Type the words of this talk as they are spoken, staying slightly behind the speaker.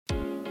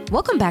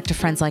Welcome back to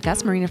Friends Like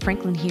Us. Marina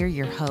Franklin here,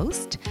 your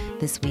host.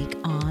 This week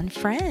on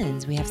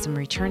Friends, we have some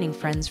returning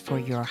friends for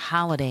your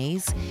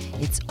holidays.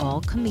 It's all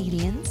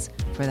comedians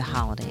for the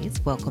holidays.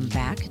 Welcome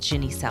back,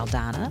 Jenny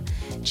Saldana.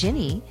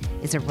 Jenny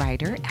is a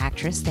writer,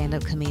 actress,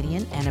 stand-up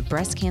comedian, and a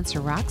breast cancer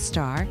rock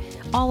star.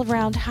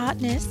 All-around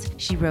hotness.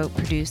 She wrote,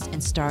 produced,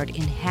 and starred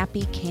in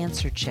Happy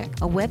Cancer Chick,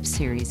 a web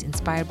series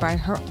inspired by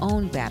her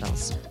own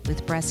battles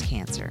with breast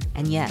cancer.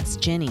 And yes,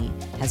 Jenny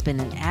has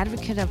been an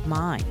advocate of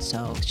mine,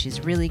 so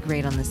she's really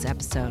great on this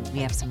episode. We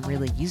have some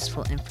really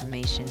useful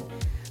information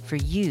for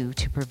you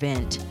to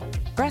prevent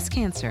breast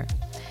cancer.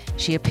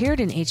 She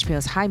appeared in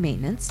HBO's High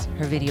Maintenance.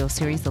 Her video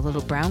series, The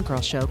Little Brown Girl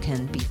Show,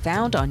 can be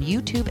found on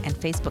YouTube and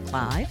Facebook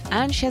Live.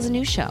 And she has a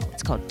new show.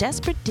 It's called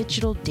Desperate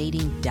Digital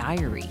Dating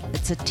Diary.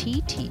 It's a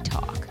TT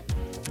talk.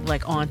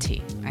 Like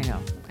Auntie. I know.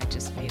 I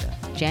just made a.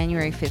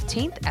 January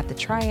 15th at the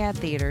Triad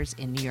Theaters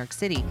in New York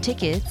City.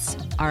 Tickets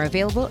are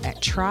available at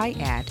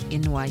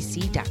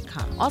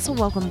triadnyc.com. Also,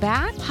 welcome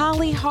back,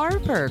 Holly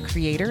Harper,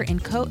 creator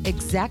and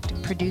co-exec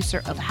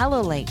producer of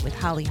Hello Late with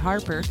Holly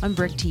Harper on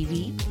Brick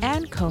TV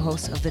and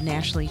co-host of the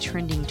nationally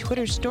trending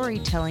Twitter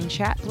storytelling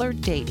chat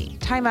Blurred Dating.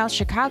 Time Out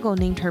Chicago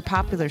named her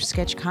popular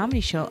sketch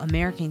comedy show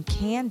American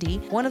Candy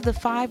one of the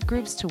 5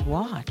 groups to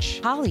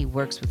watch. Holly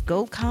works with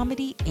Gold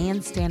Comedy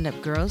and Stand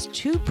Up Girls,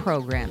 2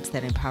 programs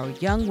that empower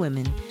young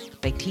women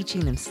by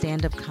teaching them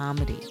stand-up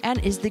comedy,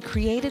 and is the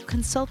creative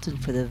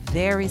consultant for the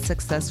very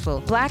successful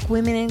Black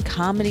Women in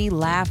Comedy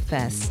Laugh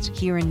Fest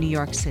here in New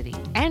York City.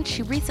 And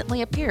she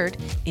recently appeared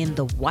in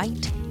The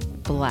White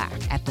Black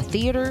at the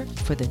Theater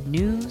for the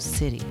New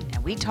City.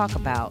 And we talk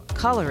about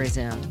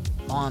colorism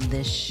on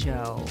this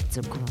show. It's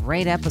a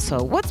great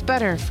episode. What's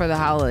better for the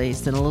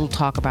holidays than a little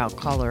talk about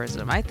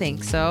colorism? I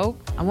think so.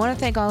 I want to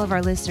thank all of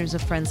our listeners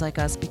of Friends Like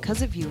Us.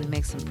 Because of you, we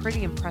make some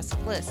pretty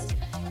impressive lists.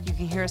 You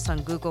can hear us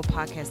on Google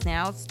Podcasts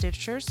Now,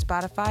 Stitcher,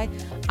 Spotify,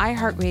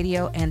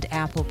 iHeartRadio, and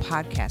Apple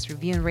Podcasts.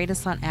 Review and rate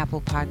us on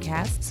Apple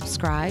Podcasts.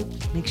 Subscribe.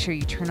 Make sure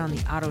you turn on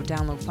the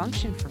auto-download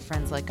function for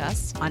Friends Like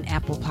Us on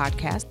Apple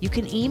Podcasts. You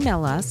can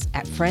email us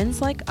at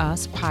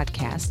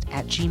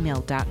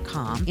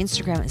friendslikeUspodcast@gmail.com.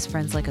 Instagram is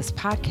Friends Like Us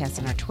Podcast,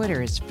 and our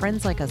Twitter is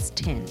Friends Like Us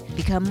 10.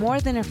 Become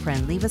more than a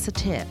friend. Leave us a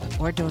tip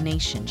or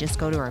donation. Just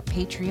go to our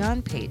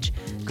Patreon page.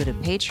 Go to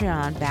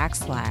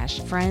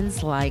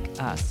Patreon.com/Friends Like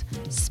Us.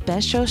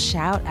 Special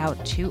shout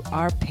out to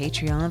our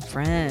Patreon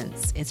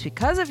friends. It's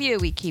because of you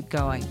we keep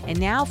going. And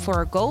now for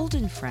our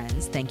golden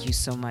friends, thank you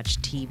so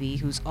much, TV,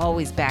 who's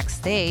always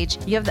backstage.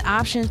 You have the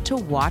option to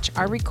watch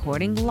our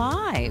recording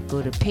live.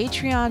 Go to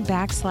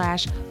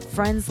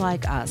Patreon.com/Friends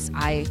Like Us.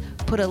 I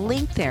put a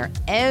link there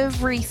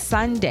every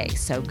Sunday,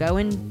 so go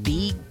and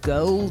be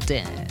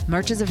golden.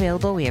 Merch is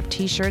available. We have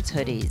t-shirts,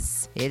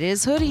 hoodies. It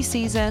is hoodie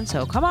season,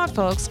 so come on,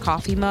 folks.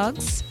 Coffee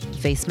mugs,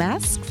 face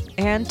masks,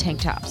 and tank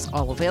tops.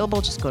 All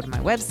available. Just go to my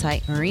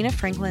website,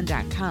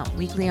 marinafranklin.com.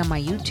 Weekly on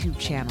my YouTube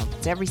channel.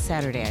 It's every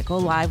Saturday. I go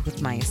live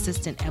with my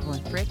assistant,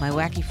 Evelyn Frick, my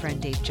wacky friend,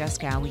 Dave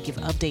Juskow. We give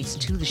updates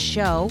to the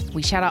show.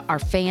 We shout out our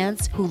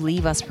fans who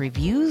leave us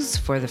reviews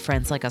for the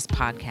Friends Like Us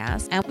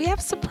podcast. And we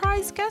have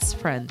surprise guest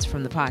friends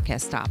from the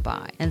podcast stop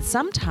by. And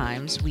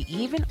sometimes we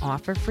even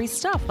offer free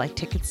stuff like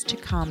tickets to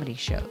comedy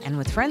shows. And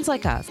with Friends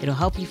Like Us, it'll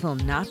help you feel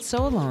not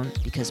so alone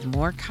because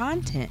more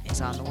content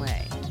is on the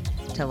way.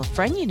 Tell a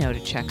friend you know to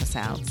check us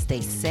out.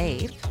 Stay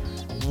safe.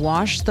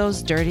 Wash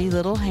those dirty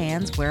little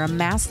hands. Wear a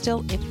mask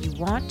still if you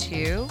want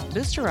to.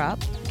 Booster up.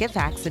 Get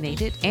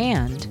vaccinated.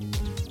 And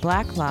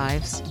Black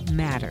Lives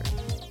Matter.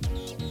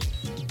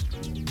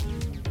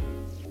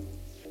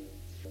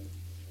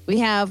 We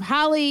have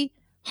Holly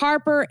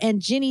Harper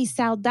and Jenny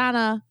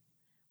Saldana.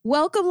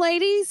 Welcome,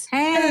 ladies.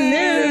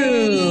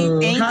 Hello.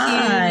 Thank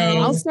Hi. you.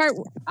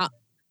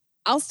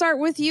 I'll start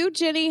with you,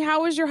 Jenny.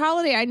 How was your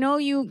holiday? I know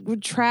you were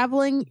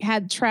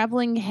had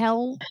traveling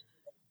hell.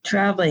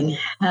 Traveling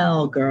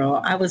hell,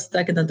 girl. I was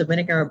stuck in the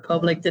Dominican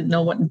Republic, didn't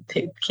know what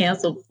to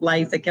cancel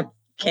flights. I kept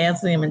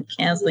canceling them and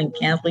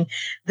canceling.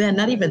 Then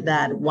not even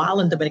that.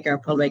 While in Dominican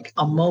Republic,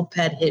 a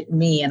moped hit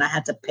me and I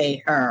had to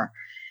pay her,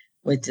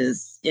 which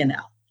is,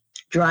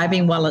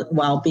 driving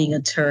while being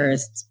a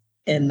tourist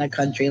in a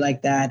country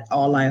like that,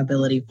 all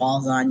liability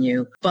falls on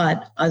you.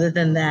 But other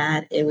than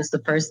that, it was the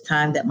first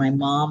time that my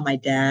mom, my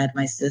dad,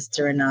 my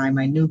sister, and I,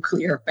 my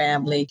nuclear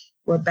family,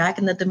 were back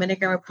in the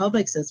Dominican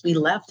Republic since we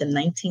left in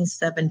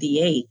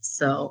 1978.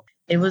 So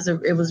it was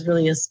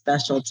really a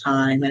special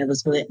time, and it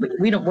was really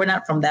we're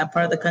not from that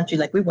part of the country.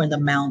 Like, we were in the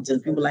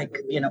mountains. We were like,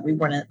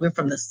 we're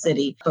from the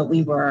city, but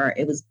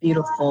it was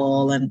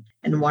beautiful and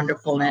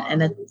wonderful.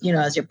 And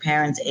as your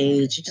parents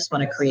age, you just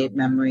want to create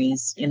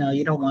memories.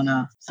 You don't want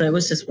to. So it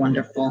was just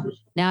wonderful.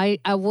 Now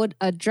I would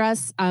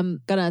address.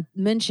 I'm gonna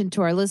mention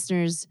to our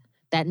listeners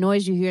that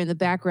noise you hear in the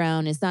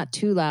background is not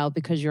too loud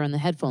because you're on the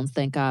headphones,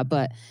 thank God.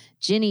 But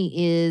Jenny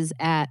is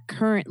at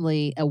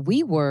currently a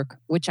WeWork,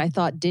 which I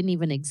thought didn't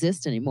even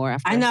exist anymore.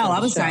 After I know.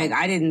 I was like,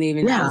 I didn't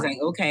even. Yeah. I was like,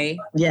 okay.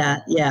 Yeah.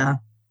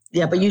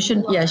 But you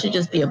shouldn't. Yeah, it should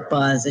just be a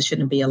buzz. It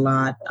shouldn't be a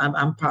lot.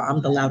 I'm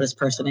the loudest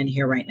person in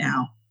here right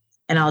now,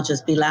 and I'll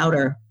just be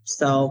louder.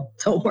 So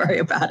don't worry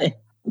about it.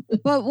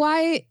 But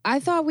why? I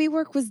thought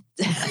WeWork was.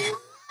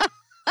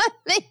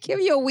 They give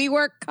you a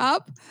WeWork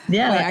cup.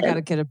 Yeah, wait, I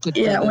gotta get a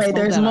picture. Yeah, wait,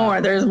 there's more.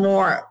 Up. There's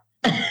more.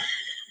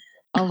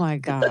 Oh my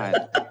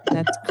God,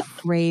 that's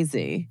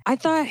crazy. I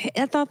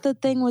thought the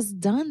thing was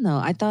done though.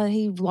 I thought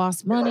he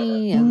lost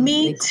money. And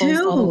Me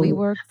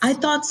too. I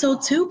thought so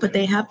too. But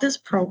they have this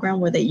program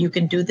where you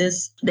can do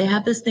this. They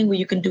have this thing where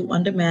you can do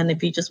on demand.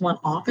 If you just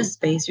want office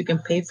space, you can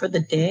pay for the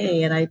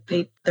day. And I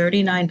paid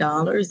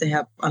 $39. They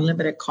have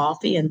unlimited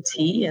coffee and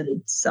tea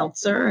and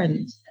seltzer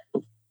and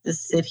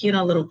just sit here in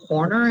a little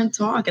corner and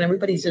talk. And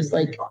everybody's just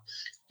like,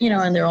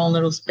 in their own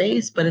little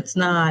space. But it's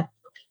not.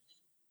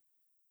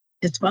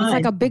 It's fine. It's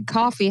like a big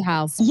coffee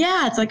house.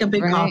 Yeah, it's like a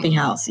big coffee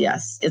house.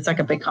 Yes, it's like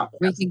a big coffee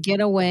house. You can get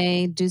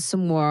away, do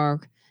some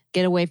work,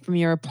 get away from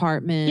your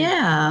apartment.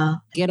 Yeah.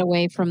 Get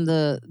away from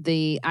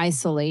the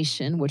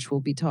isolation, which we'll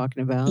be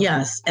talking about.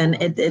 Yes, and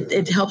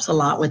it helps a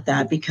lot with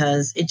that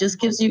because it just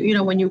gives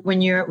you, when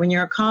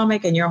you're a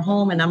comic and you're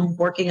home, and I'm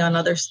working on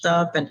other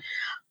stuff, and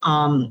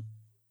I'm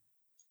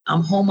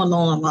home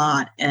alone a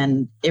lot,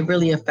 and it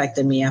really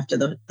affected me after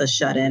the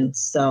shut-in.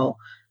 So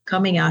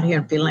coming out here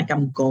and feeling like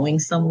I'm going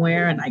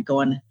somewhere, and I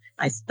go and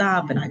I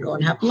stop and I go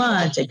and have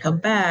lunch, I come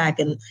back,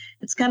 and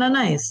it's kind of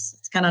nice.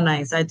 It's kind of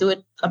nice. I do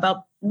it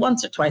about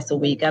once or twice a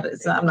week.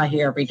 I'm not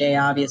here every day,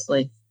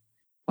 obviously.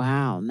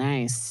 Wow,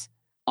 nice.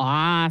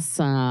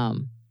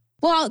 Awesome.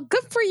 Well,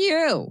 good for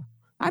you.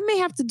 I may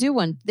have to do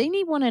one. They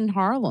need one in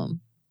Harlem.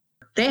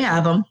 They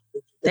have them.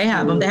 They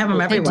have them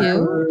everywhere. They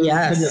do?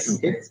 Yes.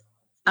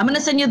 I'm going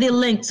to send you the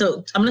link.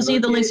 So I'm going to send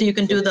you the link so you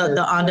can do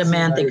the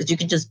on-demand thing, because you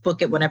can just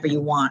book it whenever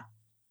you want.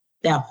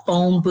 They have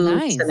phone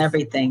booths and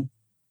everything.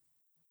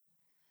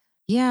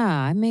 Yeah,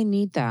 I may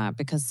need that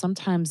because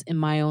sometimes in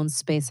my own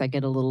space, I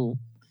get a little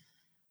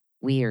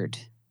weird.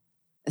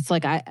 It's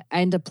like I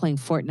end up playing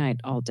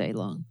Fortnite all day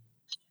long.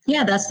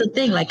 Yeah, that's the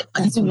thing. Like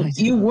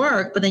you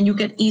work, but then you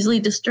get easily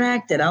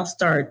distracted. I'll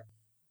start,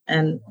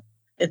 and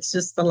it's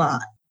just a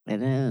lot.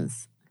 It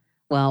is.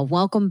 Well,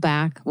 welcome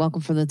back. Welcome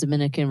from the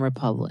Dominican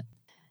Republic.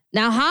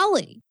 Now,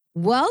 Holly,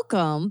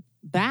 welcome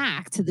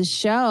back to the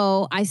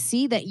show. I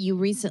see that you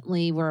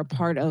recently were a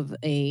part of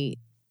a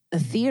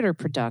theater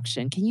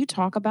production. Can you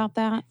talk about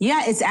that?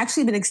 Yeah, it's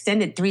actually been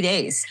extended 3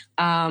 days.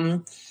 Okay,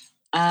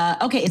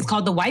 it's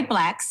called The White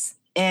Blacks.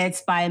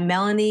 It's by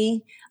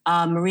Melanie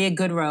Maria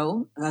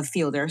Goodrow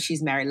Fielder.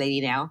 She's a married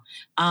lady now.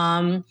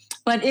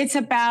 But it's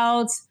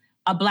about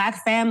a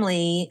Black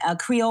family, a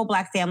Creole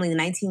Black family in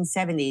the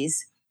 1970s,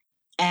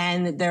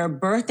 and their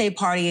birthday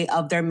party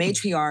of their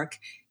matriarch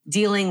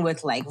dealing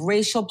with like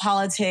racial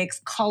politics,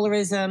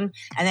 colorism,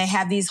 and they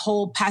have these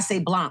whole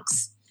passé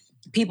blancs,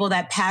 people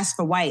that passed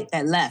for white,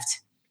 that left.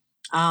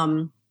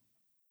 And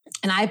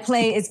I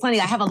play, it's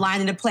funny, I have a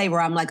line in the play where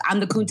I'm like, I'm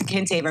the Kunta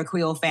Kinte of our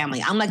Creole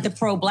family. I'm like the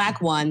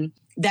pro-Black one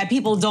that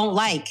people don't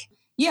like.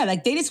 Yeah,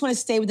 like they just want to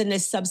stay within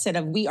this subset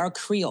of we are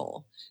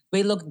Creole.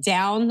 We look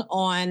down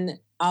on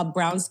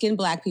brown-skinned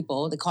Black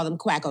people. They call them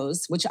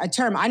quackos, which a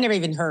term I never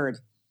even heard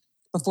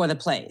before the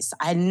plays.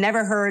 I had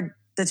never heard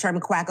the term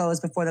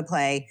quackos before the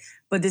play,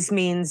 but this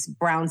means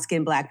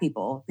brown-skinned Black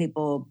people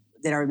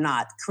that are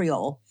not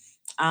Creole.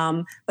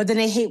 But then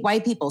they hate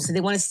white people, so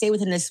they want to stay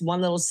within this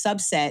one little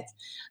subset,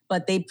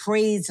 but they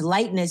praise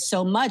lightness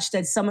so much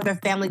that some of their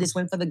family just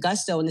went for the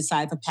gusto and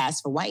decided to pass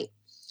for white.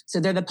 So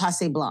they're the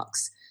passé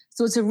blancs.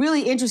 So it's a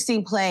really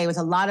interesting play with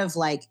a lot of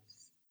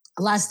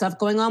stuff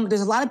going on, but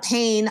there's a lot of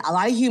pain, a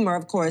lot of humor,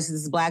 of course,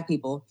 this is Black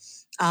people.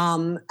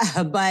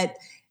 But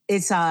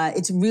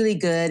it's really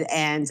good,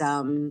 and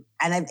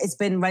it's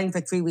been running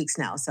for 3 weeks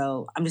now,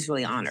 so I'm just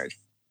really honored.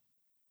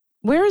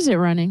 Where is it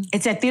running?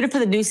 It's at Theater for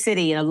the New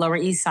City in the Lower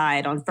East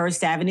Side on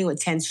 1st Avenue at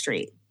 10th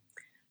Street.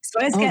 So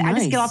I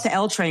just get off the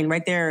L train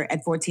right there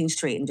at 14th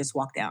Street and just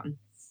walk down.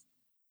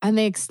 And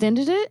they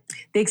extended it?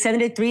 They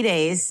extended it 3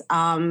 days.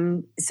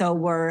 So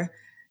we're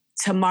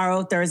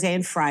tomorrow, Thursday,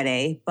 and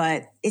Friday.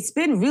 But it's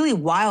been really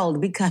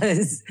wild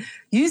because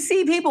you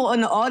see people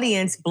in the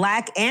audience,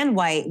 Black and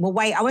white. Well,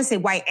 white, I would say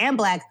white and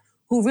Black,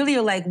 who really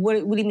are like, what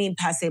do you mean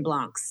passé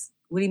blancs?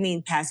 What do you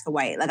mean pass for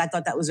white? Like, I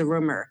thought that was a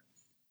rumor.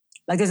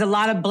 Like, there's a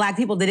lot of Black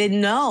people that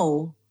didn't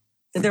know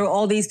that there were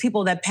all these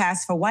people that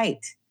passed for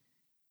white.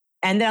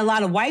 And then a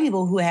lot of white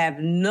people who have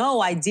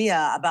no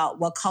idea about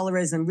what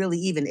colorism really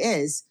even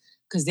is,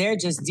 because they're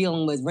just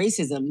dealing with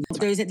racism.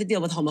 There's to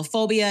deal with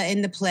homophobia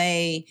in the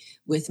play,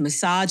 with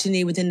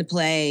misogyny within the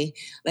play.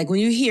 Like when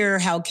you hear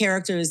how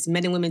characters,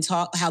 men and women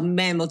talk, how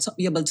men will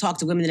be able to talk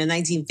to women in the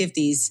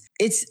 1950s,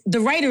 the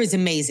writer is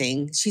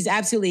amazing. She's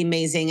absolutely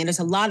amazing. And there's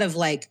a lot of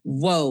like,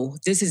 whoa,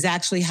 this is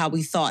actually how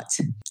we thought.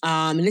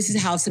 And this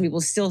is how some people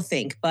still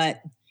think.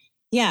 But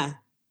yeah,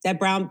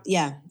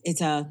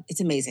 it's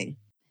amazing.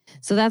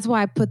 So that's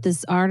why I put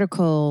this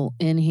article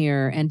in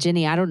here. And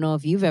Jenny, I don't know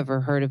if you've ever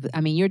heard of it. I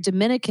mean, you're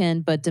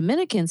Dominican, but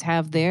Dominicans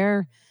have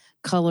their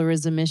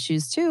colorism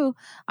issues too.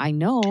 I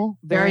know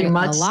very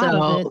much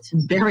so.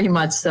 Very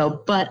much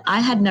so. But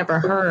I had never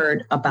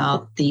heard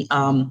about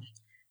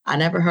I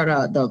never heard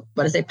of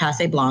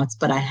passé blancs,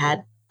 but I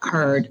had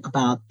heard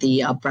about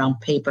the brown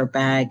paper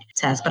bag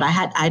test, but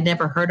I'd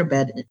never heard of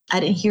it. I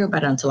didn't hear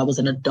about it until I was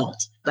an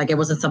adult. Like it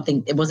wasn't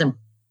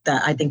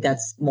that, I think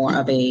that's more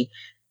of a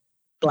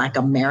Black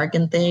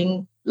American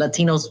thing.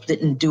 Latinos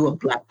didn't do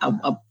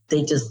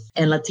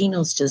and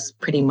Latinos just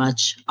pretty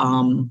much,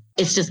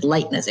 it's just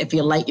lightness. If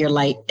you're light, you're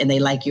light, and they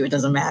like you, it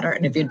doesn't matter.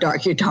 And if you're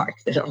dark, you're dark.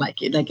 They don't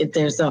like you.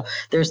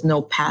 There's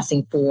no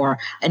passing for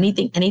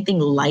anything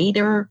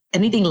lighter.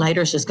 Anything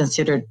lighter is just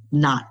considered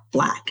not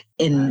Black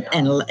in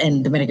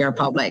Dominican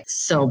Republic.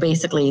 So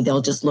basically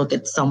they'll just look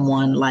at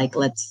someone like,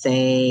 let's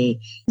say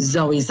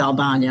Zoe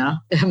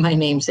Saldana, my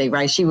namesake,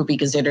 right? She would be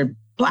considered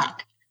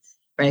Black,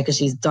 right? Because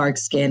she's dark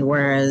skinned.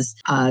 Whereas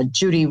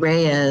Judy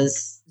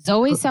Reyes.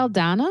 Zoe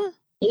Saldana?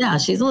 Yeah,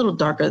 she's a little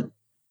darker.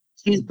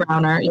 She's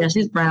browner. Yeah,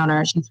 she's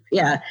browner.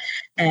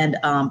 And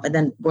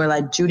then where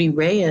like Judy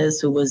Reyes,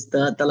 who was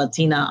the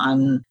Latina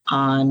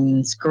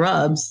on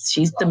Scrubs,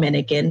 she's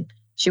Dominican.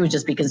 She would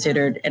just be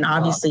considered, and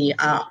obviously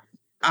an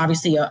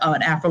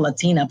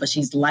Afro-Latina, but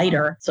she's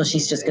lighter, so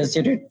she's just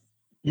considered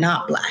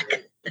not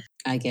Black.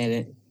 I get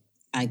it.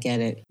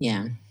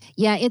 Yeah.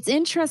 Yeah, it's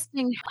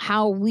interesting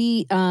how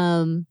we,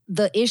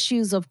 the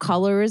issues of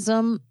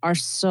colorism are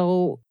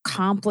so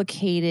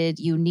complicated,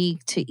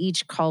 unique to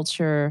each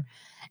culture.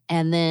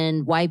 And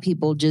then white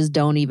people just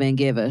don't even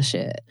give a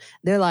shit.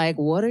 They're like,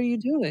 what are you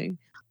doing?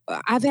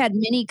 I've had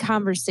many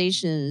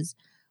conversations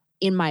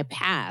in my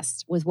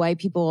past with white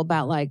people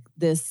about like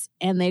this,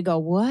 and they go,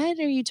 what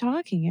are you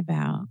talking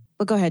about?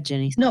 But go ahead,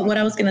 Jenny. No, what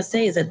I was going to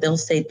say is that they'll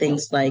say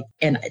things like,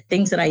 and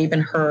things that I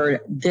even heard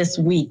this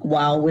week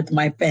while with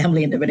my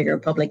family in the Dominican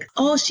Republic.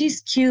 Oh,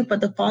 she's cute, but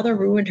the father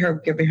ruined her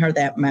giving her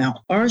that mouth.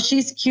 Or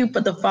she's cute,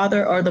 but the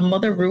father or the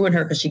mother ruined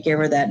her because she gave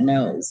her that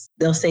nose.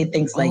 They'll say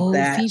things like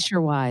that.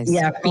 Feature-wise.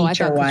 Yeah, feature-wise.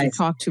 I thought you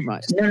talk too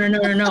much.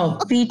 No.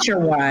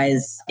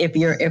 Feature-wise, if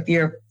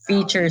your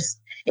features,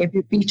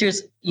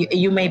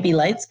 you may be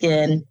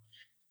light-skinned,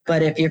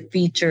 but if your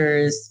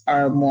features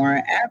are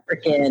more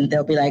African,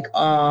 they'll be like,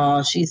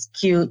 oh, she's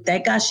cute.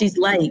 Thank God she's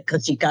light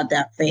because she got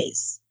that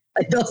face.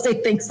 Like they'll say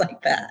things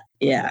like that.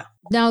 Yeah.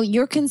 Now,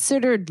 you're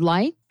considered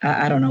light?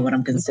 I don't know what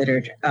I'm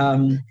considered.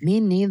 Me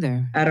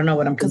neither. I don't know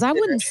what I'm considered. Because I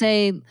wouldn't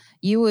say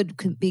you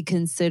would be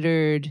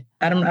considered.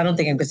 I don't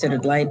think I'm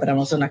considered light, but I'm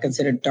also not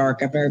considered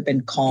dark. I've never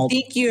been called. I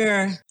think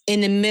you're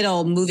in the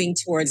middle moving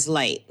towards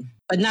light.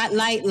 But not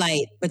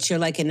light, but you're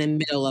like in the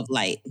middle of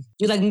light.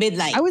 You're like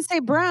mid-light. I would say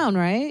brown,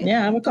 right?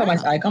 Yeah,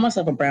 I call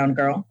myself a brown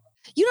girl.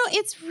 You know,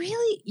 it's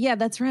really, yeah,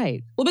 that's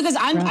right. Well, because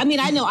I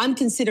know I'm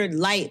considered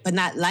light, but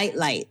not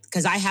light,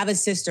 because I have a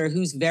sister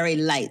who's very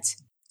light.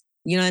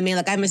 You know what I mean?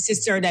 Like I have a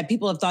sister that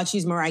people have thought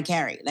she's Mariah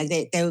Carey. Like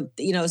they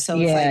you know, so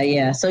yeah, it's like,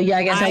 yeah. So yeah,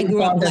 I guess I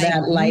fall into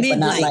that light, but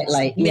not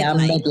light. Yeah,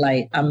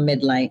 I'm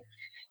mid-light.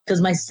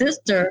 Because my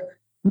sister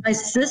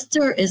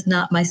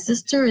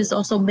is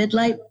also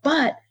mid-light,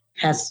 but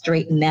has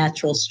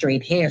natural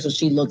straight hair, so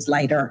she looks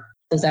lighter.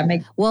 Does that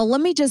make? Well,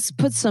 let me just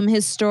put some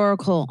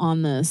historical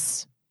on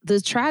this. The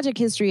tragic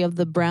history of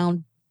the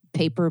brown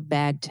paper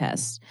bag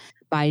test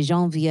by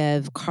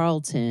Genevieve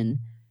Carleton,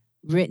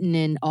 written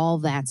in All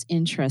That's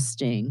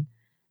Interesting.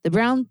 The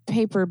brown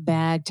paper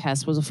bag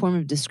test was a form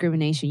of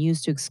discrimination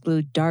used to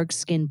exclude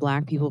dark-skinned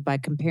Black people by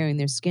comparing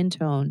their skin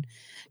tone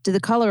to the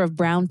color of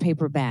brown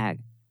paper bag.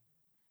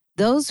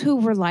 Those who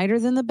were lighter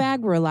than the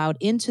bag were allowed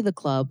into the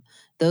club.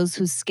 Those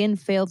whose skin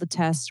failed the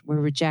test were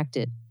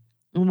rejected.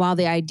 And while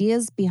the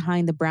ideas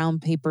behind the brown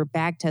paper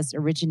bag test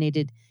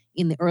originated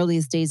in the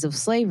earliest days of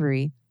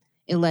slavery,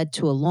 it led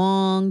to a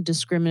long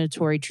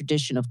discriminatory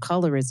tradition of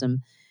colorism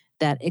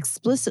that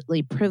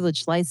explicitly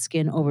privileged light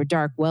skin over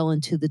dark well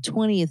into the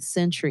 20th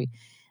century.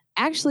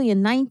 Actually,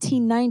 in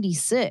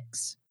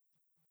 1996,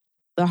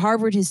 the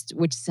Harvard,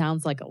 which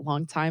sounds like a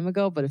long time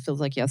ago, but it feels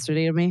like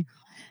yesterday to me.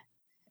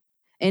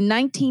 In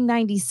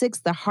 1996,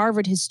 the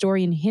Harvard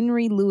historian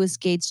Henry Louis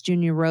Gates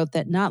Jr. wrote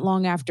that not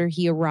long after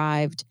he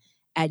arrived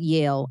at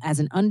Yale as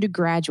an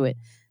undergraduate,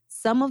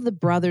 some of the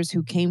brothers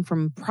who came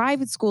from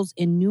private schools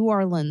in New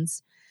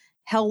Orleans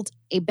held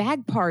a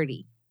bag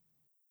party.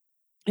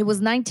 It was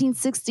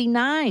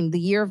 1969, the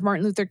year of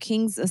Martin Luther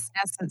King's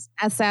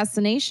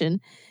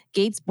assassination.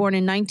 Gates, born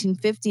in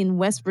 1950 in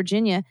West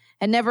Virginia,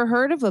 had never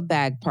heard of a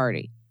bag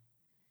party.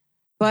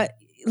 But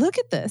look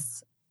at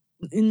this.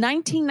 In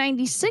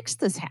 1996,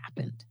 this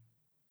happened.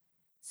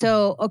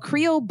 So a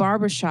Creole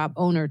barbershop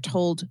owner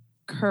told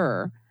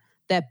Kerr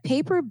that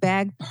paper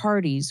bag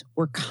parties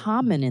were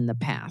common in the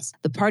past.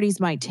 The parties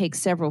might take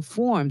several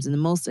forms, and the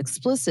most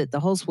explicit,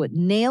 the host would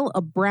nail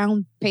a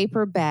brown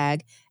paper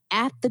bag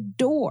at the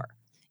door.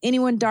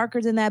 Anyone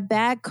darker than that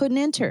bag couldn't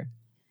enter.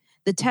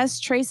 The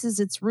test traces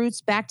its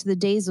roots back to the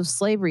days of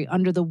slavery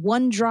under the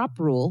one-drop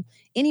rule.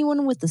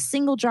 Anyone with a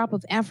single drop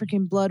of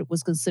African blood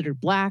was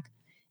considered Black.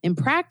 In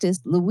practice,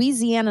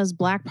 Louisiana's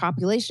Black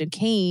population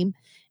came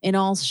in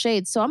all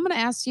shades. So I'm going to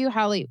ask you,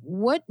 Holly,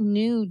 what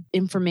new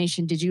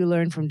information did you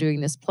learn from doing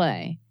this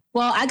play?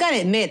 Well, I got to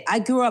admit, I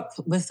grew up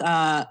with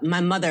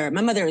my mother.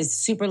 My mother is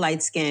super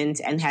light-skinned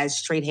and has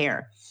straight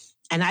hair.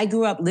 And I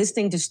grew up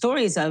listening to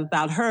stories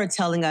about her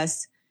telling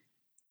us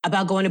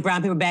about going to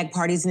brown paper bag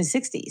parties in the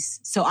 60s.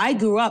 So I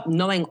grew up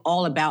knowing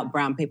all about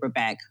brown paper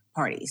bag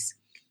parties.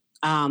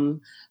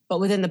 But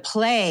within the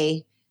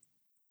play,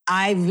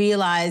 I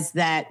realized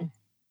that,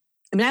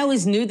 I mean, I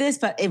always knew this,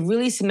 but it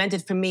really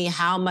cemented for me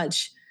how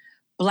much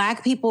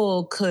Black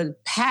people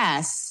could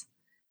pass,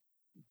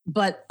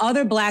 but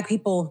other Black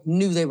people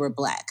knew they were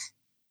Black.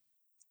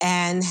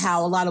 And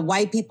how a lot of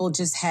white people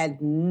just had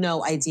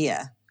no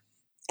idea.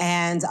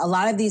 And a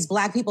lot of these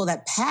Black people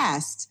that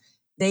passed,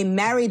 they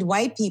married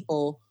white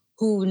people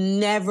who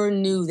never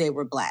knew they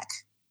were Black.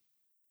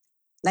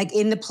 Like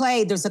in the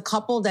play, there's a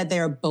couple that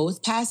they're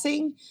both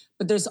passing,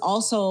 but there's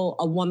also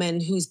a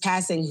woman who's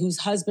passing whose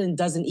husband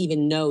doesn't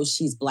even know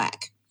she's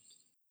Black.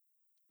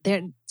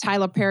 They're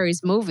Tyler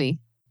Perry's movie.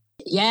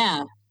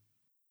 Yeah.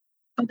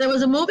 But there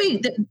was a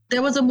movie.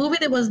 There was a movie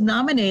that was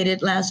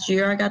nominated last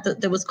year.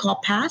 That was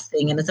called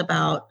Passing, and it's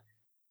about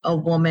a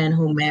woman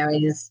who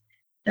marries.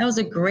 That was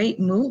a great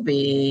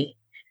movie.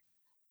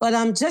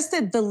 But just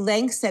the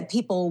lengths that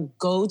people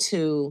go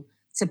to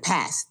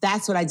pass,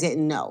 that's what I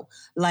didn't know.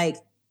 Like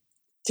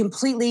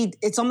completely,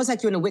 it's almost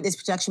like you're in a witness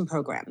protection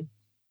program.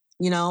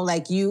 You know,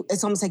 like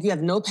it's almost like you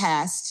have no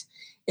past.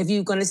 If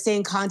you're going to stay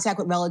in contact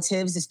with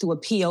relatives, it's through a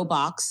P.O.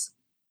 box.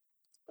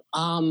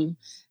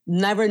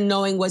 Never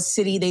knowing what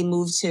city they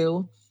moved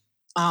to.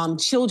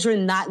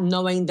 Children not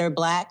knowing they're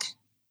Black.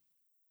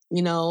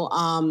 You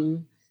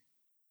know,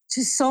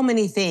 just so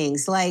many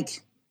things.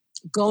 Like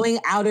going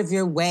out of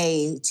your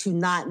way to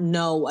not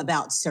know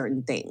about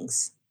certain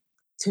things.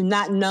 To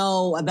not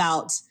know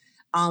about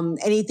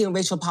anything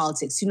racial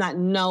politics. To not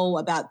know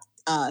about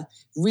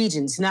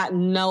regions. To not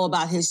know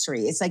about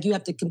history. It's like you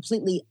have to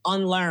completely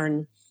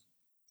unlearn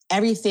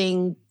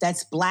everything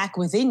that's Black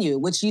within you,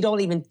 which you don't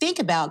even think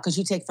about because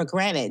you take for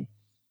granted.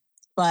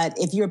 But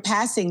if you're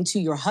passing to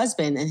your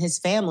husband and his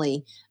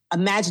family,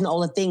 imagine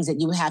all the things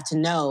that you would have to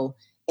know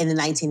in the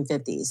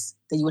 1950s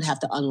that you would have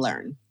to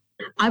unlearn.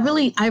 I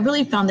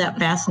really found that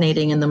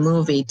fascinating in the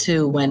movie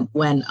too, when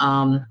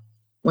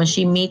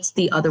she meets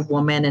the other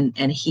woman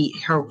and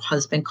her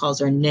husband calls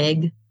her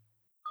Nig.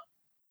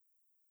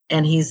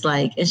 And he's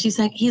like,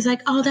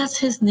 oh, that's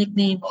his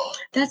nickname.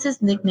 That's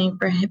his nickname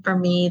for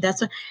me.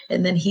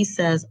 And then he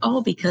says,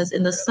 oh, because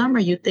in the summer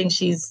you think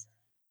she's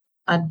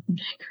a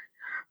nigger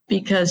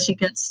because she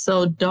gets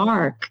so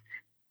dark.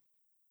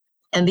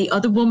 And the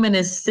other woman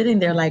is sitting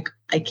there like,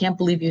 I can't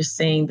believe you're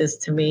saying this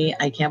to me.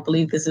 I can't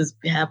believe this is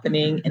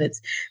happening. And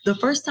it's the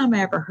first time I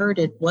ever heard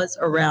it was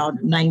around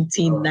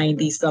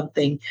 1990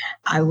 something.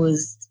 I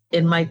was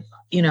in my,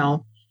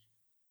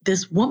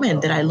 this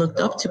woman that I looked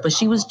up to, but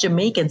she was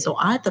Jamaican. So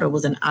I thought it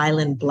was an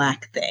island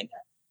Black thing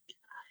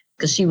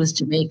because she was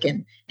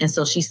Jamaican. And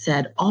so she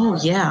said, oh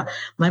yeah,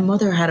 my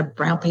mother had a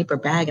brown paper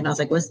bag. And I was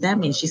like, what's that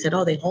mean? She said,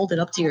 oh, they hold it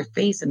up to your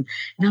face. And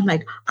I'm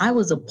like, I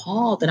was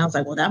appalled. And I was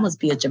like, well, that must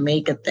be a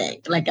Jamaica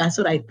thing. Like, that's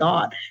what I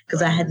thought,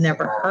 because I had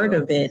never heard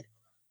of it,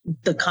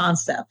 the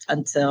concept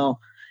until,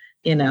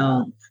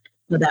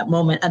 that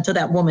moment, until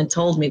that woman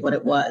told me what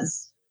it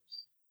was.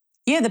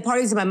 Yeah, the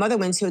parties that my mother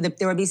went to,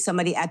 there would be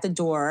somebody at the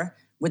door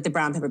with the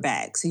brown paper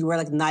bag. So you were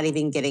like not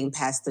even getting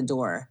past the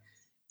door.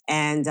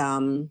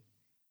 And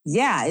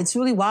yeah, it's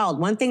really wild.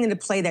 One thing in the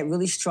play that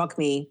really struck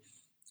me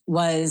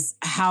was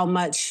how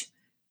much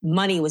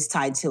money was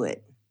tied to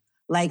it.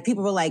 Like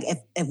people were like,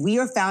 if we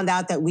are found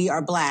out that we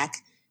are Black,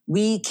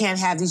 we can't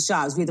have these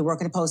jobs. We have to work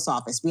at the post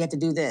office. We have to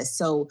do this.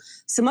 So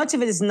much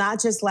of it is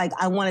not just like,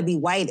 I want to be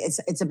white.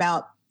 It's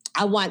about,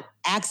 I want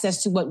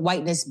access to what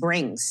whiteness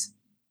brings.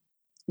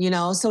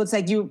 So it's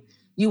like you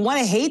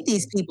want to hate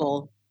these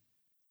people.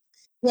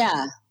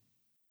 Yeah.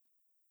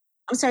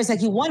 I'm sorry, it's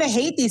like you want to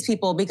hate these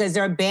people because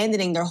they're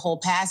abandoning their whole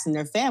past and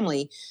their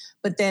family.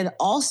 But then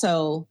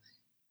also,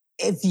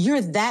 if you're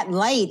that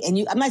light and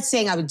I'm not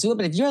saying I would do it,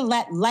 but if you're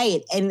that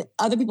light and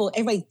other people,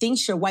 everybody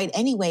thinks you're white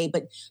anyway,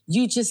 but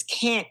you just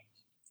can't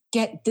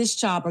get this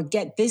job or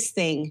get this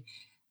thing.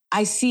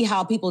 I see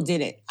how people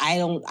did it. I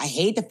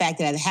hate the fact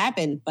that it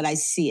happened, but I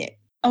see it.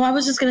 Oh, I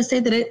was just going to say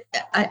that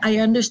I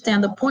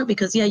understand the point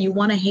because, yeah, you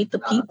want to hate the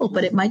people,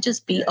 but it might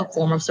just be a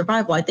form of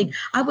survival. I think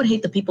I would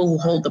hate the people who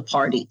hold the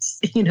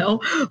parties,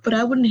 but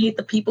I wouldn't hate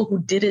the people who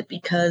did it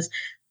because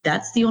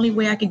that's the only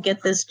way I could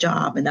get this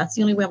job. And that's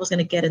the only way I was going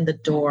to get in the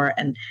door.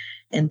 And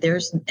in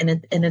those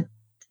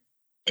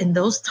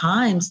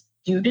times,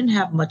 you didn't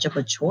have much of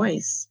a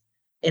choice.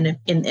 And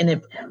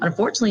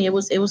unfortunately, it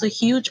was a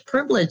huge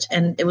privilege,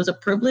 and it was a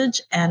privilege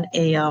and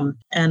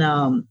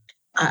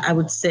I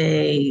would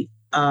say,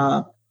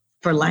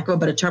 for lack of a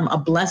better term, a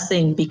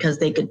blessing because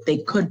they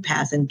could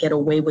pass and get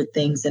away with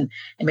things and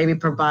maybe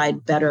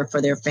provide better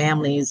for their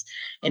families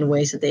in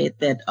ways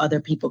that other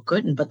people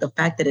couldn't. But the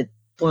fact that it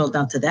boiled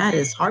down to that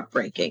is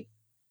heartbreaking.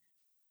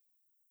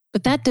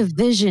 But that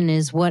division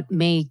is what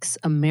makes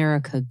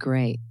America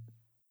great.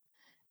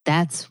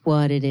 That's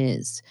what it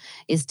is.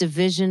 It's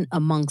division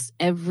amongst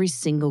every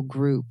single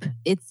group.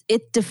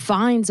 It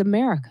defines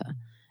America,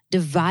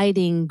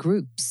 dividing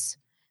groups.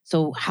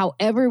 So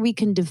however we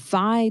can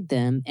divide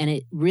them, and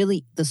it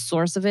really, the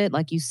source of it,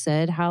 like you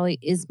said, Holly,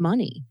 is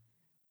money.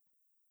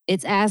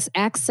 It's as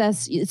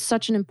access, it's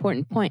such an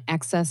important point,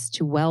 access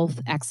to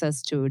wealth,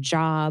 access to a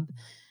job,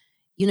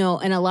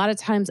 and a lot of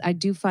times I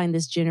do find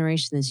this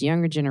generation, this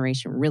younger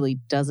generation really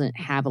doesn't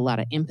have a lot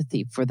of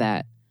empathy for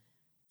that,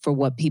 for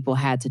what people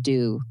had to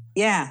do.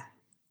 Yeah.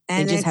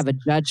 And they just have a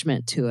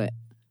judgment to it.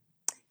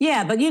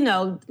 Yeah, but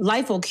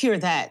life will cure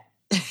that.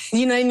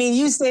 You know what I mean?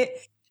 You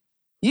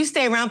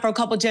stay around for a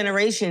couple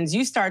generations,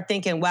 you start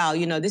thinking, wow,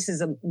 this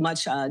is a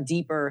much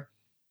deeper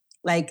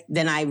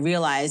than I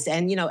realized.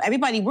 And,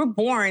 everybody, we're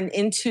born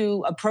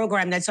into a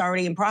program that's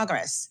already in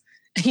progress.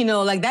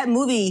 That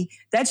movie,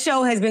 that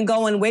show has been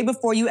going way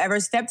before you ever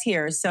stepped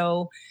here.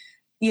 So,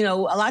 a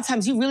lot of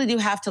times you really do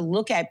have to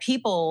look at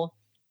people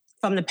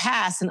from the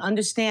past and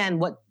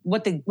understand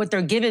what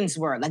their givens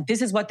were.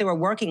 This is what they were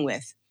working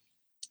with.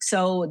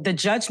 So the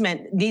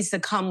judgment needs to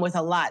come with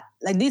a lot.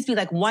 Needs to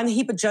be one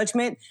heap of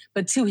judgment,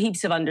 but 2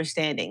 heaps of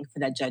understanding for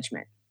that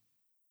judgment.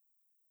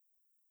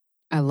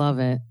 I love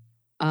it.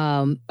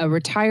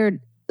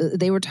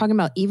 They were talking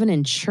about even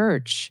in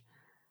church,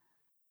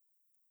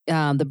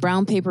 the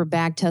brown paper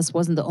bag test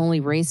wasn't the only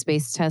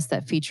race-based test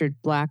that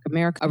featured Black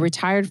America. A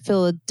retired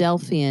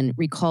Philadelphian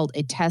recalled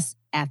a test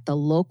at the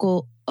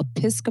local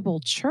Episcopal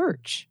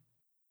church.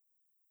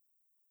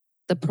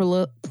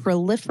 The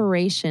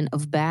proliferation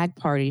of bag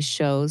parties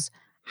shows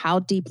how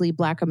deeply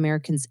Black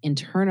Americans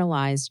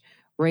internalized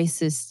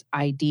racist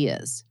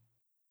ideas.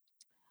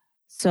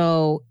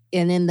 So,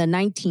 and in the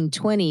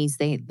 1920s,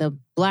 the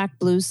Black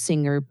blues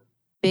singer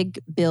Big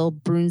Bill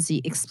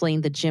Broonzy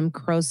explained the Jim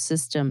Crow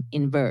system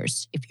in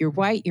verse. If you're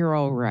white, you're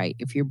all right.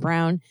 If you're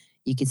brown,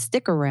 you can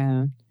stick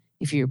around.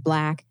 If you're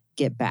Black,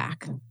 get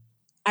back.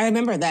 I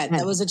remember that.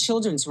 That was a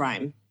children's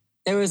rhyme.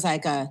 There was I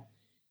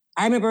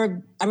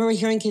remember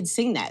hearing kids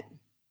sing that.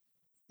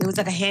 It was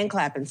a hand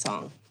clapping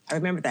song. I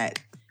remember that.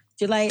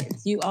 If you're light,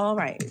 you all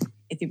right.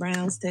 If you're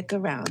brown, stick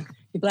around. If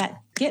you're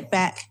Black, get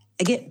back.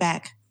 Get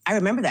back. I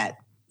remember that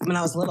when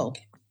I was little.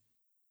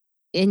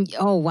 And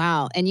oh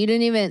wow. And you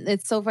didn't even,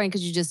 it's so funny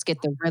because you just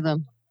get the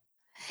rhythm.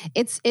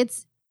 It's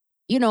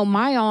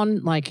my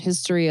own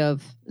history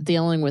of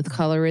dealing with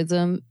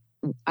colorism.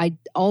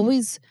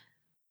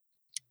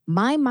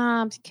 My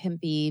mom can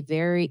be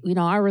very,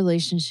 our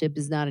relationship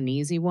is not an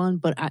easy one,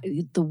 but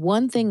the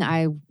one thing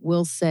I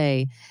will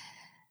say,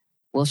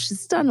 well,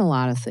 she's done a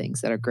lot of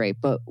things that are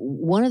great, but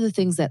one of the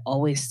things that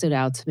always stood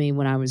out to me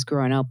when I was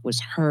growing up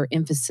was her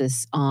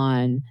emphasis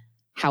on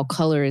how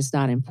color is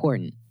not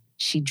important.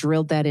 She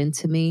drilled that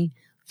into me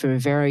from a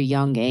very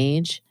young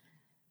age.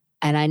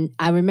 And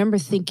I remember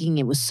thinking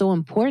it was so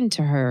important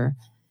to her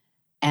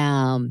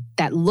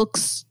that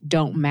looks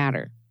don't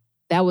matter.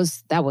 That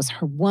was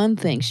her one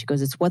thing. She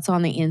goes, it's what's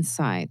on the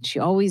inside. She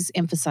always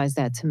emphasized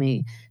that to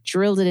me,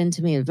 drilled it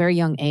into me at a very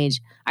young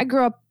age. I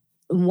grew up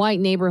in a white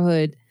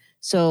neighborhood,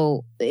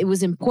 so it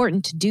was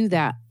important to do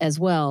that as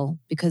well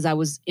because I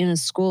was in a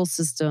school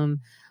system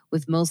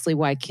with mostly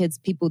white kids,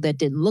 people that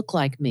didn't look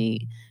like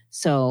me.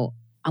 So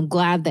I'm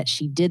glad that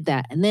she did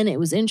that. And then it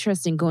was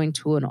interesting going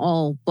to an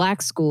all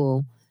Black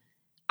school.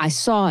 I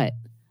saw it.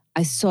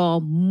 I saw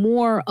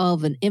more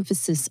of an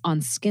emphasis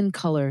on skin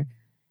color.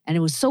 And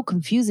it was so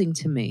confusing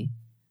to me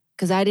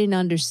because I didn't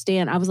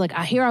understand. I was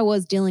here I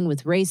was dealing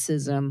with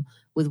racism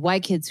with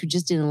white kids who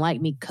just didn't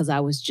like me because I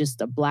was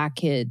just a Black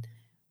kid,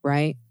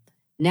 right?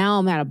 Now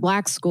I'm at a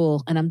Black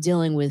school and I'm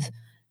dealing with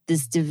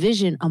this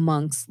division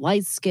amongst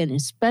light skin,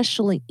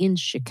 especially in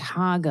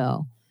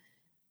Chicago.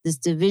 This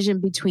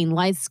division between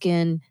light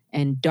skin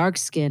and dark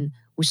skin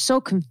was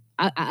so,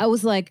 I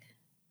was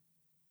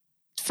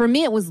for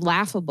me, it was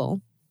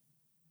laughable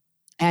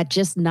at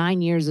just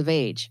 9 years of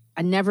age.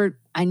 I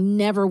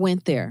never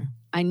went there.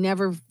 I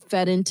never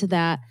fed into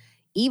that.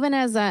 Even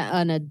as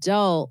an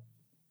adult,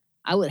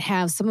 I would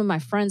have some of my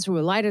friends who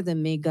were lighter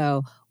than me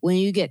go, when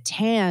you get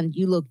tanned,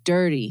 you look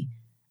dirty.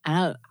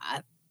 And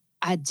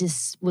I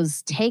just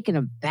was taken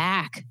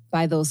aback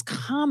by those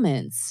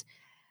comments.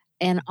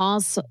 And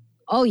also,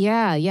 oh,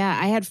 yeah.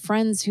 I had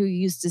friends who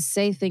used to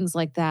say things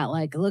like that,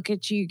 look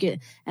at you,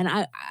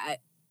 and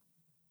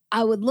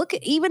I would look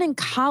at, even in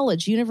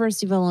college,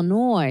 University of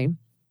Illinois,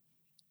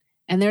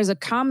 and there's a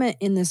comment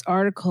in this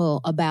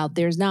article about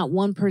there's not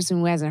one person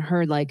who hasn't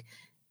heard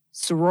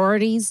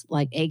sororities,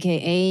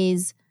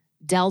 AKAs,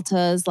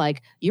 deltas,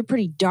 you're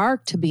pretty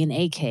dark to be an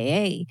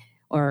AKA,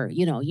 or,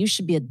 you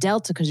should be a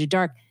delta because you're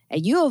dark.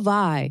 At U of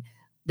I,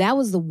 that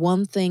was the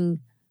one thing.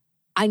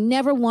 I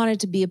never wanted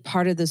to be a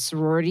part of the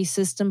sorority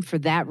system for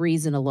that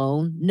reason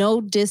alone.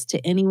 No diss to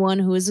anyone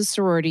who is a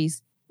sorority,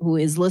 who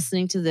is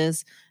listening to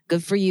this.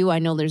 Good for you. I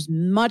know there's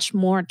much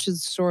more to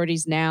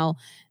sororities now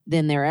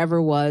than there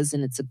ever was.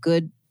 And it's a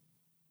good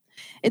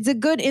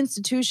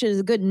institution. It's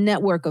a good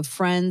network of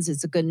friends.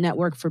 It's a good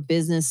network for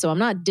business. So I'm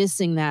not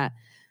dissing that.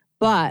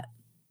 But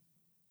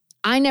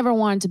I never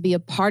wanted to be a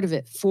part of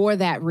it for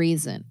that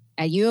reason.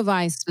 At U of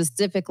I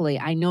specifically,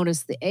 I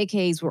noticed the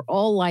AKs were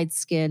all light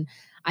skinned.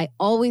 I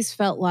always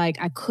felt like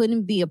I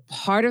couldn't be a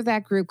part of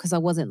that group because I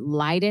wasn't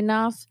light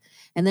enough.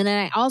 And then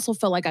I also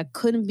felt like I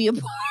couldn't be a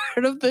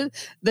part of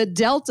the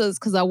deltas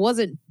because I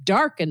wasn't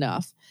dark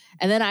enough.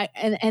 And then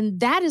and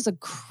that is a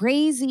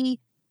crazy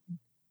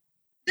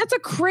That's a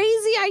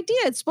crazy idea.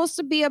 It's supposed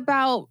to be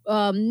about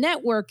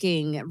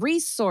networking,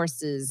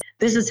 resources.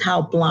 This is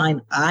how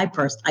blind I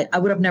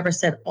would have never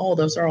said, oh,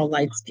 those are all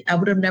lights. I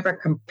would have never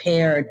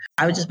compared.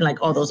 I would just be like,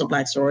 oh, those are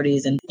Black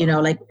sororities. And,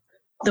 like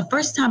the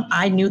first time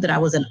I knew that I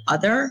was an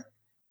other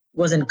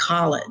was in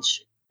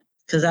college.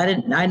 Because I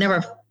didn't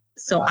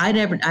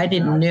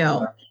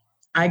know.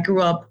 I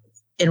grew up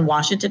in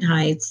Washington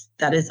Heights.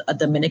 That is a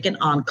Dominican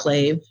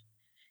enclave.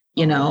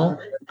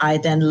 I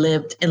then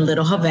lived in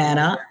Little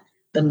Havana.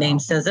 The name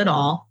says it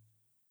all.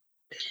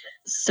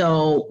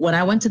 So when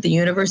I went to the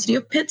University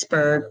of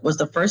Pittsburgh was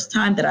the first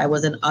time that I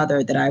was an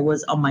other, that I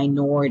was a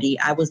minority.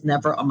 I was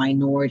never a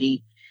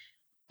minority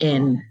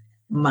in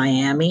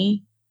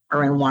Miami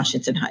or in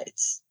Washington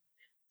Heights.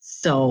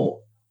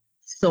 So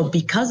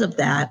because of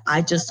that,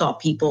 I just saw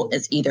people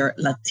as either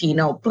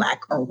Latino,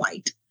 Black, or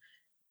white,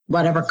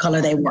 whatever color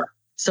they were.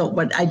 So,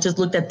 but I just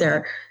looked at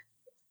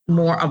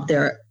more of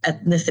their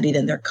ethnicity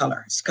than their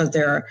colors, because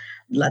there are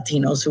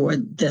Latinos who are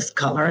this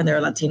color and there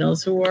are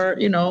Latinos who are,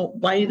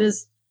 white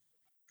as,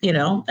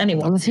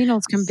 anyway.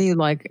 Latinos can be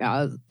like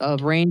a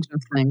range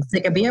of things.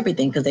 They could be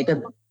everything, because they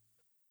could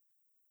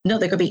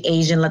be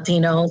Asian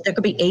Latinos. There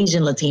could be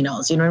Asian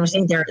Latinos. You know what I'm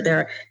saying?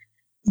 They're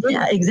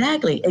yeah,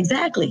 exactly.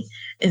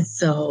 And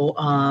so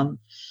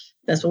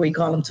that's what we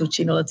call them too,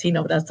 Chino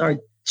Latino, but that's our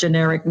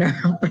generic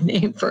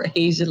name for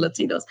Asian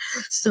Latinos.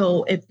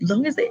 So as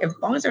long as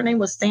their name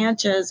was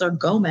Sanchez or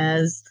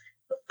Gomez,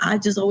 I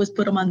just always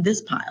put them on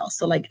this pile.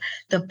 So like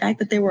the fact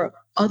that there were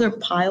other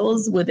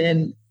piles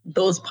within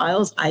those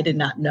piles, I did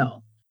not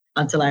know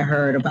until I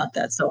heard about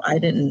that. So I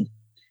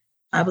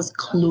was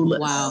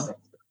clueless. Wow.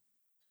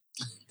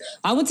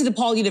 I went to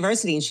DePaul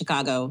University in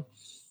Chicago.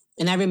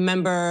 And I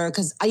remember,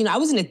 because I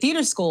was in a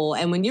theater school,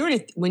 and when you're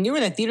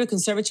in a theater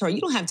conservatory, you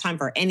don't have time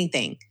for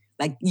anything.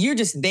 Like, you're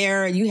just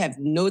there, you have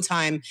no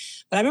time.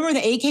 But I remember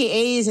the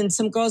AKAs, and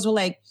some girls were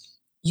like,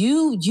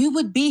 you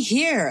would be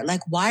here.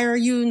 Like, why are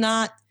you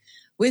not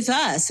with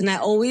us? And I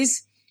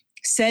always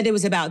said it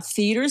was about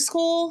theater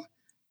school,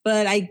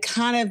 but I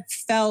kind of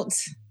felt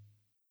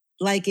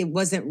like it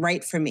wasn't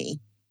right for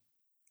me.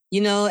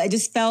 I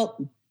just felt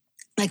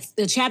like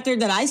the chapter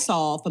that I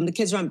saw from the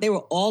kids around, they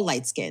were all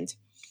light-skinned.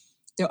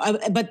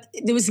 But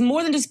there was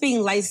more than just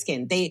being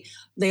light-skinned. They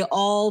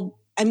all,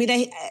 I'm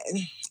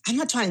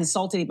not trying to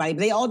insult anybody,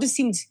 but they all just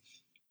seemed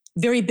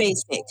very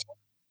basic.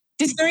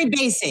 Just very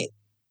basic.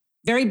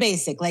 Very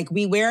basic. Like,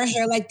 we wear our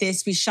hair like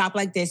this, we shop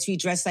like this, we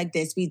dress like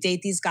this, we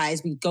date these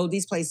guys, we go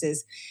these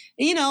places.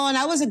 And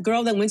I was a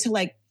girl that went to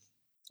like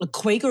a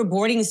Quaker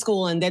boarding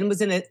school and then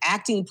was in an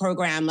acting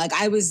program. Like,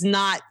 I was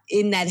not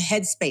in that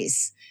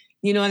headspace.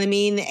 You know what I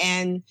mean?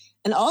 And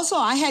also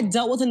I had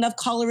dealt with enough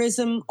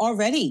colorism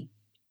already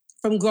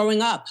from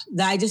growing up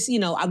that I just,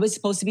 I was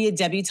supposed to be a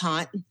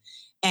debutante,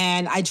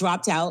 and I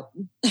dropped out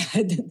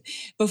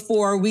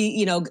before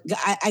we,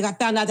 I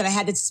found out that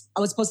I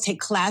was supposed to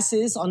take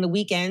classes on the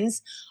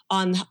weekends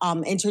on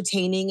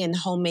entertaining and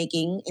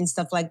homemaking and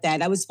stuff like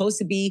that. I was supposed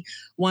to be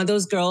one of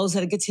those girls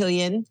at a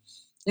cotillion.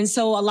 And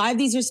so a lot of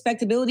these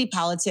respectability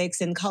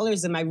politics and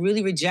colorism, I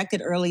really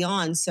rejected early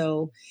on.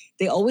 So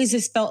they always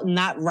just felt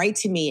not right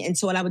to me. And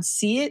so when I would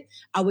see it,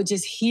 I would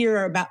just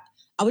hear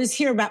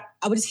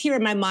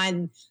in my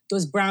mind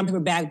those brown paper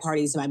bag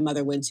parties that my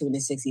mother went to in the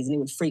 60s, and it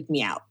would freak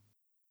me out.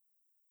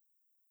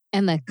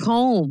 And the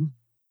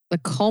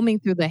combing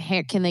through the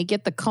hair. Can they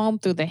get the comb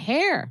through the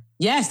hair?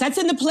 Yes, that's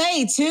in the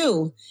play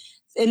too.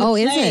 Is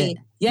it?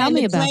 Yeah, Tell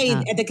me about play,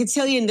 that. At the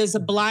cotillion, there's a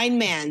blind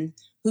man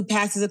who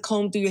passes a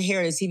comb through your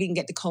hair to see if he can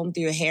get the comb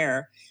through your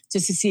hair,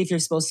 just to see if you're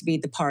supposed to be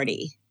at the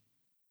party.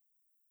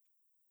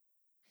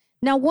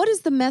 Now, what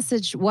is the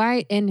message?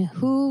 Why and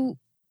who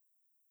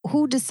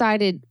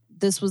decided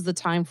this was the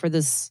time for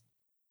this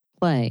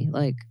play?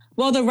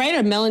 Well, the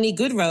writer, Melanie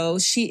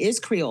Goodrow, she is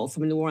Creole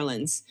from New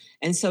Orleans.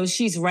 And so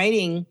she's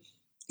writing,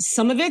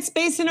 some of it's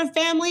based in her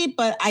family,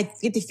 but I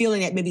get the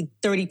feeling that maybe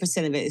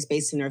 30% of it is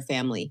based in her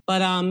family.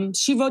 But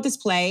she wrote this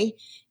play,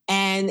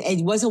 and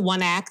it was a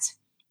one act,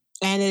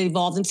 and it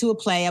evolved into a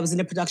play. I was in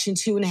the production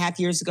 2.5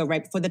 years ago,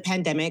 right before the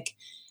pandemic.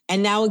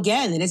 And now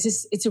again,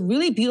 it's a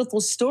really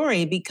beautiful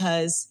story,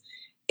 because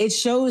it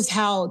shows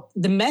how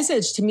the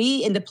message to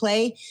me in the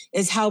play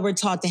is how we're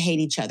taught to hate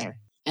each other.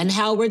 And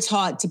how we're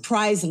taught to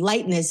prize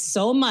lightness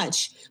so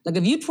much. Like,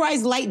 if you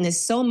prize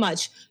lightness so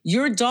much,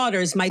 your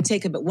daughters might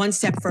take it one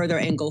step further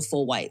and go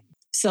full white.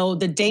 So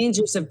the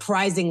dangers of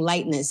prizing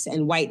lightness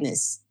and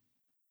whiteness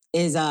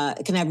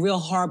can have real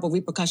horrible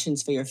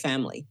repercussions for your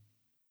family.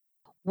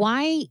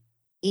 Why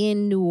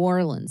in New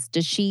Orleans?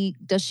 Does she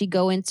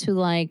go into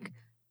like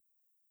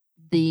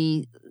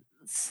the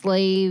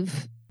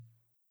slave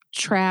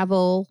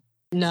travel?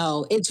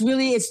 No, it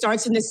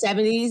starts in the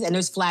 70s and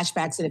there's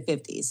flashbacks in the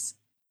 50s.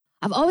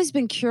 I've always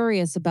been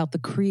curious about the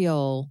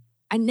Creole.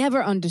 I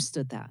never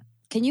understood that.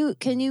 Can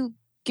you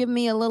give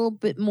me a little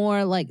bit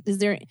more? Like, is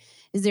there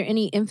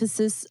any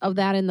emphasis of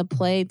that in the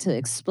play to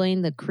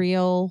explain the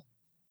Creole,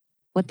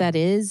 what that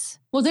is?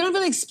 Well, they don't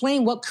really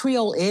explain what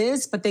Creole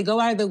is, but they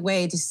go out of their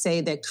way to say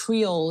that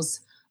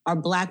Creoles are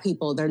Black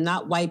people. They're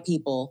not white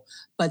people,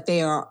 but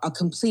they are a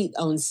complete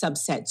own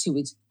subset to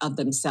each of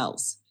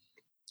themselves.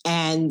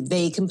 And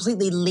they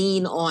completely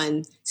lean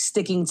on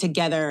sticking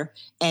together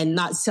and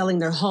not selling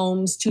their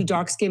homes to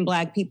dark-skinned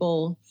Black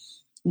people,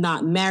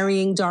 not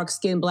marrying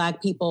dark-skinned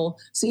Black people.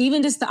 So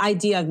even just the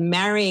idea of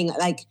marrying,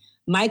 like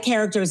my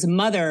character's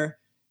mother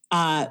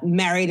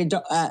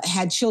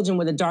had children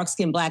with a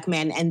dark-skinned Black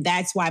man, and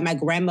that's why my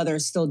grandmother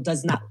still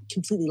does not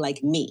completely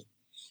like me.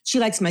 She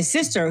likes my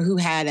sister who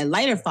had a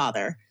lighter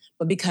father,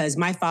 but because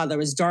my father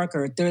is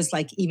darker, there's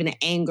like even an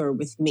anger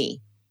with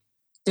me.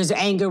 There's an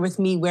anger with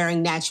me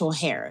wearing natural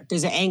hair.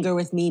 There's an anger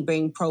with me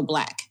being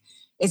pro-Black.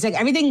 It's like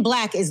everything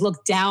Black is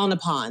looked down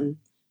upon,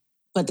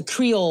 but the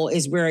Creole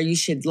is where you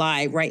should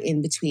lie, right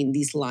in between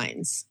these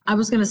lines. I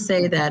was going to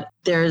say that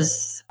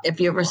if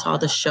you ever saw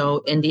the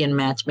show Indian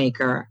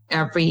Matchmaker,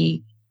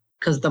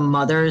 because the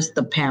mothers,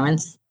 the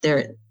parents,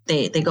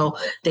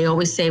 they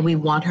always say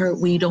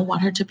we don't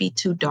want her to be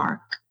too dark.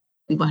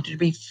 We want her to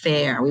be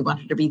fair. We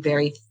want her to be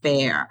very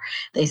fair.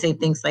 They say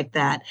things like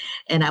that.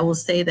 And I will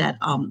say that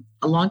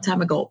a long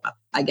time ago,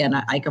 again,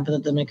 I come from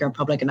the Dominican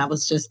Republic, and I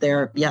was just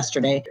there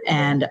yesterday.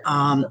 And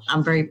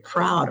I'm very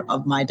proud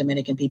of my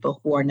Dominican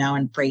people who are now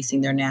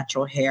embracing their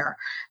natural hair,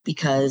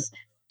 because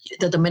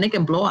the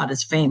Dominican blowout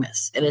is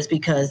famous. It is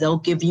because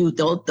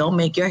they'll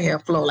make your hair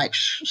flow like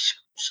shh,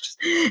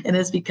 and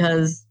it's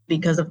because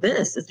of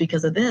this. It's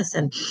because of this.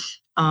 And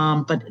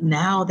but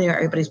now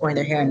everybody's wearing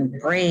their hair in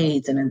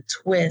braids and in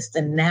twists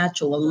and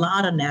a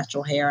lot of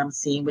natural hair I'm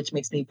seeing, which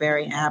makes me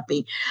very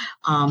happy.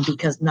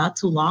 Because not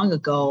too long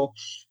ago,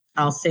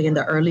 I'll say in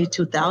the early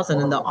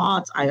 2000s, in the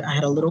aughts, I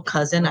had a little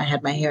cousin. I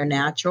had my hair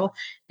natural,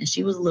 and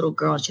she was a little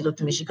girl. And she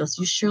looked at me. She goes,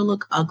 "You sure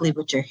look ugly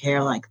with your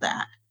hair like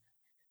that."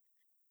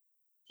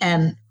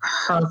 And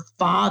her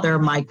father,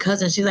 my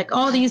cousin, she's like,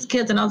 "Oh, these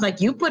kids." And I was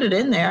like, "You put it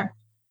in there.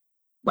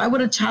 Why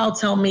would a child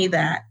tell me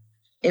that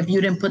if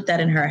you didn't put that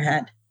in her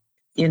head?"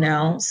 You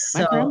know, so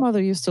my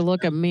grandmother used to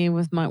look at me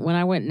when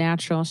I went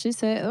natural. She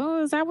said,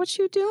 "Oh, is that what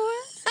you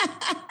doing?"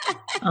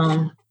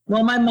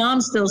 Well, my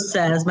mom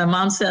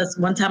says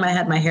one time I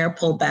had my hair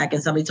pulled back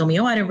and somebody told me,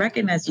 "Oh, I didn't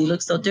recognize you. You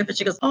look so different."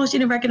 She goes, "Oh, she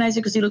didn't recognize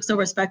you because you look so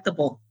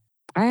respectable."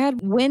 I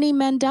had Winnie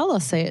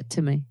Mandela say it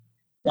to me.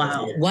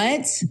 Wow.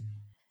 What?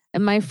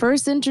 And my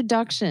first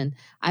introduction,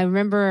 I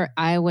remember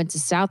I went to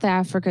South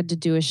Africa to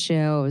do a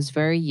show. I was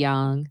very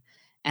young,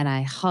 and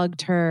I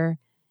hugged her,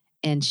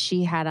 and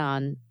she had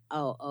on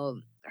a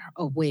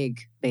wig,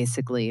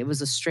 basically. It was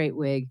a straight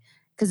wig.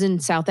 Because in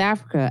South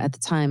Africa at the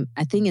time,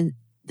 I think in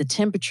the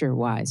temperature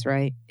wise,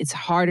 right, it's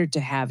harder to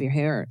have your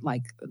hair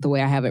like the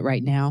way I have it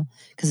right now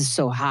because it's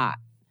so hot.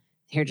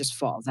 Hair just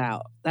falls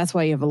out. That's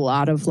why you have a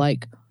lot of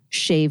like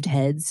shaved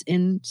heads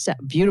in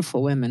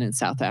beautiful women in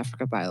South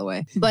Africa, by the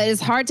way. But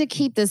it's hard to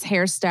keep this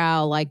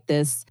hairstyle like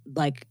this,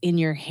 like in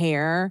your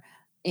hair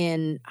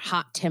in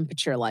hot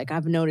temperature. Like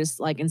I've noticed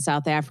like in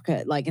South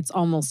Africa, like it's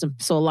almost,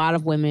 so a lot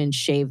of women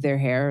shave their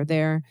hair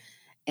there,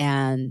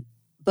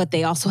 but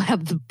they also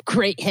have the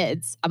great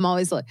heads. I'm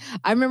always like,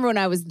 I remember when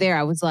I was there,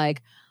 I was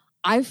like,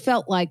 I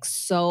felt like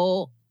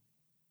so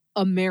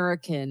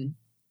American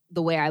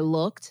the way I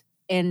looked.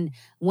 And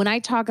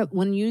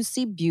when you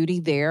see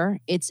beauty there,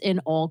 it's in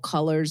all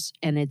colors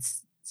and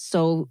it's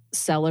so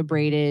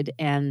celebrated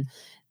and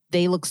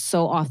they look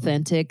so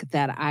authentic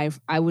that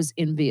I was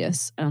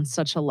envious on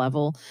such a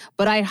level.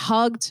 But I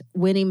hugged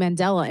Winnie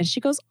Mandela and she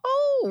goes,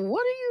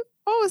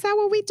 is that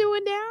what we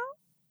doing now?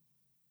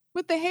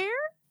 With the hair?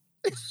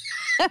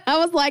 I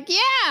was like, yeah.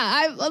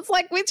 I was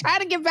like, we try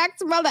to get back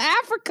to Mother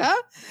Africa.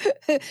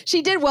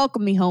 She did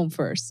welcome me home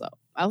first. So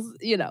I was,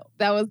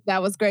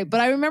 that was great.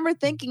 But I remember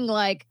thinking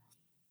like,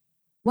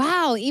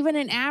 wow, even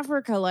in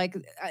Africa, like,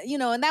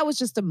 and that was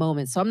just a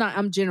moment. So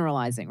I'm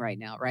generalizing right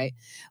now, right?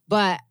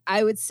 But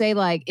I would say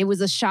like, it was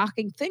a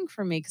shocking thing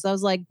for me because I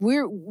was like,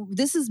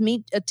 this is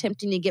me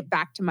attempting to get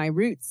back to my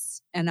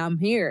roots and I'm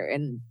here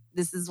and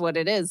this is what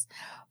it is.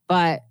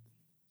 But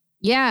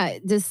yeah,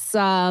 this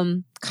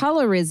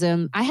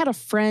colorism, I had a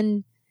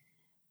friend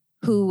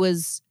who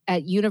was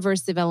at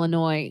University of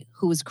Illinois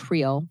who was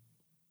Creole.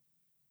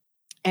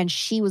 And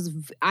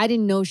I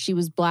didn't know she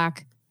was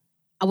Black.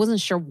 I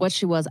wasn't sure what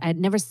she was. I had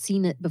never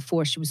seen it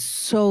before. She was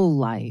so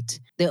light.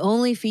 The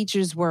only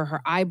features were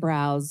her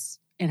eyebrows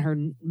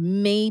and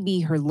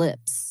maybe her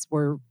lips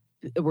were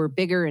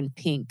bigger and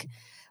pink.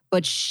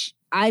 But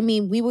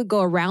we would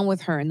go around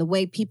with her and the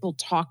way people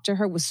talked to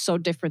her was so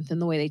different than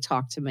the way they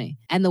talked to me.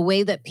 And the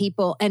way that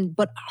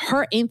but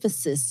her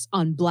emphasis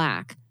on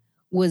Black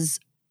was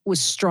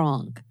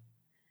strong.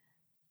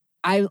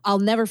 I'll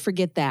never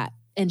forget that.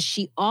 And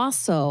she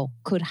also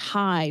could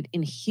hide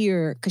and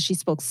hear because she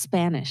spoke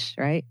Spanish,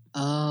 right?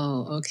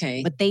 Oh,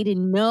 okay. But they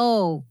didn't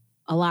know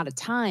a lot of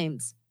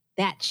times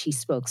that she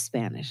spoke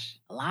Spanish.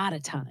 A lot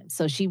of times.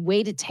 So she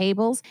waited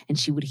tables and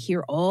she would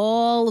hear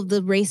all of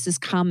the racist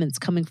comments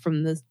coming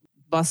from the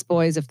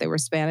busboys if they were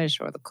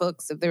Spanish or the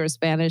cooks if they were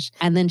Spanish.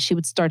 And then she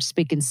would start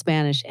speaking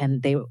Spanish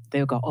and they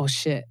would go, oh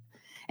shit.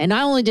 And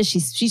not only did she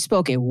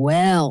spoke it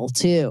well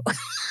too.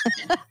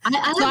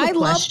 I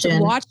loved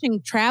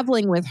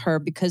traveling with her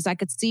because I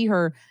could see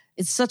her.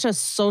 It's such a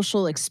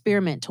social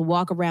experiment to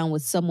walk around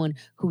with someone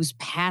who's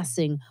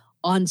passing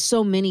on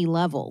so many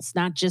levels,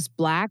 not just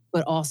Black,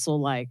 but also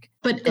like.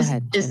 But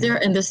is there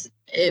in this?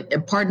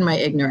 Pardon my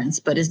ignorance,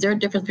 but is there a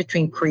difference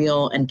between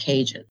Creole and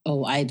Cajun?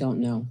 Oh, I don't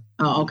know.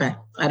 Oh, okay.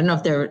 I don't know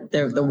if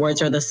the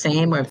words are the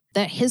same or.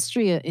 That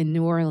history in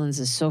New Orleans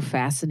is so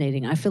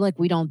fascinating. I feel like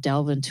we don't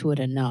delve into it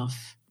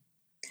enough.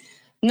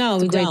 No,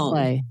 we don't.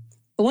 Play.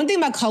 But one thing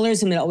about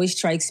colorism that always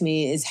strikes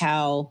me is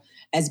how,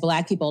 as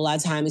Black people, a lot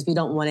of times we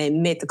don't want to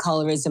admit the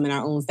colorism in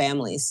our own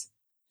families.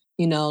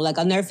 You know, like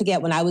I'll never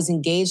forget when I was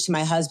engaged to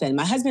my husband.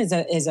 My husband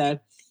is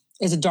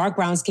a dark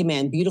brown skinned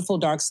man, beautiful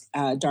dark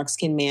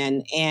skinned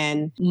man.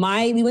 And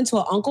we went to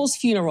an uncle's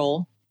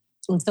funeral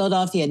in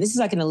Philadelphia. This is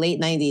like in the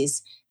late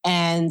 90s.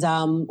 And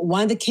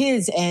one of the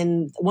kids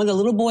and one of the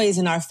little boys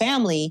in our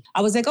family,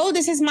 I was like, oh,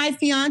 this is my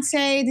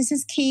fiance. This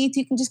is Keith.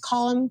 You can just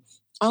call him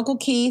Uncle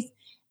Keith.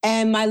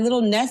 And my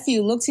little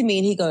nephew looked at me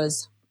and he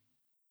goes,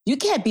 you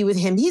can't be with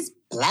him. He's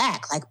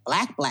Black, like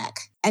black.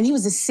 And he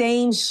was the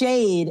same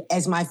shade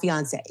as my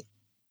fiance.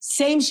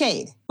 Same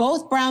shade,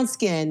 both brown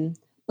skin,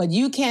 but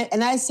you can't.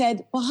 And I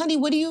said, well, honey,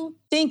 what do you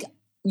think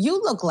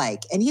you look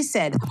like? And he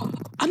said,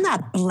 I'm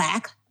not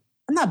Black.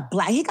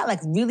 He got like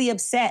really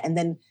upset. And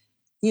then,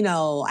 you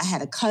know, I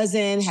had a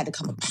cousin, had to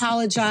come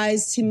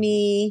apologize to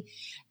me.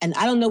 And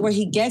I don't know where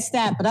he gets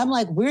that, but I'm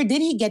like, where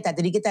did he get that?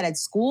 Did he get that at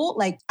school?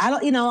 Like, I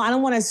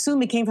don't want to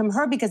assume it came from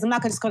her because I'm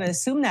not just going to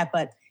assume that,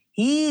 but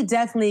he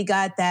definitely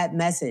got that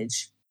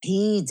message.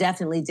 He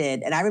definitely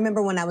did. And I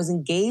remember when I was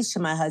engaged to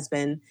my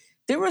husband,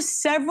 there were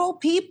several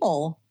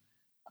people,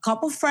 a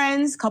couple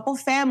friends, couple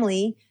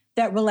family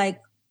that were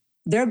like,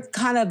 their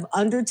kind of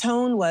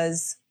undertone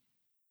was,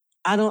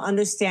 I don't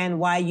understand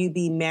why you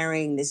be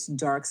marrying this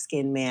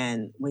dark-skinned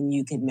man when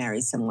you could marry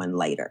someone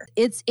lighter.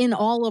 It's in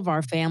all of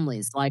our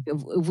families. Like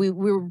if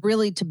we're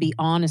really to be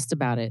honest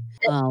about it.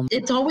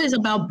 It's always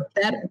about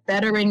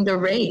bettering the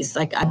race.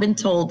 Like I've been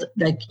told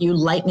that you're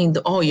lightening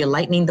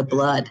the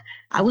blood.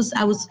 I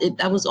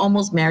was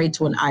almost married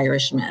to an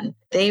Irishman.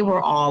 They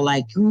were all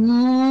like,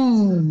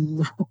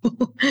 ooh,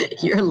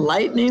 you're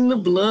lightening the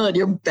blood.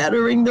 You're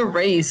bettering the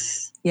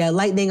race. Yeah,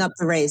 lightening up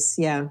the race.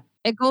 Yeah.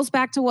 It goes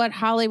back to what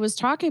Holly was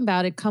talking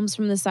about. It comes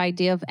from this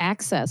idea of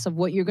access, of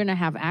what you're going to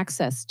have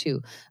access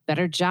to.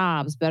 Better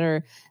jobs,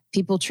 better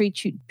people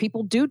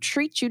do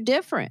treat you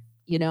different.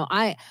 You know,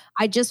 I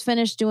just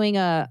finished doing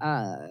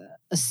a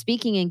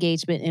speaking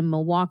engagement in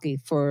Milwaukee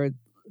for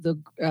the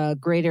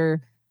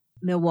greater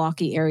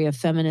Milwaukee area,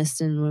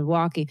 feminists in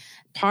Milwaukee.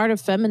 Part of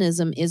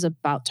feminism is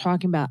about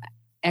talking about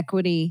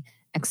equity,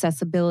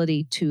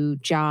 accessibility to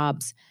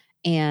jobs.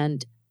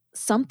 And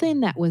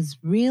something that was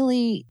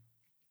really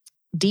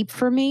deep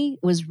for me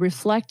was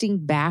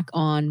reflecting back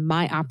on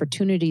my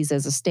opportunities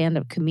as a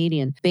stand-up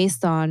comedian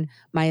based on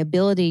my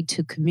ability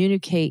to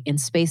communicate in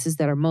spaces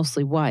that are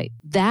mostly white.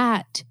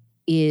 That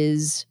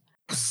is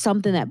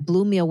something that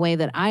blew me away,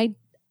 that I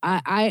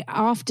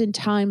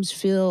oftentimes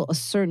feel a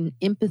certain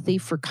empathy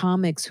for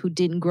comics who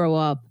didn't grow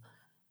up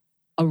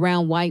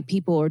around white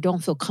people or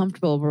don't feel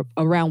comfortable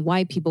around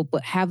white people,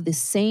 but have the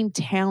same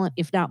talent,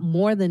 if not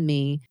more than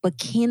me, but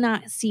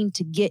cannot seem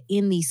to get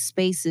in these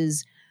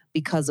spaces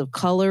because of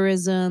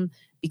colorism,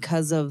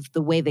 because of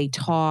the way they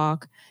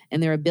talk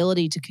and their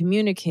ability to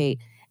communicate.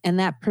 And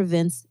that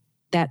prevents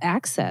that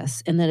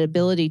access and that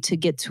ability to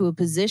get to a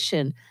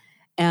position.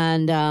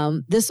 And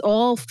this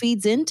all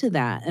feeds into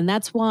that. And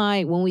that's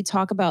why when we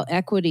talk about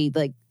equity,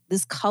 like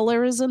this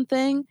colorism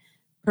thing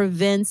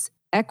prevents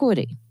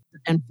equity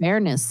and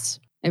fairness.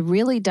 It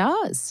really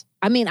does.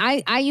 I mean,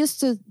 I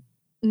used to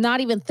not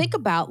even think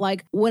about,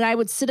 like, when I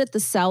would sit at the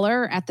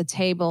cellar at the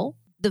table,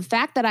 the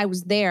fact that I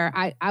was there,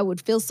 I would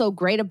feel so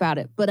great about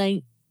it. But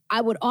I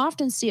would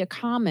often see a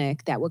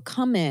comic that would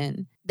come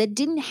in that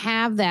didn't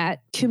have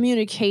that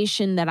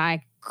communication that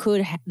I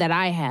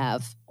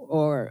have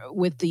or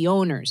with the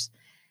owners.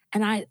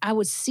 And I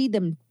would see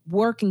them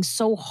working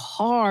so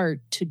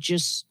hard to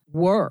just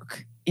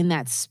work in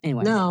that.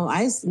 Anyway. No,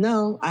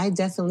 I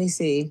definitely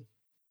see.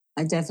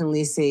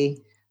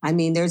 I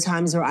mean, there are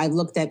times where I've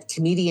looked at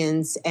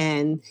comedians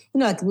and,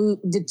 like we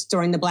did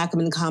during the Black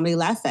Women Comedy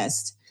Laugh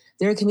Fest.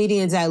 There are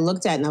comedians I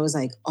looked at and I was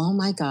like, oh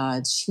my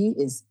God, she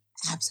is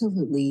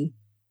absolutely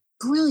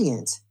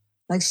brilliant.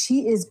 Like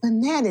she is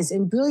bananas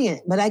and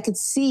brilliant. But I could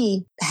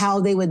see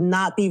how they would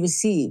not be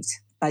received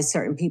by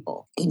certain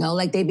people.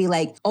 Like they'd be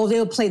like, oh,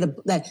 they'll play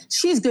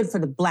she's good for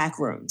the Black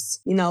rooms,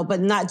 but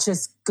not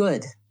just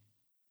good,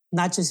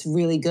 not just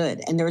really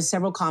good. And there were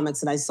several comics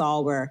that I saw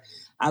where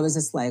I was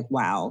just like,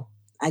 wow,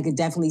 I could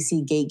definitely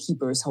see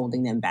gatekeepers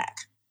holding them back.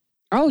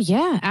 Oh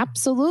yeah,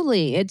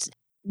 absolutely. It's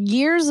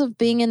years of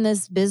being in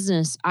this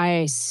business,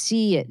 I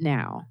see it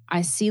now.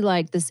 I see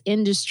like this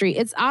industry.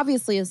 It's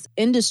obviously an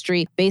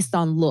industry based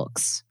on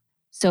looks.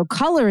 So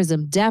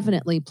colorism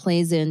definitely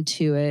plays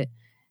into it.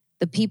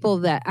 The people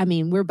that,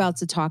 we're about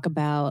to talk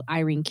about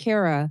Irene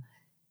Cara,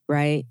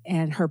 right?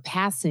 And her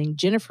passing,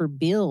 Jennifer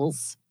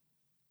Beals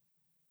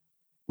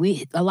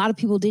a lot of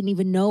people didn't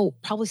even know,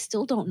 probably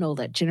still don't know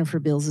that Jennifer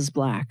Beals is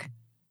Black.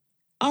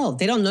 Oh,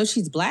 they don't know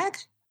she's Black?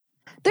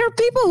 There are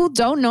people who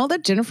don't know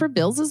that Jennifer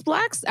Beals is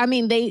Black. I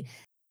mean,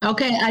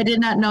 Okay, I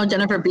did not know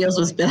Jennifer Beals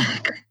was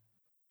Black.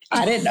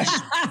 I didn't know.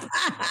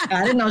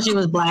 I didn't know she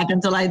was Black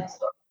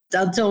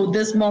until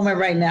this moment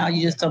right now.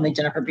 You just told me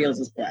Jennifer Beals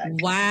is Black.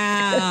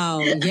 Wow.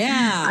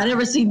 Yeah. I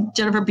never seen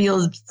Jennifer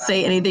Beals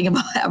say anything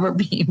about ever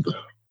being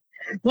Black.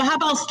 Well, how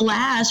about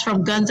Slash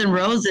from Guns N'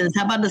 Roses?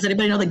 Does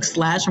anybody know like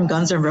Slash from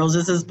Guns N'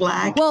 Roses is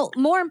Black? Well,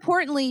 more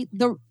importantly,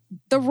 the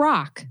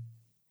Rock.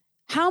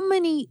 How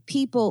many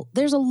people,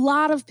 there's a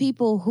lot of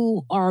people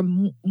who are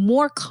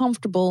more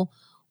comfortable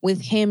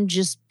with him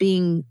just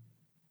being,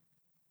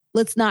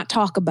 let's not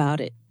talk about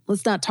it.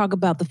 Let's not talk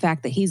about the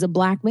fact that he's a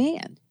Black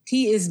man.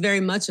 He is very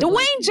much a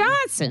Dwayne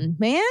Johnson,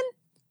 man.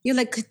 You're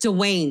like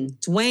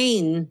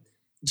Dwayne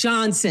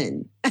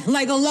Johnson.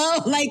 Like, hello?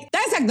 Like,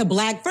 that's like the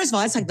Black, first of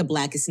all, that's like the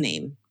Blackest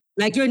name.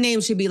 Like, your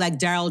name should be like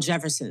Darryl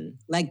Jefferson.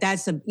 Like,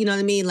 that's you know what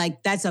I mean?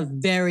 Like, that's a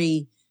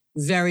very,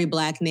 very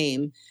Black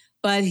name.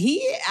 But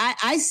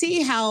I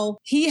see how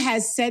he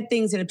has said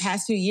things in the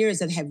past few years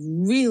that have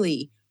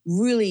really,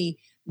 really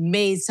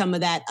made some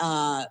of that,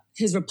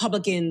 his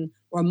Republican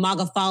or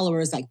MAGA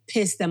followers, like,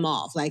 piss them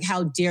off. Like,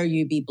 how dare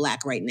you be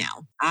Black right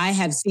now? I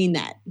have seen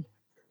that.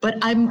 But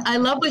I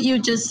love what you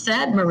just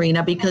said,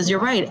 Marina, because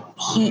you're right.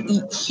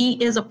 He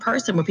is a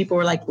person where people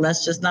were like,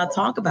 let's just not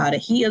talk about it.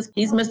 He's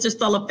Mr.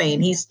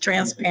 Cellophane. He's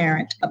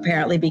transparent,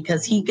 apparently,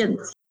 because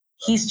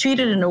he's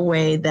treated in a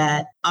way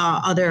that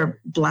other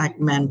Black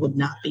men would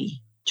not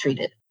be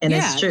treated. And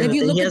it's true. If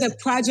you look at the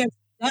project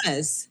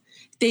does,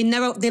 they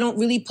don't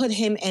really put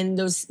him in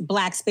those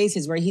Black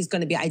spaces where he's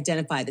going to be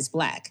identified as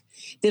Black.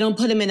 They don't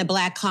put him in a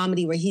Black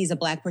comedy where he's a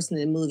Black person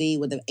in a movie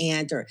with an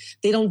aunt, or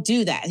they don't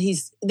do that.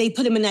 They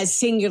put him in that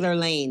singular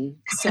lane.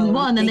 And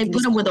then they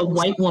put him with a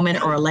white woman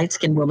or a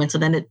light-skinned woman. So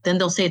then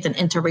they'll say it's an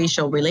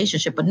interracial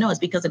relationship, but no, it's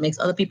because it makes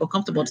other people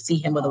comfortable to see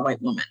him with a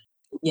white woman.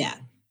 Yeah.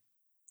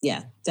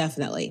 Yeah,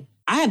 definitely.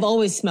 I have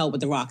always smelled what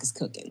The Rock is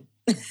cooking.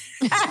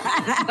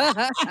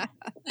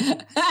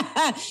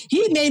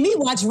 He made me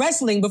watch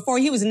wrestling before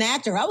he was an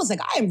actor. I was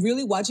like, I am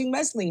really watching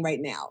wrestling right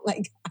now.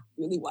 Like, I'm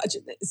really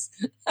watching this.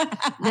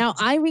 Now,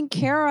 Irene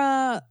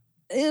Cara,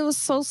 it was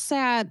so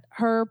sad,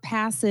 her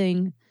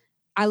passing.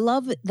 I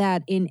love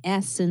that in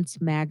Essence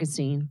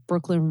magazine,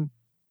 Brooklyn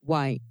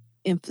White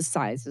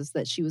emphasizes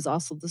that she was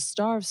also the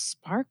star of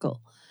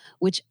Sparkle,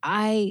 which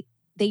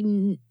they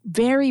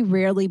very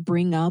rarely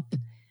bring up.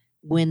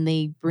 When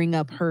they bring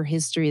up her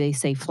history, they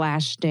say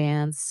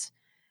Flashdance,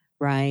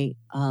 right?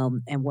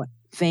 And what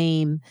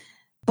Fame.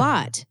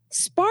 But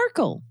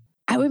Sparkle,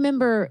 I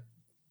remember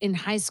in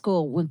high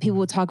school when people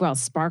would talk about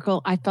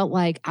Sparkle, I felt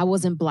like I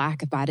wasn't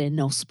Black if I didn't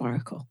know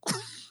Sparkle.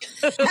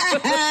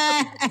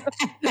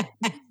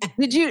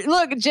 Did you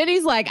look?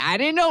 Jenny's like, I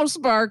didn't know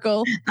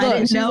Sparkle. Look, I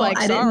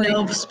didn't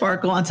know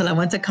Sparkle until I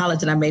went to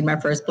college and I made my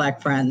first Black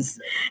friends,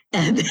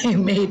 and they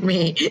made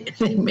me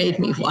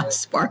watch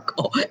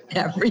Sparkle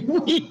every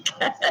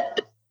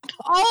weekend.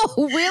 Oh,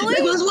 really?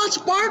 Like, let's watch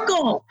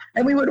Sparkle,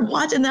 and we would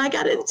watch, and then I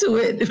got into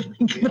it.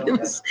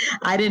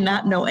 I did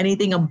not know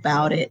anything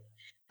about it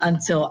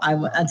until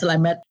I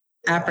met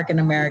African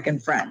American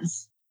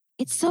friends.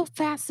 It's so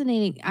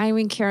fascinating,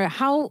 Irene Cara.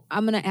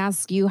 I'm going to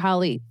ask you,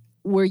 Holly,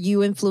 were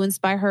you influenced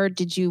by her?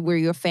 Were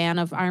you a fan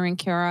of Irene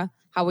Cara?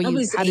 How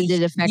did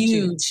it affect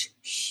you?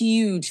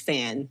 Huge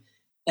fan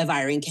of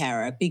Irene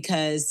Cara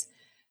because,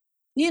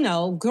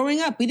 growing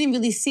up, we didn't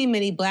really see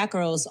many Black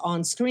girls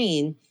on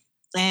screen.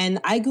 And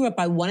I grew up,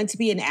 I wanted to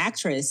be an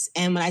actress.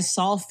 And when I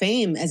saw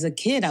Fame as a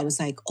kid, I was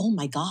like, oh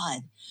my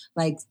God,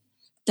 like,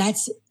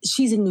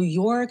 she's in New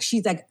York.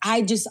 She's like,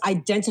 I just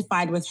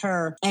identified with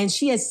her. And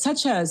she has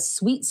such a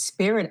sweet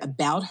spirit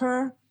about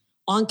her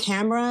on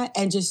camera,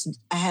 and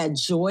I had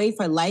joy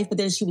for life, but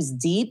then she was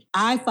deep.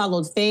 I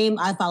followed Fame.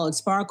 I followed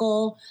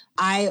Sparkle.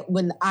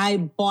 When I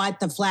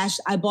bought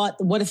I bought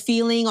What a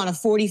Feeling on a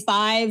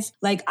 45.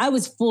 Like, I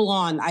was full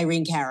on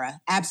Irene Cara.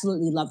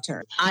 Absolutely loved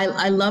her.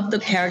 I love the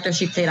character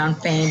she played on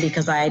Fame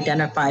because I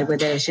identified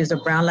with her. She was a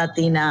brown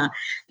Latina,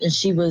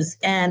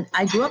 and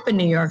I grew up in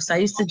New York. So I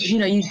used to,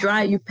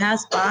 you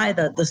pass by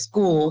the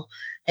school,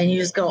 and you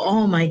just go,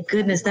 oh my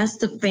goodness, that's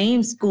the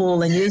Fame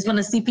school. And you just want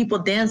to see people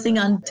dancing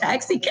on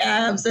taxi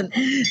cabs. And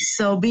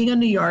so being a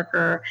New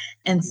Yorker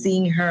and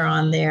seeing her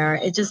on there,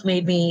 it just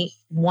made me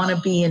want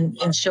to be in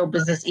show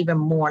business even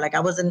more. Like, I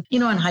was in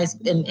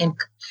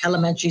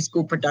elementary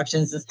school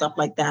productions and stuff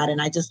like that.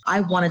 And I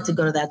wanted to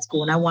go to that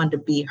school, and I wanted to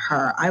be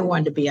her. I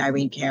wanted to be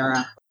Irene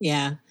Cara.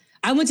 Yeah.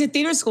 I went to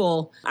theater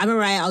school. I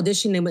remember I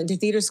auditioned and went to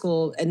theater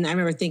school, and I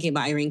remember thinking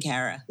about Irene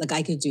Cara. Like,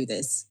 I could do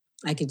this.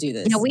 I could do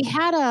this. We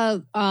had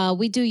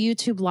we do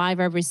YouTube Live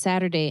every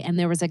Saturday, and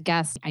there was a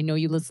guest. I know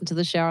you listen to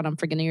the show, and I'm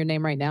forgetting your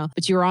name right now,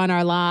 but you were on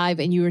our live,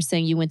 and you were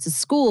saying you went to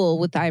school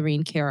with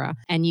Irene Cara,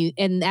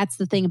 and that's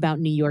the thing about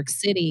New York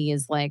City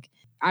is like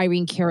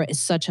Irene Cara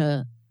is such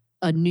a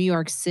New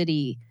York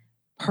City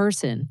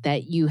person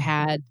that you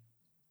had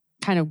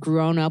kind of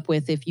grown up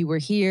with if you were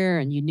here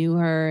and you knew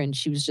her, and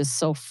she was just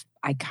so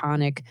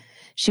iconic.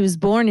 She was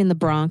born in the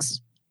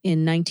Bronx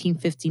in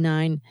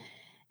 1959.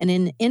 And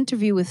in an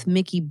interview with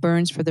Mickey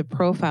Burns for the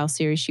Profile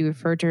series, she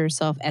referred to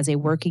herself as a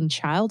working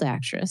child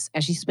actress,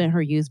 as she spent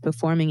her youth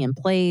performing in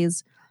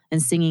plays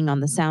and singing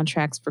on the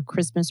soundtracks for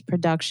Christmas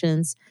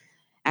productions.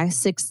 At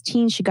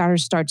 16, she got her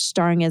start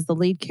starring as the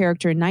lead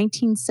character in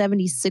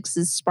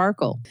 1976's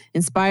Sparkle.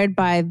 Inspired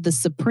by The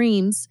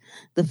Supremes,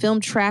 the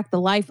film tracked the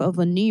life of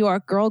a New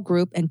York girl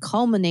group and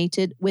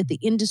culminated with the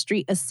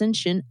industry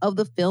ascension of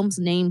the film's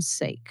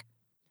namesake.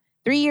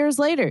 3 years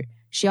later,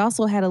 she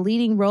also had a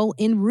leading role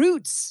in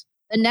Roots,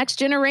 The Next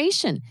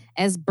Generation,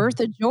 as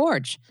Bertha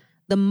George,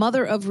 the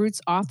mother of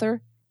Roots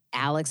author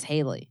Alex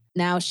Haley.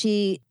 Now,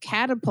 she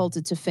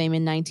catapulted to fame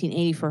in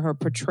 1980 for her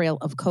portrayal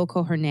of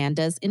Coco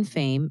Hernandez in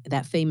Fame,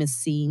 that famous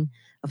scene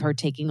of her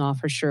taking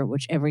off her shirt,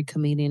 which every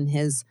comedian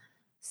has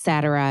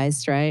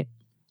satirized, right?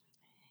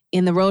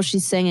 In the role, she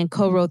sang and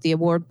co-wrote the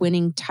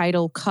award-winning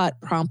title cut,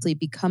 promptly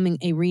becoming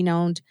a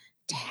renowned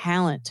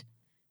talent.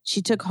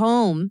 She took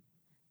home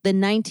the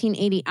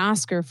 1980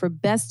 Oscar for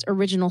Best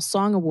Original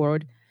Song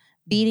Award,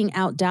 beating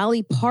out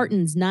Dolly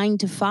Parton's 9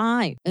 to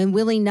 5 and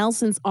Willie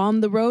Nelson's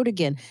On the Road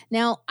Again.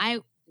 Now,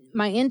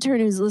 my intern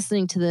who's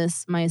listening to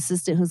this, my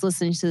assistant who's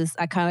listening to this,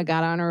 I kind of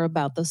got on her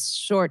about the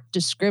short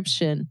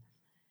description.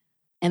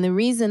 And the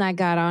reason I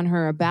got on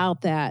her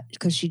about that,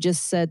 because she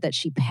just said that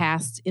she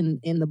passed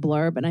in the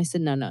blurb. And I said,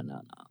 no.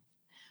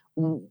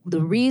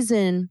 The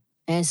reason,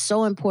 and it's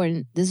so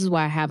important, this is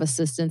why I have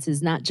assistants,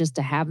 is not just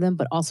to have them,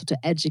 but also to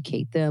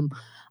educate them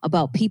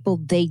about people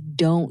they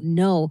don't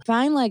know.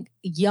 Find like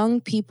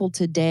young people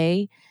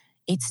today,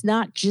 it's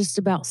not just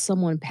about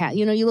someone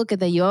you look at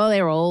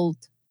they're old,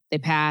 they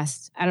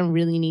passed, I don't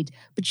really need,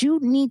 but you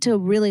need to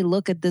really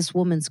look at this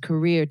woman's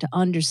career to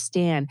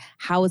understand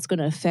how it's going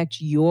to affect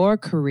your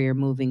career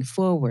moving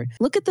forward.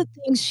 Look at the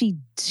things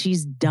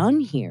she's done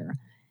here.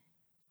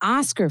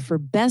 Oscar for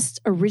Best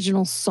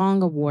Original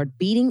Song Award,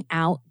 beating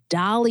out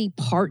Dolly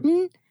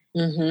Parton.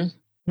 Mm-hmm.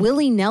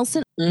 Willie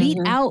Nelson beat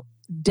out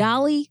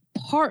Dolly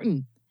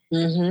Parton.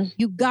 Mm-hmm.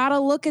 You got to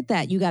look at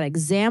that. You got to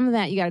examine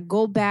that. You got to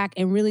go back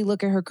and really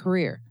look at her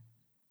career.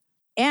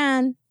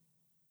 And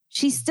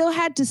she still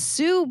had to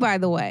sue, by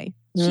the way.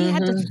 She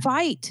had to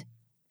fight.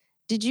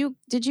 Did you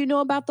know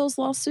about those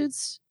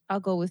lawsuits? I'll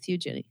go with you,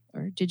 Jenny.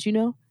 Or did you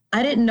know?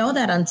 I didn't know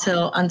that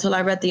until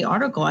I read the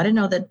article. I didn't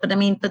know that,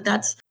 but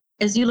that's,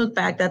 as you look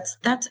back,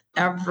 that's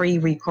every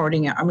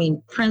recording. I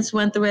mean, Prince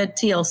went through it,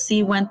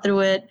 TLC went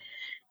through it.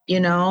 You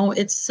know,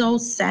 it's so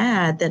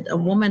sad that a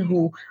woman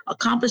who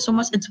accomplished so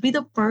much, and to be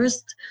the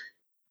first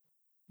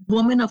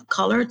woman of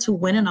color to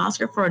win an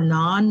Oscar for a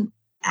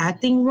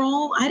non-acting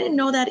role, I didn't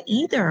know that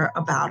either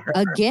about her.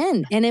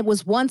 Again, and it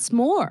was once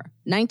more,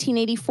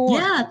 1984.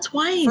 Yeah,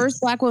 twice.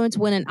 First Black woman to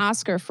win an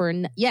Oscar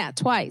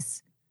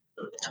twice.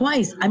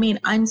 Twice. I mean,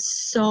 I'm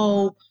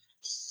so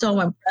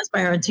impressed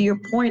by her. And to your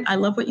point, I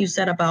love what you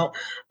said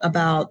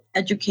about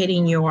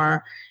educating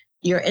your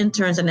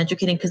interns and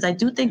educating, because I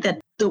do think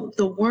that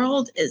the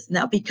world is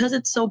now, because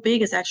it's so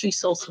big, it's actually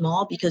so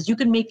small, because you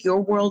can make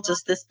your world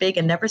just this big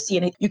and never see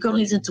anything. You can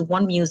only listen to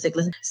one music,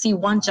 see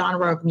one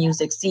genre of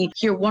music,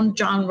 hear one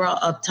genre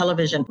of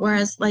television.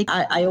 Whereas, like,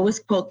 I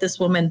always quote this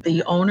woman,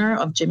 the owner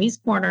of Jimmy's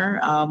Corner,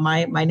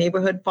 my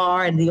neighborhood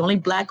bar, and the only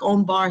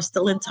Black-owned bar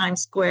still in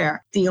Times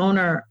Square. The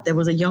owner, there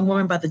was a young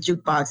woman by the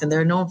jukebox, and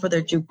they're known for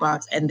their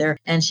jukebox.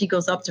 And she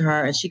goes up to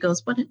her and she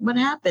goes, "What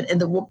happened?" And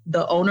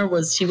the owner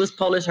was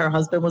Polish, her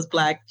husband was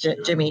Black,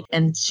 Jimmy,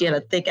 and she had a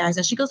thick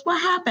accent. She goes,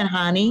 "What happened,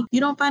 honey? You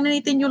don't find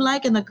anything you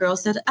like?" And the girl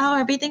said, "Oh,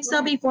 everything's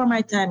still before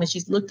my time." And she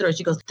looked at her.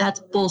 She goes,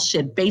 "That's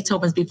bullshit.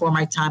 Beethoven's before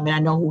my time, and I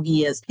know who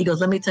he is." He goes,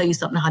 "Let me tell you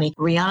something, honey.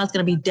 Rihanna's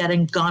going to be dead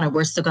and gone, and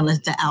we're still going to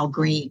listen to Al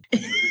Green."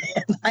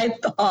 And I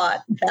thought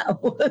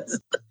that was...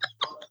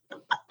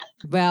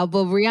 Well,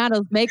 but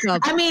Rihanna's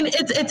makeup. I mean,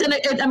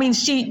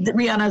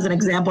 Rihanna is an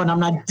example, and I'm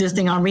not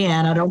dissing on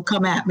Rihanna. Don't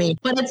come at me.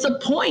 But it's a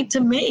point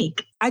to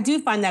make. I do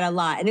find that a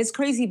lot. And it's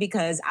crazy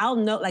because I'll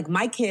know, like,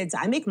 my kids,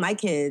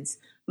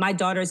 my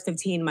daughter is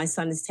 15, my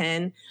son is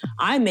 10.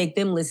 I make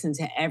them listen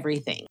to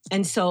everything.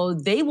 And so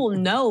they will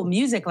know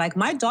music. Like,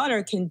 my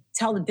daughter can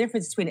tell the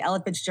difference between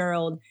Ella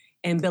Fitzgerald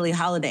and Billie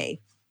Holiday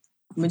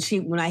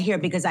when I hear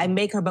it, because I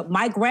make her. But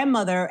my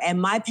grandmother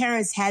and my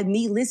parents had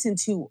me listen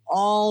to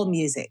all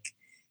music.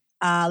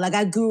 Like,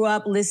 I grew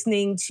up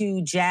listening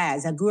to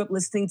jazz. I grew up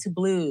listening to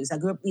blues. I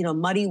grew up,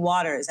 Muddy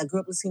Waters. I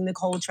grew up listening to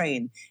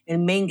Coltrane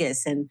and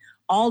Mingus and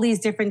all these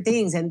different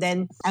things. And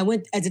then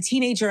as a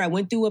teenager, I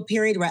went through a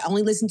period where I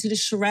only listened to the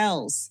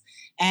Shirelles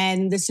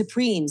and the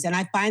Supremes. And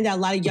I find that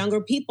a lot of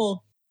younger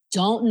people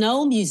don't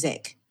know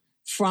music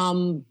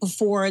from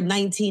before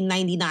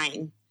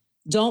 1999.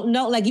 Don't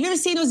know. Like, you ever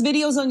seen those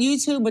videos on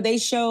YouTube where they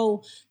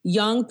show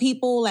young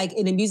people, like,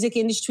 in the music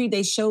industry,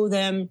 they show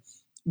them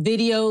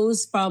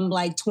videos from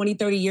like 20,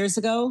 30 years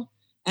ago.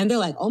 And they're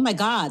like, oh my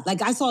God.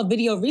 Like, I saw a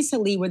video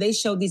recently where they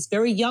showed these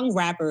very young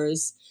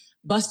rappers,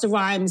 Busta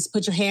Rhymes,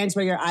 Put Your Hands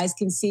Where Your Eyes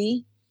Can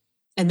See.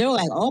 And they were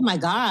like, oh my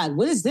God,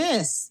 what is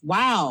this?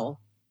 Wow.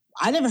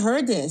 I never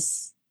heard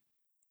this.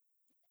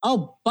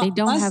 Oh, they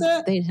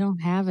don't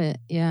have it.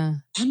 Yeah.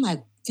 I'm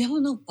like, they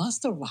don't know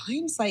Busta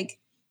Rhymes? Like,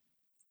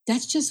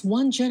 that's just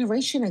one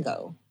generation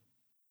ago.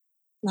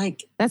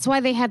 Like, that's why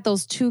they had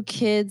those two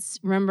kids.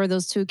 Remember,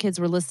 those two kids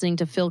were listening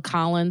to Phil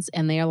Collins,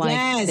 and they're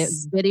like,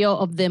 the video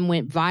of them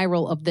went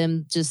viral, of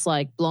them just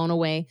like blown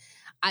away.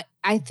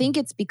 I think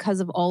it's because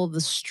of all of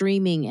the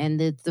streaming and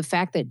the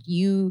fact that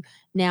you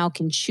now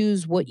can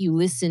choose what you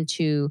listen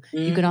to. Mm-hmm.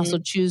 You can also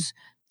choose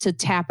to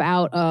tap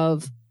out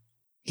of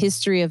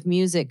history of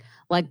music.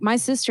 Like my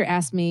sister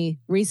asked me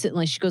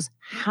recently, she goes,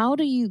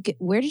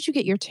 where did you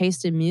get your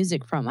taste in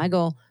music from? I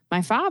go,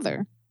 my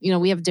father. You know,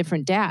 we have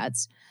different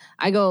dads.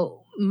 I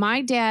go,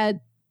 my dad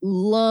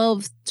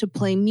loved to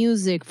play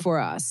music for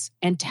us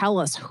and tell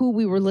us who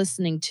we were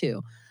listening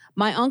to.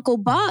 My Uncle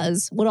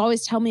Buzz would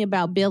always tell me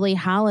about Billie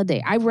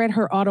Holiday. I read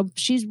her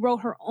she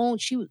wrote her own.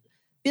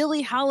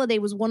 Billie Holiday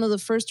was one of the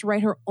first to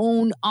write her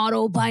own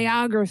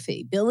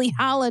autobiography. Billie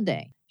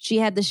Holiday. She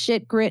had the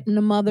shit, grit, and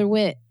the mother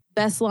wit.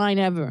 Best line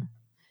ever.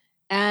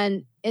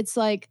 And it's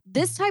like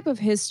this type of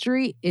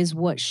history is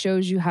what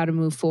shows you how to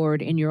move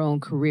forward in your own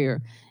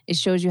career. It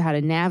shows you how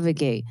to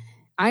navigate.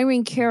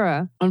 Irene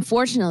Cara,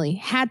 unfortunately,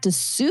 had to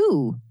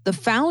sue the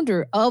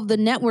founder of the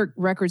network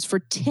records for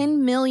 $10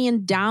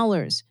 million.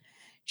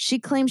 She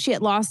claimed she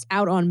had lost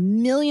out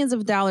on millions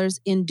of dollars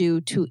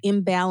due to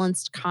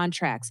imbalanced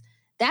contracts.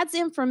 That's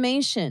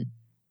information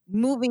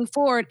moving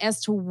forward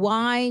as to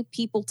why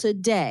people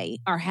today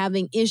are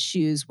having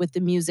issues with the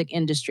music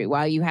industry.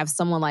 While you have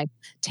someone like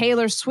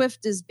Taylor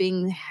Swift is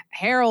being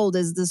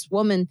heralded as this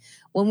woman,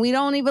 when we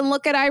don't even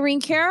look at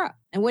Irene Cara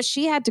and what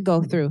she had to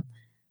go through.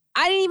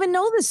 I didn't even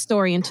know this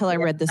story until I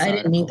read this article.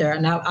 I didn't either.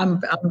 And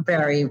I'm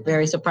very,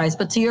 very surprised.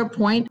 But to your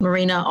point,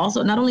 Marina,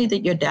 also not only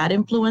did your dad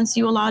influence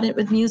you a lot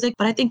with music,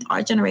 but I think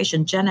our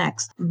generation, Gen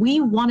X, we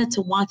wanted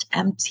to watch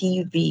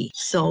MTV.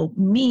 So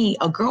me,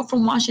 a girl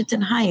from Washington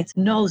Heights,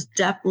 knows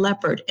Def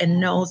Leppard and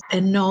knows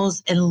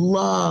and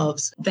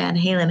loves Van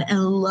Halen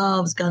and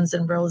loves Guns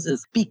N'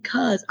 Roses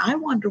because I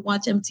wanted to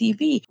watch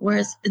MTV.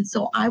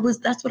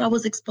 That's what I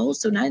was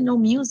exposed to. And I know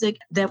music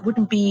that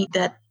wouldn't be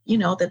that, you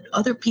know, that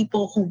other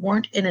people who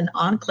weren't in an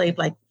enclave,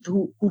 like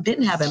who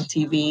didn't have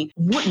MTV,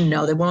 wouldn't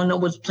know. They wouldn't know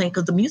what was playing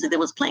because the music that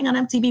was playing on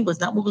MTV was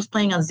not what was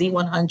playing on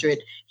Z100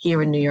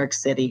 here in New York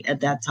City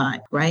at that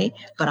time, right?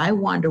 But I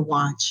wanted to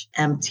watch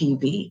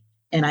MTV.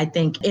 And I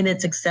think in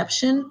its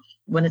exception,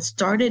 when it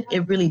started,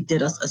 it really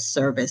did us a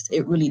service.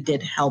 It really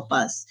did help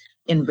us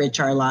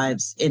enrich our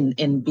lives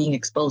in being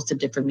exposed to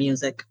different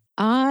music.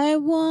 I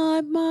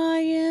want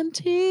my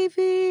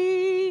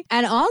MTV.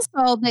 And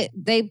also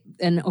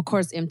and of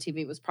course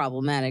MTV was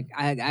problematic.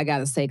 I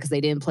gotta say, because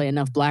they didn't play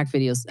enough black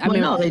videos.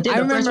 No, they did.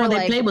 The first one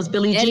they played was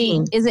Billie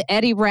Jean. Is it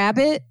Eddie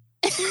Rabbit?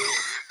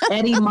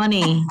 Eddie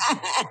Money.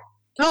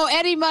 Oh,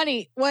 Eddie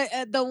Money. What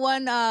the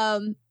one?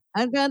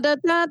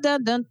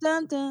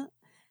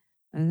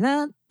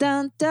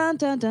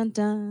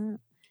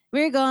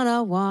 We're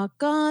gonna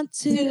walk on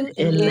to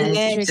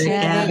Electric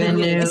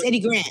Avenue. It's Eddie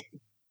Grant.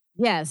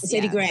 Yes. It's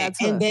Eddie Grant.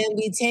 And then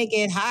we take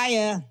it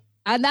higher.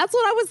 And that's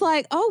what I was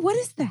like, oh, what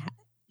is that?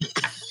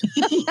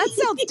 That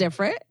sounds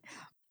different.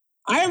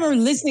 I remember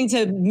listening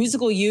to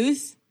Musical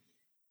Youth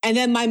and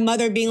then my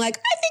mother being like,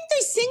 I think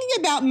they're singing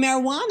about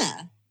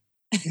marijuana.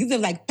 They're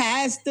like,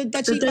 pass the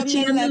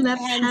Dutchie on the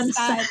left hand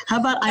side. How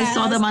about I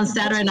saw them on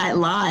Saturday Night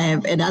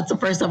Live, and that's the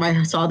first time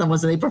I saw them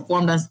was they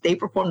performed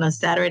on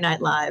Saturday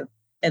Night Live,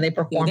 and they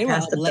performed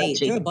past the Dutchie.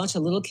 There were a bunch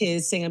of little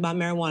kids singing about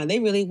marijuana. They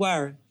really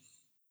were.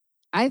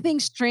 I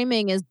think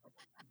streaming is,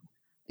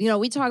 you know,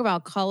 we talk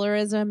about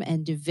colorism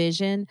and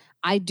division.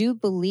 I do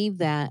believe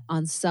that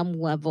on some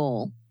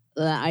level,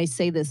 I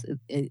say this,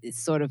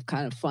 it's sort of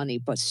kind of funny,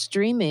 but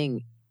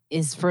streaming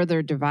is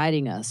further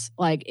dividing us.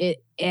 Like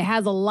it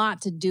has a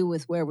lot to do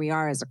with where we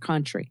are as a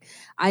country.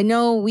 I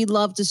know we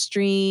love to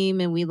stream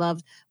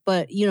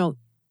but you know,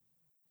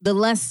 the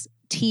less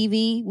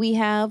TV we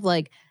have,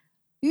 like,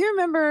 you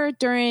remember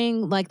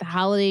during like the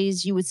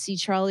holidays, you would see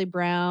Charlie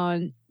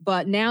Brown,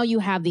 but now you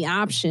have the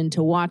option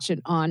to watch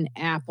it on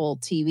Apple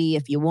TV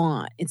if you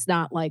want. It's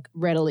not like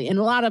readily. And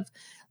a lot of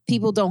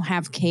people don't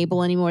have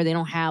cable anymore. They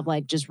don't have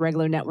like just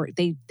regular network.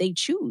 They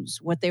choose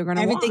what they're going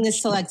to watch. Everything is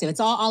selective.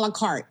 It's all a la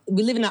carte.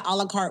 We live in an a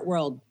la carte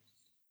world.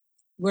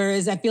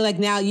 Whereas I feel like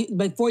now,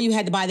 before you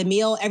had to buy the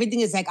meal,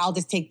 everything is like, I'll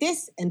just take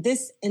this and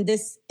this and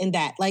this and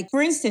that. Like,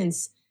 for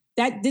instance,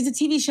 there's a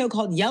TV show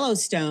called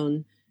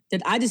Yellowstone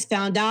that I just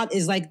found out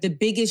is like the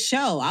biggest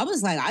show. I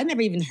was like, I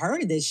never even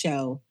heard of this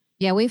show.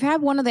 Yeah, we've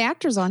had one of the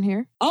actors on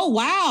here. Oh,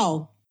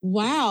 wow.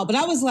 Wow. But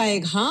I was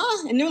like,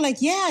 huh? And they were like,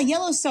 yeah,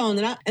 Yellowstone.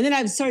 And then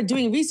I started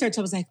doing research.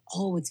 I was like,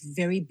 oh, it's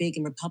very big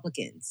in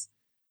Republicans,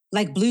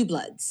 like Blue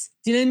Bloods.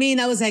 Do you know what I mean?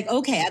 I was like,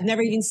 okay, I've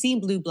never even seen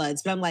Blue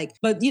Bloods. But I'm like,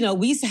 but you know,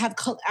 we used to have,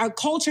 our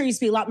culture used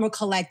to be a lot more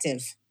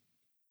collective.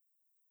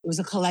 It was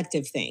a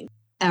collective thing.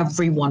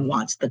 Everyone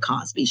watched The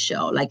Cosby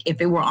Show. Like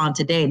if it were on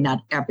today,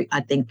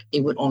 I think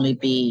it would only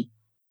be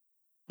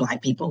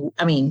Black people.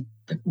 I mean,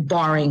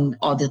 barring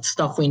all the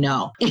stuff we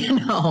know, you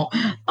know,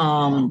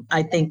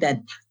 I think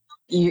that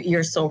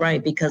You're so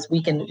right, because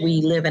we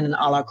live in an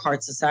a la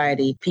carte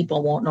society.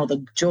 People won't know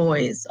the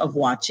joys of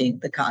watching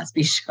the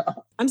Cosby Show.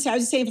 I'm sorry, I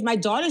was just saying for my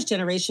daughter's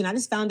generation, I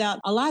just found out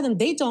a lot of them,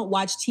 they don't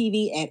watch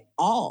TV at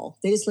all.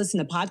 They just listen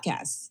to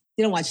podcasts.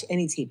 They don't watch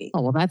any TV.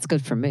 Oh, well, that's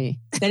good for me.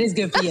 That is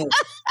good for you.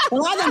 A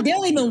lot of them, they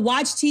don't even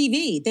watch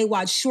TV. They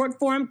watch short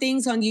form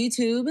things on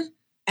YouTube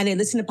and they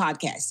listen to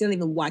podcasts. They don't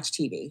even watch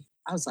TV.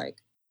 I was like,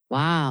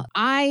 wow.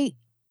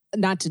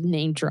 Not to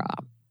name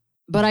drop,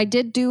 but I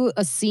did do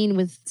a scene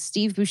with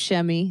Steve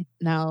Buscemi.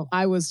 Now,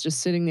 I was just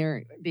sitting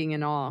there being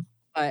in awe.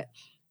 But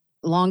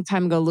a long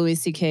time ago, Louis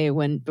C.K.,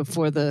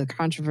 before the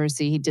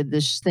controversy, he did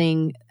this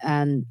thing.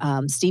 And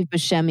Steve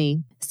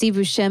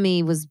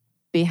Buscemi was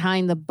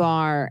behind the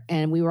bar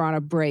and we were on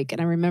a break. And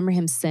I remember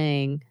him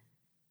saying,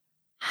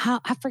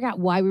 I forgot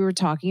why we were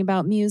talking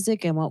about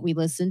music and what we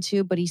listened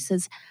to. But he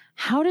says,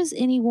 how does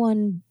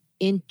anyone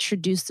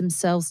introduce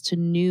themselves to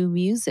new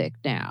music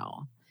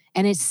now?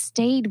 And it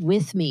stayed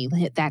with me,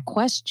 that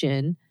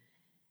question.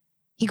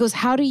 He goes,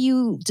 how do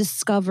you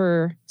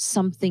discover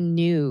something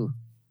new?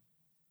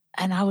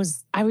 And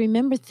I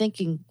remember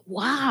thinking,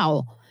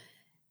 wow,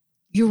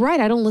 you're right.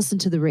 I don't listen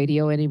to the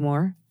radio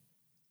anymore.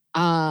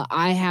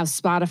 I have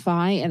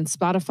Spotify, and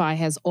Spotify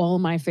has all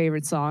my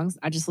favorite songs.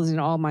 I just listen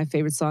to all my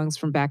favorite songs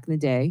from back in the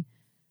day.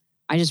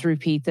 I just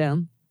repeat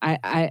them.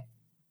 I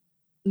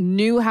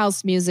new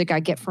house music I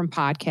get from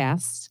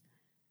podcasts.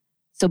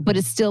 So, but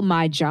it's still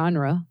my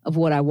genre of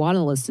what I want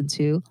to listen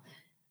to.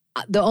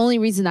 The only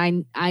reason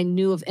I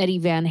knew of Eddie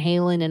Van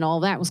Halen and all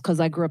that was because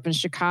I grew up in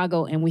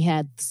Chicago and we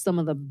had some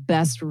of the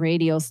best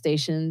radio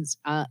stations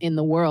in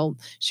the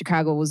world.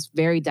 Chicago was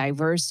very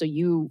diverse. So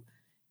you,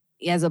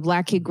 as a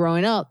Black kid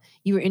growing up,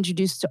 you were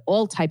introduced to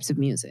all types of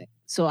music.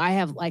 So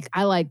I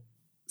like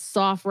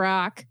soft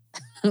rock,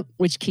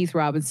 which Keith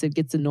Robinson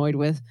gets annoyed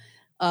with.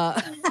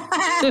 I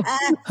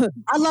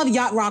love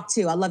yacht rock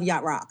too. I love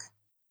yacht rock.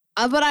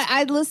 But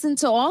I listened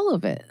to all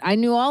of it. I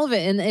knew all of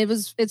it. And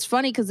it's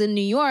funny because in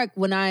New York,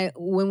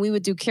 when we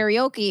would do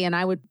karaoke and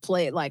I would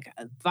play like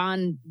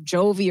Bon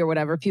Jovi or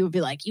whatever, people would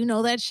be like, you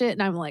know that shit?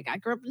 And I'm like, I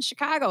grew up in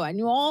Chicago. I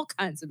knew all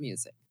kinds of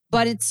music.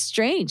 But it's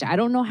strange. I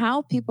don't know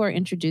how people are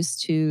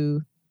introduced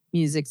to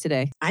music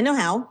today. I know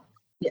how.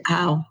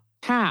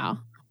 How?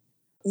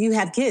 You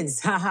have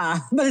kids. Haha.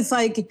 But it's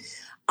like,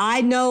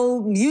 I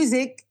know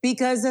music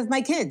because of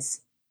my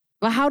kids.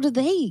 But how do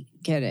they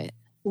get it?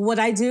 What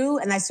I do,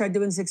 and I started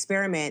doing this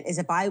experiment, is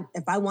if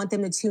I want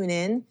them to tune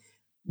in,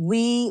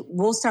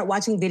 we'll start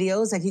watching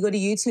videos. Like you go to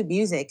YouTube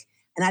Music,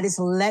 and I just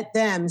let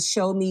them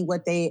show me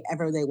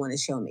whatever they want to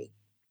show me.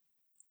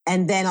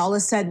 And then all of a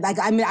sudden,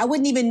 I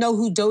wouldn't even know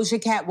who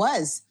Doja Cat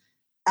was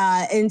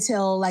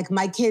until like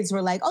my kids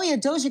were like, "Oh yeah,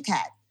 Doja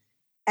Cat."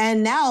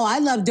 And now I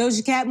love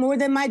Doja Cat more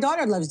than my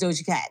daughter loves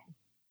Doja Cat.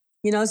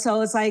 You know,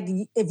 so it's like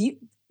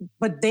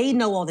but they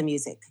know all the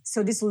music.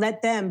 So just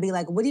let them be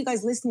like, "What are you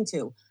guys listening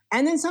to?"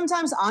 And then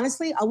sometimes,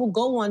 honestly, I will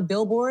go on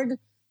Billboard,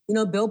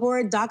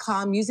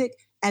 billboard.com music,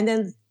 and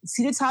then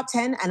see the top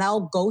 10, and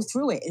I'll go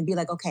through it and be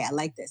like, okay, I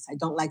like this. I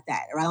don't like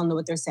that. Or I don't know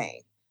what they're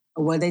saying.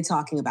 Or what are they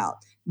talking about?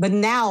 But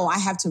now I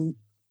have to,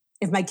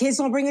 if my kids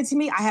don't bring it to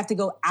me, I have to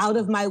go out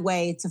of my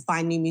way to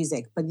find new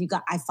music. But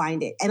I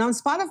find it. And on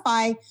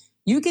Spotify,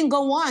 you can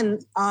go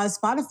on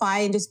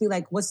Spotify and just be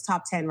like, what's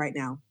top 10 right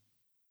now?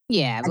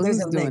 Yeah, but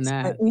who's doing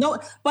that?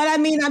 But I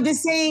mean, I'm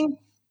just saying,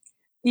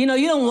 you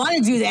don't want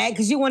to do that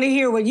because you want to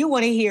hear what you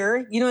want to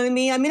hear. You know what I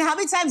mean? I mean, how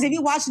many times have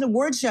you watched an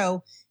award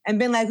show and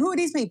been like, who are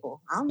these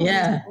people? I don't know.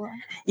 Yeah.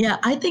 Yeah.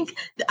 I think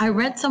I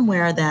read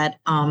somewhere that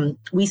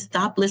we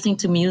stopped listening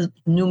to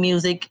new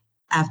music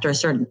after a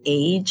certain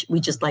age. We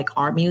just like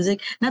our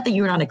music. Not that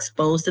you're not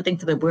exposed to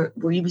things, but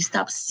we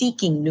stop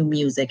seeking new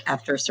music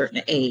after a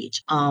certain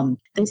age.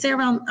 They say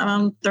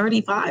around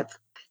 35.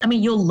 I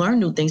mean, you'll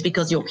learn new things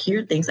because you'll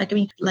hear things.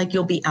 Like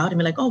you'll be out and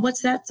be like, oh,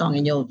 what's that song?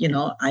 And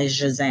I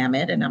Shazam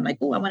it. And I'm like,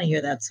 oh, I want to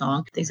hear that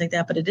song. Things like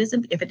that. But if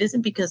it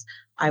isn't because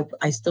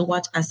I still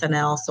watch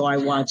SNL. So I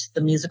watch the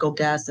musical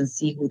guests and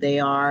see who they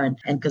are. And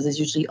because it's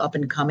usually up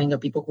and coming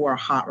of people who are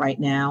hot right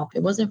now. If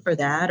it wasn't for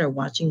that or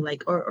watching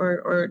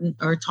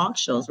or talk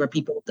shows where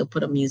they'll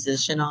put a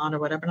musician on or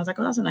whatever. And I was like,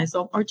 oh, that's a nice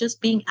song. Or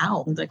just being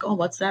out. And it's like, oh,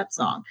 what's that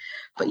song?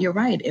 But you're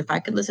right. If I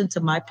could listen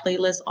to my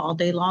playlist all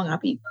day long, I'd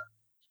be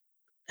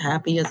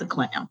happy as a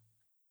clam.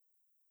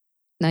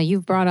 Now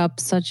you've brought up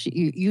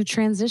you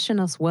transition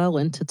us well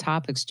into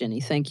topics, Jenny.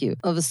 Thank you.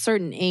 Of a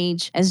certain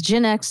age, as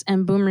Gen X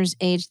and Boomers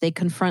age, they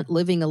confront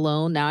living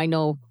alone. Now I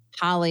know,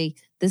 Holly,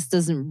 this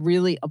doesn't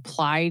really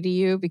apply to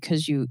you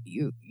because you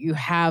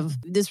have,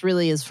 this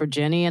really is for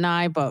Jenny and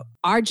I, but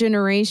our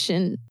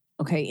generation,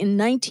 okay, in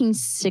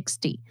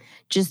 1960,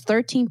 just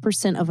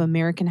 13% of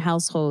American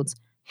households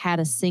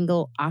had a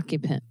single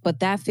occupant,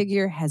 but that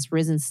figure has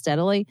risen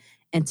steadily.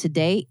 And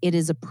today it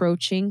is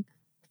approaching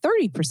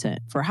 30%.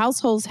 For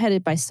households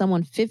headed by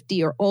someone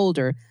 50 or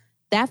older,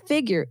 that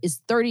figure is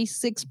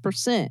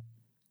 36%.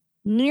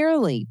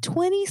 Nearly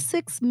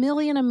 26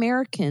 million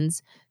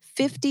Americans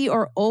 50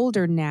 or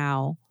older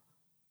now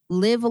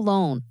live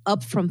alone,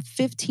 up from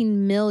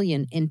 15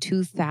 million in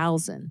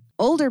 2000.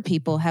 Older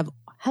people have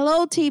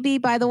Hello,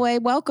 TB, by the way.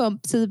 Welcome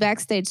to the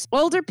backstage.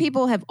 Older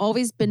people have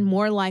always been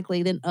more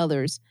likely than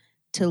others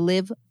to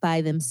live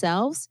by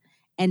themselves.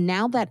 And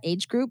now that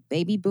age group,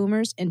 baby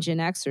boomers and Gen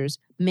Xers,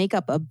 make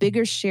up a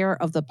bigger share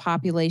of the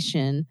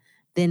population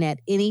than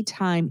at any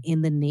time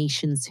in the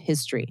nation's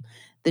history.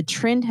 The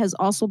trend has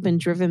also been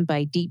driven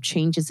by deep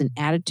changes in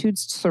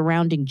attitudes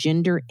surrounding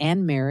gender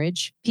and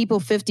marriage. People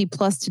 50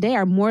 plus today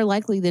are more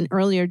likely than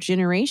earlier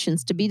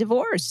generations to be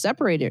divorced,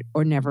 separated,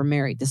 or never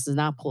married. This does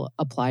not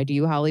apply to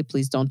you, Holly.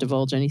 Please don't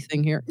divulge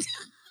anything here.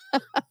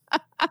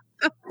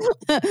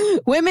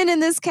 Women in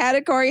this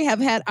category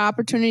have had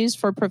opportunities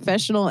for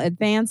professional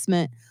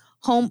advancement,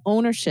 home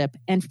ownership,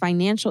 and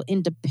financial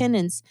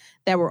independence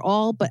that were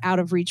all but out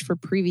of reach for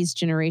previous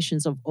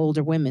generations of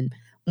older women.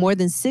 More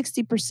than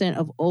 60%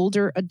 of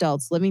older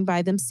adults living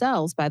by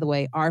themselves, by the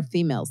way, are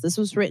females. This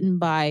was written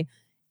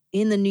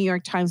in the New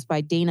York Times by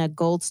Dana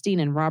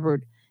Goldstein and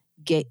Robert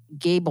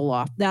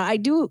Gabeloff. Now, I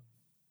do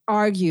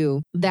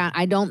argue that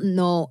I don't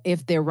know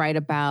if they're right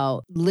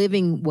about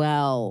living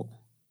well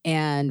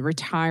and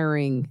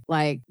retiring.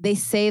 Like, they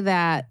say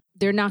that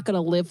they're not going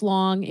to live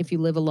long if you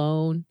live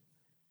alone.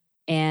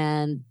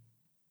 And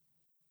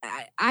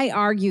I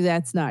argue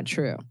that's not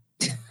true.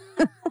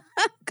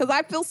 Because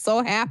I feel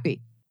so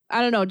happy. I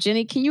don't know,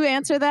 Jenny, can you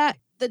answer that?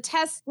 The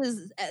test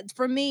is,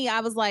 for me, I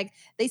was like,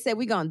 they said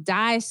we're going to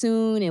die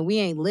soon and we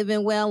ain't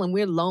living well and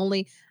we're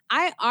lonely.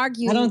 I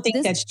argue. I don't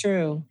think that's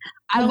true.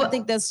 I don't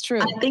think that's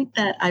true. I think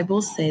that I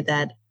will say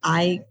that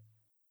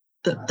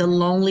the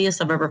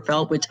loneliest I've ever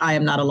felt, which I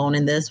am not alone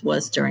in this,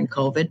 was during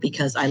COVID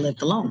because I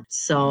lived alone.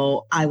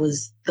 So I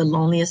was the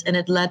loneliest, and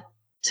it led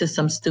to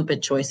some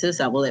stupid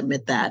choices. I will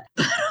admit that.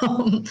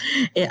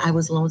 I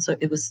was alone. So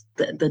it was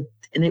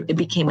and it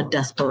became a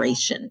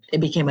desperation.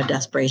 It became a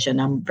desperation.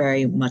 I'm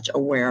very much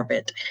aware of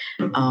it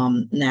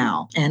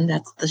now. And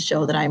that's the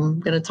show that I'm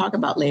going to talk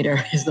about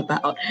later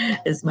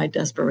is my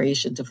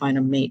desperation to find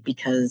a mate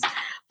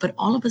but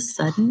all of a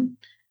sudden,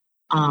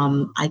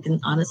 I can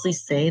honestly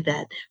say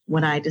that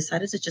when I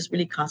decided to just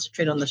really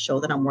concentrate on the show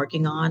that I'm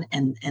working on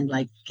and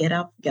like get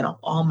off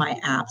all my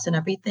apps and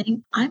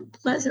everything, I'm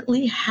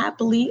pleasantly,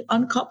 happily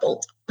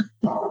uncoupled.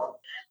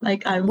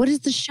 What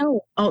is the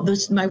show? Oh,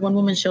 my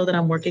one-woman show that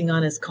I'm working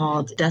on is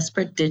called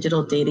Desperate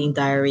Digital Dating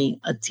Diary,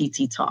 a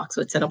TT Talk.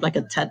 So it's set up like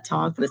a TED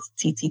Talk, but it's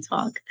TT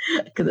Talk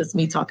because it's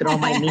me talking to all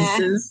my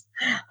nieces.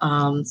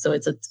 So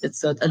it's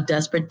a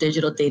desperate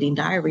digital dating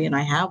diary, and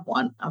I have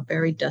one, a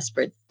very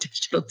desperate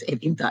digital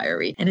dating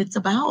diary. And it's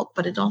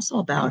also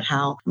about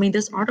how,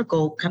 this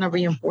article kind of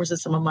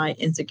reinforces some of my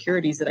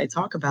insecurities that I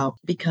talk about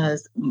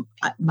because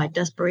my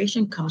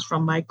desperation comes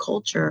from my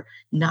culture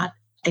not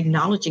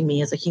acknowledging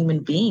me as a human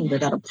being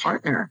without a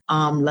partner.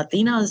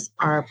 Latinas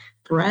are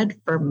bred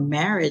for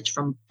marriage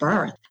from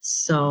birth.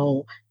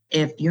 So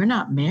if you're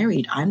not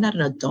married, I'm not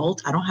an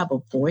adult, I don't have a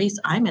voice,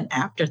 I'm an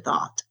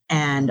afterthought.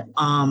 And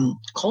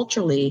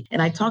culturally,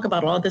 and I talk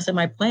about all this in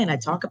my play, and I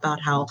talk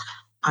about how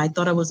I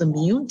thought I was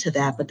immune to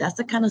that, but that's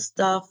the kind of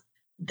stuff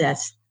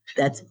that's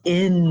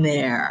in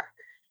there.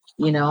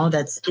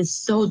 It's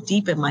so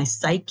deep in my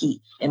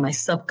psyche, in my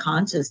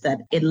subconscious, that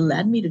it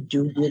led me to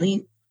do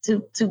really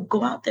to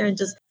go out there and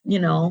just,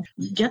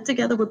 get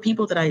together with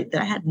people that I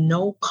had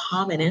no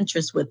common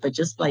interest with, but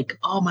just like,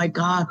 oh my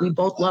God, we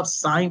both love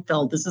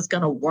Seinfeld. This is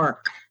going to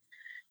work.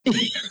 But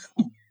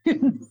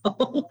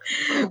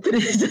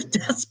it's a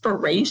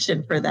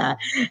desperation for that.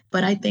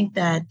 But I think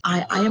that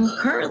I am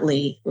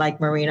currently, like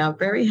Marina,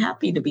 very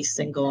happy to be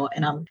single.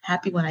 And I'm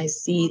happy when I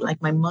see,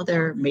 like, my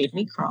mother made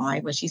me cry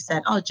when she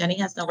said, oh, Jenny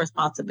has no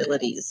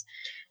responsibilities.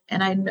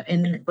 And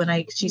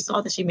when she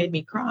saw that she made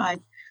me cry,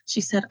 she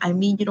said,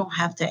 you don't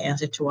have to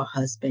answer to a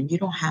husband. You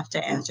don't have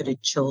to answer to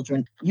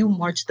children. You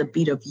march the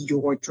beat of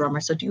your drummer.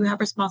 So do you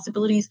have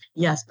responsibilities?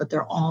 Yes, but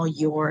they're all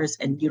yours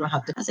and you don't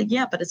have to. I said,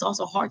 yeah, but it's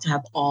also hard to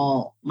have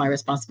all my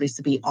responsibilities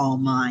to be all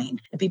mine.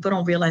 And people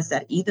don't realize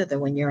that either, that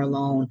when you're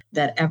alone,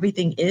 that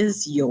everything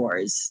is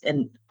yours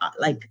and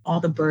like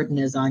all the burden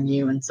is on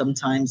you. And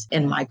sometimes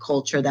in my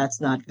culture, that's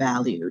not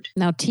valued.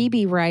 Now,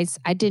 TB writes,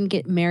 I didn't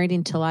get married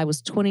until I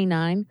was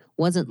 29,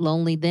 wasn't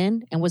lonely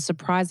then, and was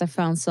surprised I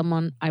found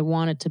someone I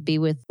wanted to be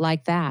with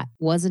like that.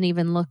 Wasn't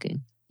even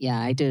looking. Yeah,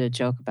 I did a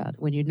joke about it.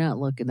 When you're not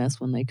looking, that's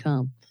when they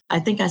come. I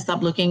think I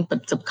stopped looking,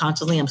 but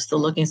subconsciously I'm still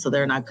looking, so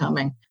they're not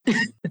coming.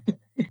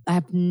 I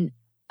have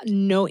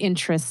no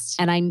interest,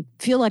 and I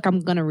feel like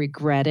I'm going to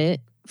regret it.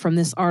 From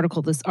this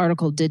article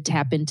did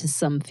tap into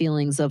some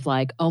feelings of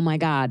like, oh my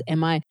God,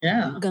 am I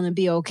going to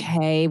be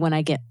okay when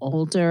I get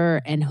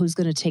older, and who's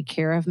going to take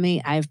care of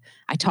me? I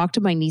talk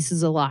to my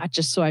nieces a lot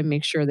just so I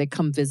make sure they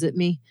come visit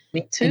me.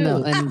 Me too.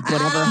 In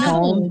whatever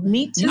home.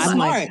 Me too.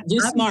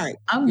 You're smart.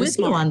 I'm with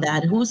you on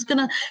that.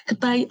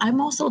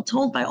 I'm also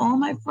told by all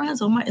my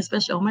friends,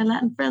 especially all my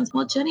Latin friends,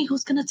 well, Jenny,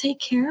 who's going to take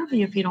care of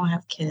you if you don't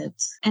have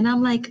kids? And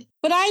I'm like,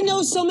 but I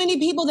know so many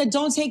people that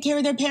don't take care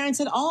of their parents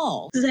at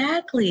all.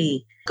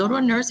 Exactly. Go to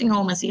a nursing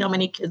home and see how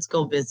many kids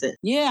go visit.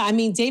 Yeah.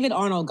 David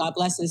Arnold, God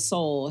bless his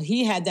soul,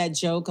 he had that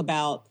joke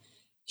about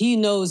he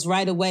knows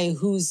right away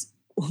who's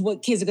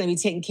what kids are going to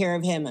be taking care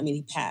of him. I mean,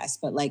 he passed,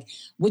 but like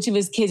which of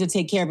his kids would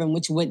take care of him,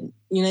 which wouldn't,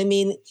 you know what I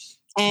mean?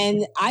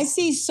 And I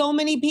see so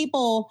many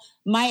people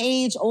my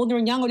age, older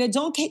and younger, that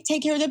don't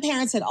take care of their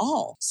parents at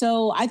all.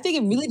 So I think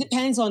it really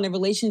depends on the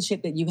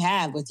relationship that you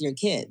have with your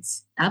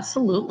kids.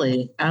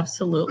 Absolutely.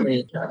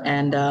 Absolutely.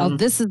 And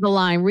this is the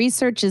line.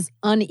 Research is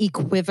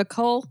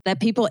unequivocal that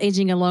people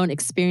aging alone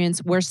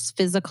experience worse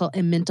physical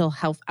and mental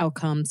health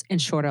outcomes and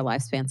shorter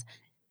lifespans.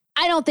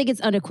 I don't think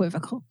it's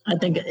unequivocal. I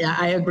think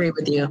I agree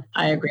with you.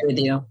 Let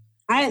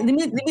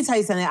me tell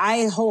you something.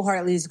 I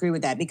wholeheartedly disagree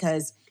with that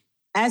because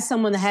as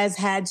someone that has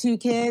had 2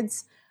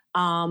 kids,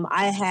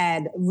 I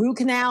had root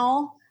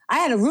canal. I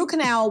had a root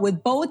canal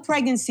with both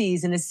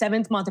pregnancies. In the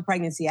 7th month of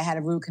pregnancy, I had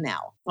a root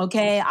canal.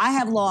 Okay. I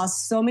have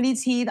lost so many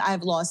teeth.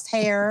 I've lost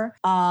hair.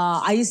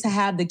 I used to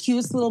have the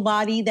cutest little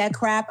body, that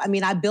crap. I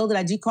mean, I built it.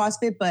 I do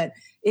CrossFit, but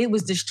it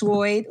was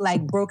destroyed,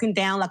 like broken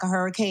down like a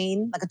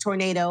hurricane, like a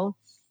tornado.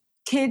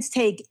 Kids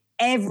take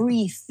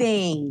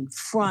everything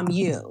from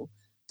you.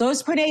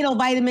 Those prenatal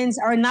vitamins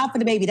are not for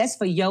the baby. That's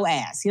for your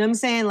ass. You know what I'm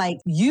saying? Like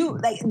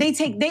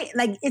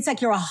it's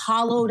like you're a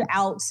hollowed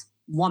out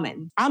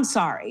woman. I'm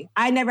sorry.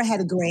 I never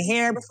had a gray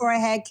hair before I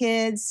had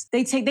kids.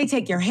 They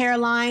take your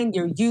hairline,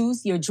 your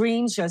youth, your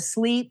dreams, your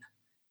sleep,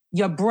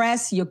 your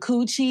breasts, your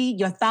coochie,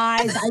 your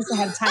thighs. I used to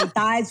have tight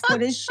thighs for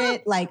this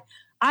shit. Like,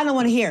 I don't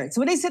want to hear it.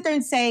 So when they sit there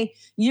and say,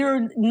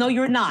 you're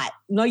not.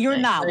 No, you're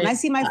not. When I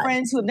see my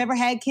friends who have never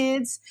had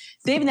kids,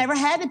 they've never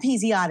had an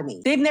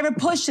episiotomy. They've never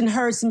pushed and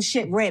heard some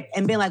shit rip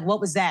and been like,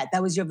 what was that?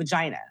 That was your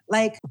vagina.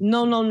 Like,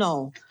 no.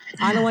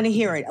 I don't want to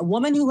hear it. A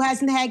woman who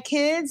hasn't had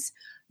kids,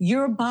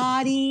 your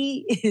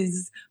body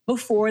is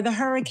before the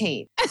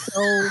hurricane.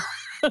 So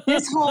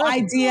this whole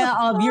idea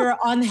of you're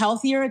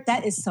unhealthier,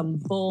 that is some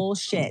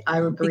bullshit. I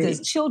agree.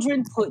 Because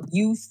children put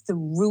you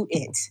through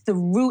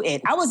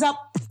it. I was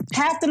up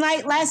half the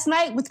night last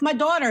night with my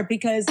daughter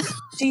because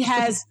she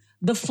has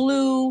the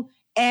flu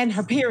and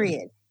her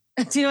period.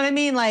 Do you know what I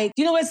mean? Like,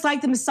 do you know what it's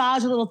like to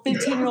massage a little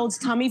 15-year-old's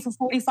tummy for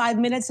 45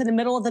 minutes in the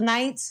middle of the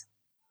night?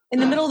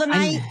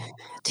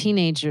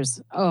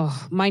 Teenagers.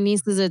 Oh, my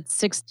niece is at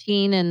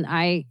 16 and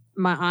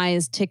my eye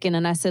is ticking.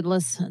 And I said,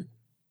 listen,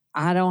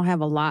 I don't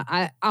have a lot.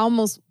 I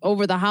almost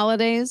over the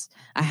holidays,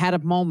 I had a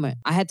moment.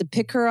 I had to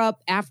pick her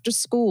up after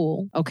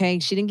school. Okay.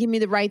 She didn't give me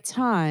the right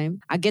time.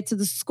 I get to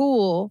the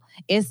school.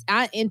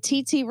 And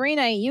TT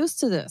Rena ain't used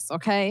to this.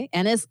 Okay.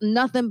 And it's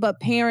nothing but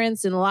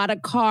parents and a lot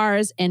of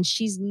cars and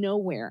she's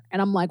nowhere.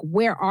 And I'm like,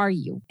 where are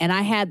you? And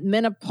I had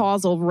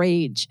menopausal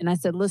rage. And I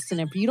said, listen,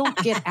 if you don't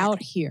get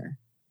out here,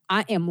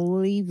 I am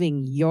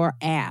leaving your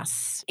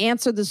ass.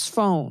 Answer this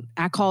phone.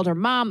 I called her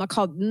mom.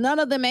 None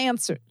of them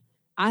answered.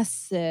 I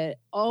said,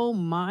 oh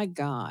my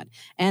God.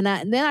 And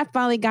then I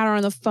finally got her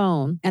on the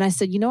phone and I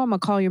said, I'm going to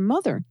call your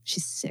mother.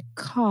 She said,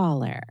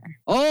 call her.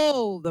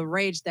 Oh, the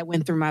rage that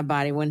went through my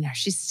body when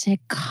she said,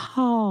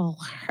 call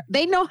her.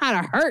 They know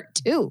how to hurt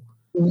too.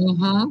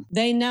 Mm-hmm.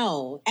 They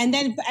know. And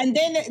then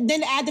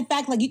add the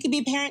fact, like you could be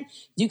a parent,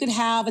 you could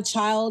have a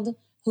child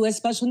who has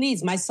special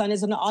needs. My son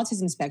is on the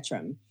autism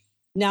spectrum.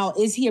 Now,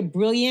 is he a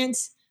brilliant,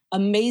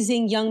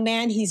 amazing young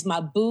man? He's my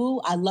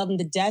boo. I love him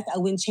to death. I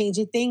wouldn't change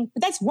a thing.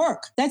 But that's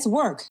work.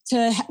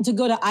 To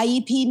go to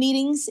IEP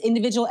meetings,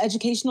 individual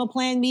educational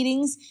plan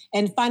meetings,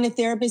 and find a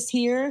therapist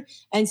here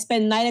and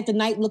spend night after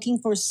night looking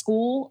for a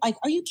school. Like,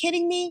 are you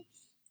kidding me?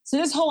 So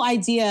this whole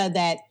idea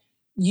that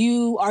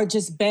you are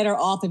just better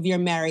off if you're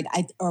married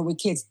or with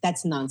kids,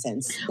 that's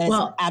nonsense. That's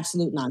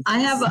absolute nonsense. I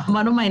have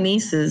one of my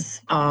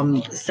nieces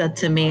said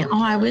to me,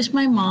 I wish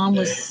my mom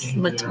why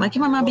can't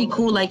my mom be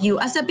cool like you?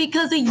 I said,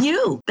 because of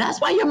you. That's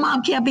why your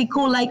mom can't be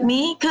cool like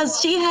me, because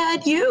she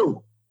had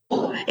you.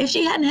 If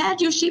she hadn't had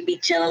you, she'd be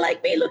chilling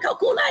like me. Look how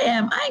cool I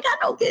am. I ain't got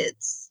no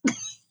kids.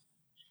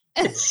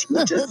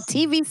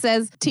 TV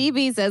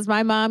says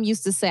my mom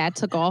used to say I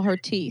took all her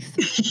teeth.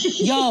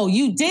 Yo,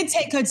 you did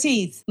take her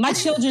teeth. My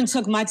children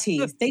took my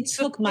teeth. They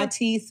took my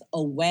teeth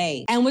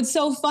away. And what's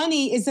so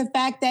funny is the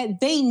fact that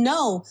they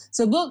know.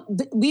 So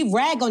we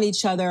rag on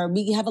each other.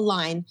 We have a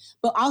line,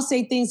 but I'll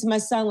say things to my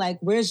son like,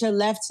 where's your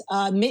left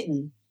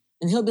mitten?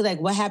 And he'll be like,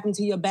 what happened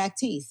to your back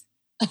teeth?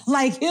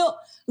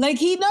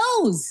 He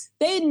knows.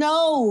 They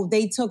know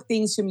they took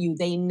things from you.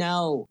 They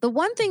know. The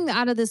one thing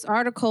out of this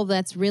article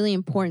that's really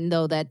important,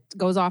 though, that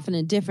goes off in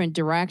a different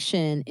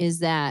direction is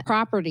that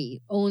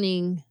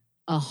owning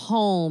a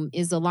home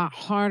is a lot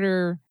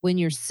harder when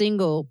you're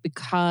single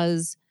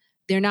because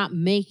they're not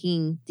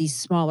making these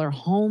smaller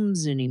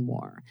homes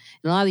anymore.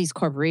 And a lot of these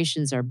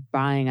corporations are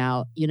buying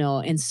out,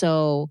 and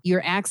so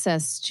your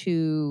access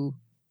to,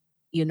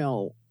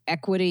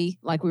 equity,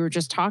 like we were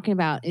just talking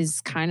about,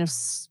 is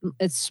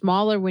it's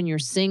smaller when you're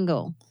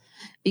single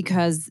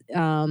because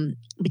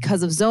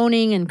of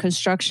zoning and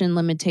construction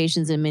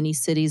limitations in many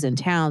cities and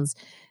towns.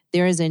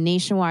 There is a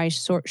nationwide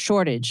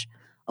shortage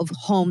of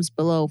homes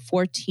below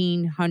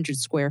 1,400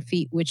 square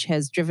feet, which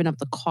has driven up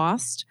the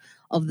cost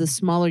of the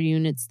smaller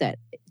units that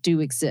do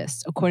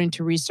exist, according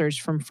to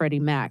research from Freddie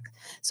Mac.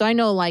 So I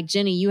know, like,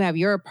 Jenny, you have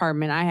your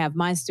apartment. I have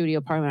my studio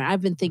apartment.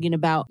 I've been thinking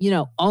about,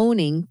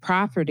 owning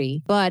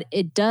property, but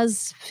it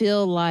does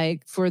feel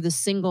like for the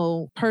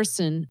single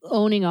person,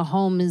 owning a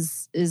home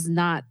is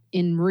not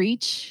in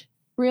reach.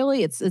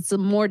 Really, it's a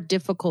more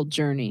difficult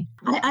journey.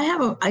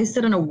 I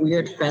sit on a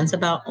weird fence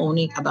about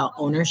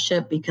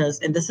ownership because,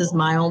 and this is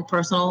my own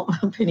personal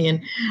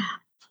opinion,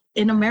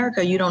 in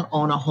America, you don't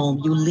own a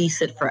home, you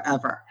lease it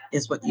forever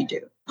is what you do.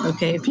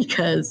 Okay,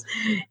 because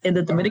in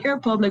the Dominican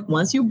Republic,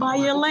 once you buy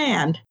your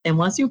land and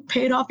once you've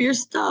paid off your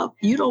stuff,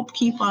 you don't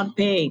keep on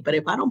paying. But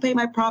if I don't pay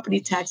my property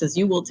taxes,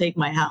 you will take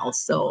my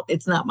house. So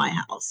it's not my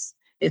house.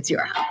 It's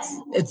your house.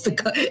 It's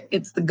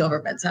the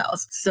government's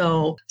house.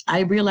 So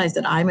I realized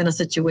that I'm in a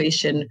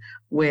situation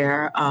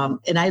where,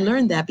 and I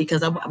learned that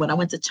because when I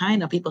went to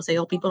China, people say,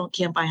 oh, people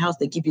can't buy a house.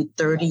 They give you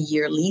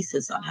 30-year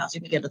leases on a house.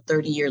 You can get a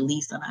 30-year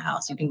lease on a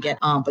house. You can get,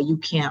 but you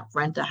can't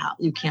rent a house.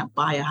 You can't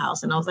buy a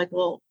house. And I was like,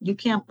 well, you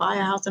can't buy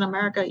a house in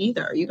America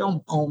either. You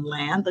don't own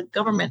land. The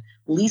government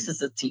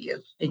leases it to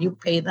you and you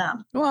pay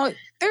them. Well,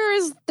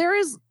 there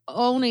is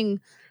owning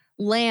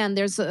land.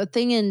 There's a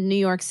thing in New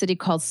York City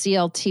called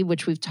CLT,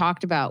 which we've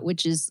talked about,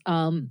 which is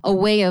a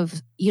way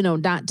of,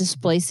 not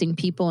displacing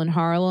people in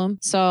Harlem.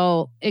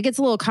 So it gets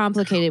a little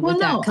complicated with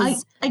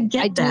that. I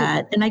get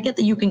that. And I get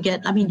that you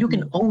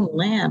can own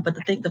land, but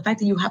the fact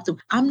that you have to,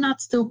 I'm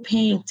not still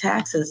paying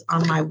taxes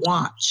on my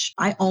watch.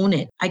 I own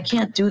it. I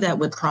can't do that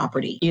with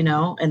property,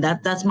 and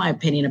that's my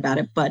opinion about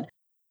it. But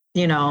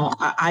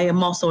I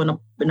am also in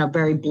a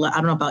very I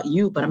don't know about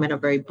you, but I'm in a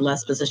very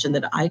blessed position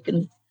that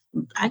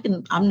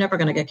I'm never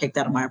going to get kicked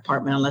out of my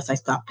apartment unless I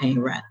stop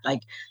paying rent.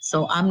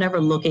 So I'm never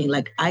looking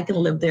I can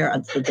live there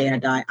until the day I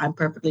die. I'm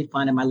perfectly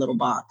fine in my little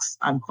box.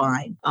 I'm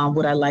fine.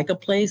 Would I like a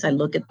place? I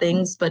look at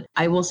things, but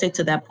I will say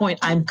to that point,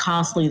 I'm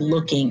constantly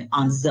looking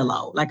on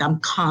Zillow. I'm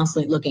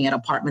constantly looking at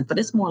apartments, but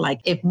it's more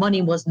like if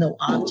money was no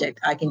object,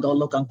 I can go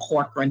look on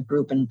Corcoran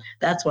Group. And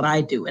that's what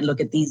I do and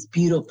look at these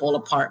beautiful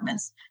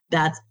apartments.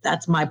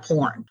 That's my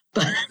porn,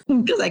 but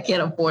because I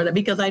can't afford it,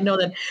 because I know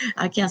that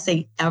I can't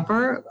say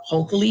ever.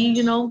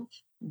 Hopefully,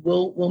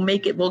 we'll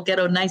make it. We'll get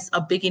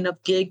a big enough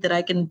gig that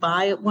I can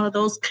buy one of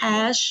those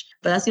cash.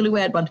 But that's the only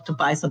way I'd want to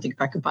buy something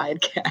if I could buy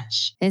it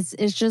cash. It's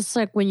just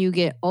like when you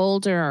get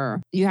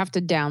older, you have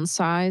to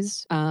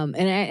downsize.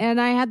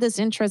 And I had this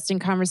interesting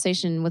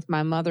conversation with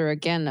my mother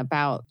again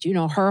about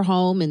her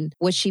home and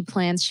what she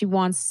plans. She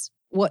wants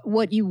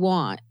what you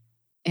want,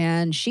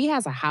 and she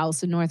has a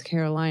house in North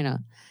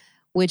Carolina,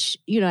 which,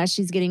 as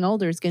she's getting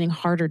older, it's getting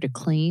harder to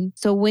clean.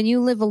 So when you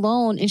live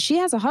alone, and she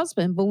has a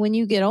husband, but when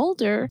you get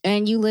older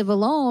and you live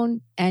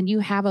alone and you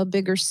have a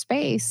bigger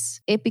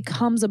space, it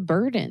becomes a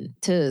burden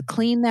to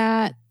clean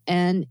that.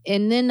 And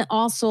then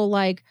also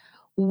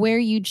where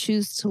you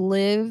choose to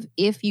live,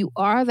 if you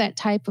are that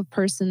type of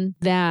person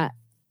that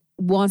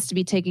wants to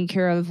be taken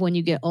care of when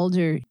you get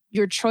older,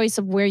 your choice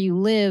of where you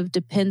live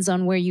depends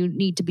on where you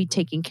need to be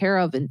taken care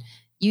of. And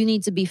you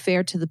need to be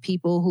fair to the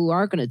people who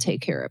are going to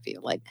take care of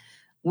you.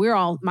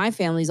 My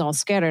family's all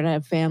scattered. I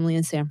have family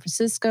in San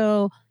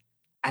Francisco.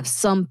 I have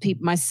some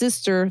people, my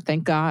sister,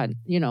 thank God,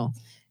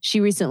 she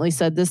recently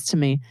said this to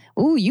me.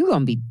 Oh, you're going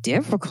to be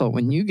difficult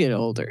when you get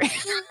older,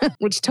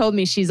 which told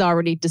me she's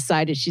already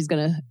decided she's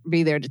going to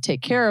be there to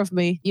take care of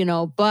me,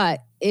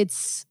 but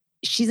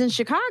she's in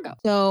Chicago.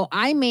 So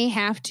I may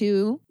have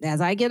to,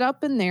 as I get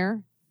up in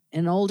there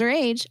in older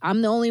age,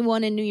 I'm the only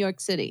one in New York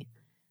City.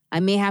 I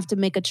may have to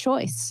make a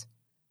choice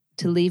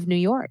to leave New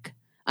York.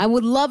 I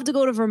would love to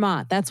go to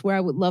Vermont. That's where I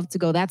would love to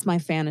go. That's my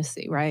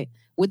fantasy, right?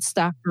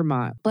 Woodstock,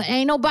 Vermont. But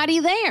ain't nobody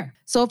there.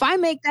 So if I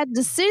make that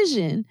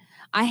decision,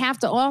 I have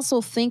to also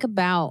think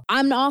about,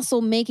 I'm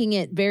also making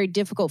it very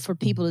difficult for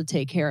people to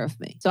take care of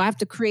me. So I have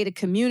to create a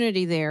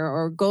community there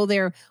or go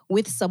there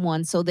with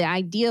someone. So the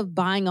idea of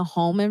buying a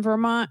home in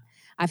Vermont,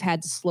 I've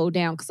had to slow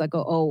down because I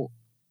go,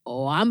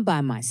 oh, I'm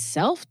by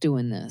myself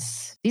doing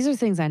this. These are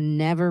things I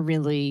never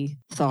really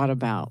thought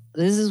about.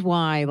 This is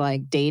why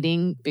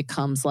dating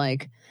becomes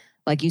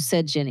like you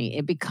said, Jenny,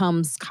 it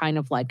becomes kind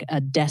of like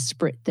a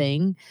desperate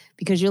thing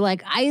because you're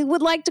like, I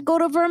would like to go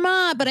to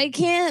Vermont, but I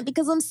can't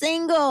because I'm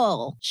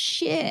single.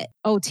 Shit.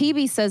 Oh,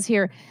 TB says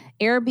here,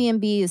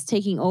 Airbnb is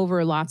taking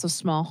over lots of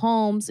small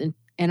homes.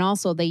 And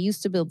also they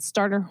used to build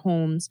starter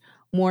homes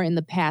more in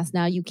the past.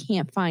 Now you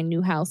can't find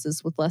new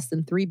houses with less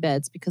than 3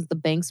 beds because the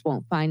banks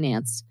won't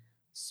finance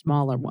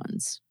smaller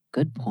ones.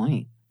 Good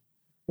point.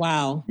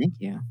 Wow. Thank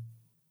you.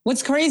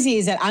 What's crazy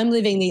is that I'm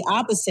living the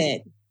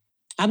opposite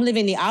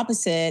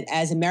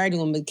as a married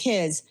woman with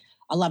kids.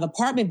 A lot of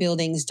apartment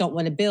buildings don't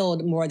want to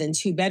build more than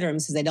 2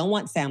 bedrooms because they don't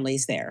want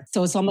families there.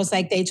 So it's almost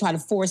like they try to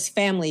force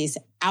families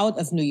out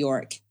of New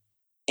York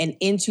and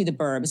into the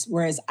burbs,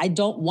 whereas I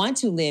don't want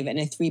to live in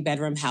a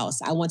 3-bedroom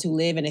house. I want to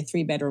live in a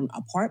 3-bedroom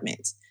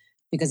apartment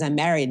because I'm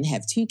married and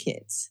have 2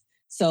 kids.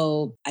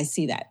 So I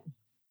see that.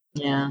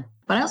 Yeah.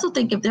 But I also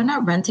think if they're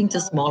not renting to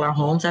smaller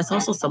homes, that's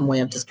also some way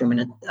of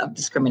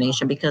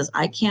discrimination, because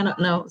I can't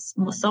know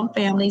some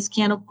families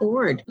can't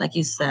afford, like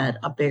you said,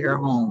 a bigger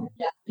home,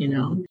 you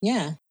know?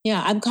 Yeah.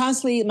 Yeah. I'm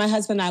constantly, my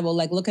husband and I will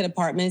like look at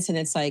apartments and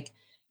it's like,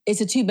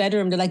 it's a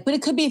 2-bedroom. They're like, but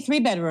it could be a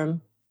 3-bedroom.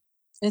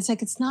 And it's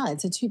like, it's not,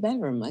 it's a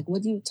 2-bedroom. Like,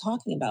 what are you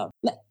talking about?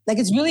 Like,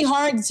 it's really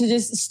hard to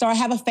just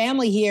have a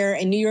family here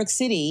in New York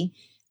City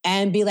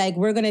and be like,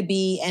 we're going to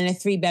be in a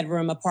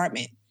 3-bedroom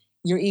apartment.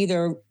 You're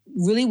either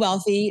really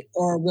wealthy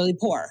or really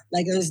poor.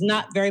 Like, there's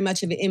not very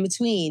much of an in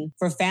between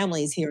for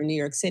families here in New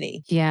York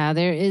City. Yeah,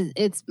 there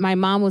is. My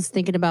mom was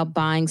thinking about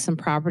buying some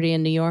property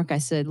in New York. I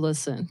said,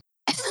 listen,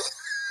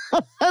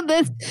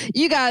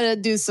 you got to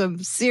do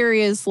some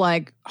serious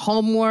like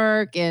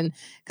homework, and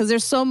because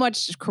there's so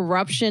much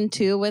corruption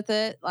too with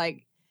it.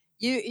 Like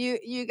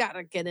you got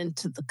to get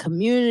into the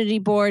community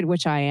board,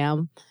 which I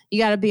am. You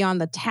got to be on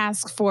the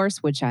task force,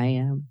 which I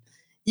am.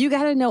 You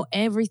got to know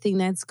everything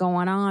that's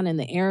going on in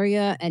the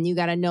area. And you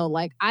got to know,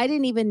 like, I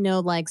didn't even know,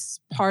 like,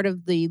 part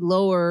of the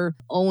lower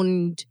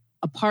owned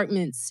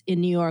apartments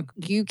in New York,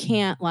 you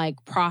can't, like,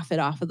 profit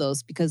off of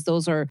those because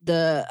those are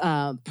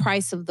the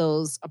price of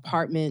those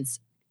apartments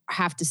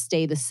have to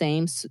stay the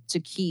same to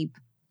keep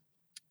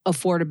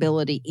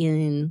affordability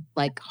in,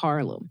 like,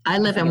 Harlem. I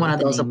live in one of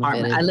those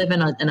apartments. I live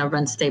in a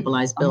rent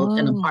stabilized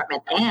an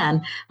apartment.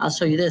 And I'll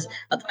show you this.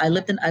 I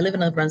live in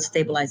a rent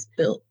stabilized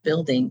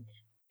building.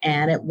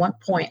 And at one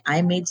point,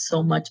 I made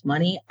so much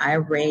money, I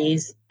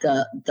raised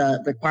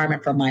the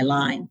requirement for my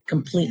line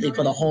completely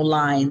for the whole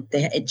line.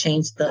 It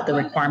changed the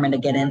requirement to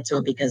get into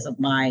it because of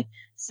my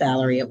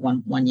salary at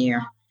one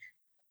year.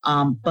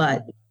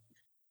 But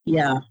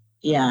yeah.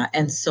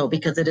 And so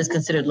because it is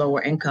considered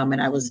lower income,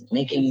 and I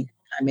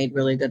made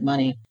really good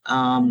money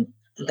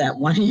that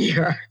 1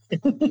 year.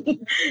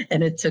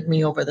 And it took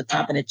me over the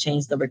top, and it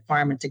changed the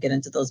requirement to get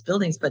into those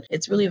buildings. But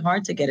it's really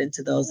hard to get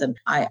into those. And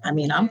I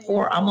mean, I'm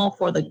all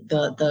for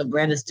the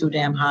rent is too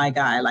damn high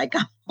guy. Like,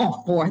 I'm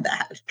all for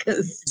that.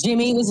 Because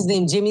Jimmy, what's his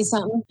name? Jimmy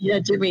something? Yeah,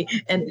 Jimmy.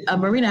 And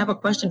Marina, I have a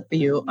question for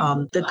you.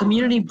 The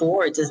community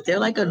boards, is there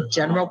like a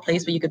general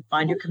place where you could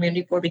find your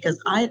community board?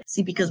 Because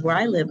where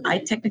I live, I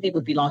technically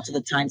would belong to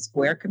the Times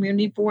Square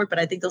community board, but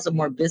I think those are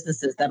more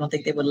businesses. I don't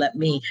think they would let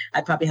me.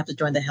 I'd probably have to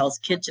join the Hell's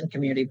Kitchen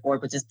community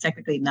board, which is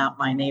technically not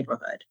my neighborhood.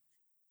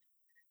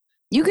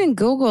 You can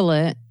Google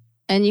it,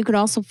 and you could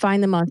also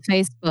find them on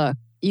Facebook.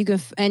 You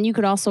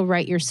could also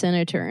write your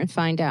senator and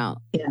find out.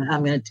 Yeah,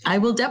 I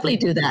will definitely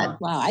do that.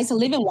 Wow, I used to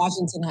live in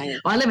Washington Heights.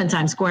 Well, I live in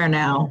Times Square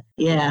now.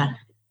 Yeah,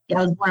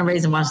 I was born and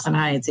raised in Washington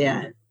Heights.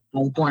 Yeah, I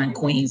was born in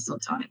Queens, so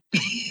Tony.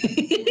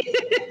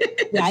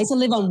 Yeah, I used to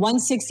live on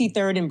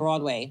 163rd and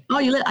Broadway. Oh,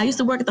 I used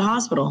to work at the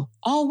hospital.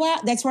 Oh, wow,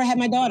 that's where I had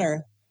my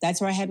daughter.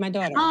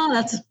 Oh,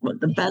 that's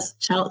the best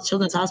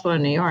children's hospital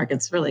in New York.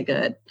 It's really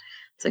good.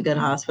 It's a good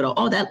hospital.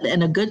 Oh,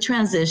 and a good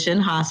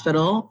transition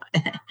hospital.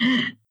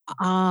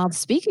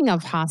 Speaking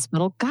of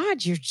hospital,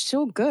 God, you're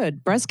so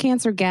good. Breast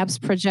Cancer Gaps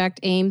Project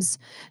aims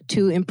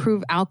to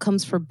improve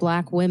outcomes for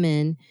Black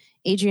women.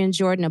 Adrienne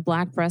Jordan, a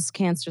Black breast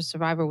cancer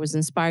survivor, was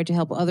inspired to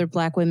help other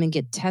Black women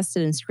get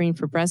tested and screened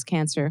for breast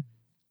cancer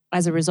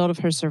as a result of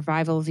her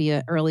survival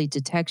via early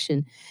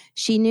detection.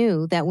 She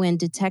knew that when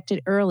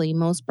detected early,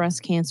 most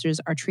breast cancers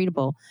are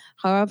treatable.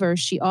 However,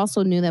 she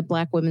also knew that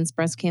Black women's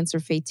breast cancer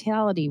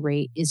fatality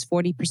rate is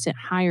 40%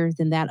 higher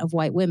than that of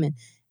white women.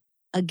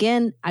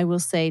 Again, I will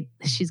say,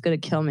 she's going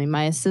to kill me.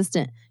 My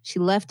assistant, she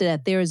left it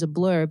at there as a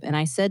blurb, and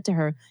I said to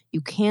her,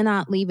 you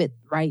cannot leave it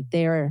right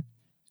there.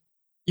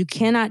 You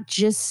cannot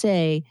just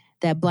say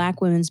that Black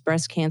women's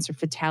breast cancer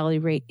fatality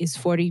rate is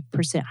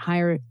 40%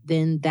 higher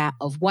than that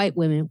of white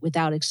women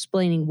without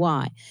explaining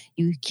why.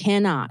 You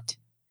cannot.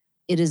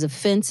 It is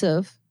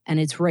offensive and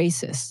it's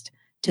racist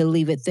to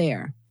leave it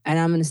there.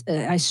 And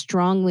I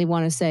strongly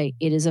want to say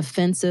it is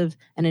offensive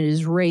and it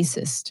is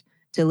racist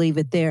to leave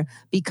it there,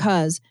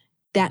 because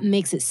that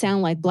makes it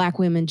sound like Black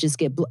women just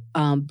get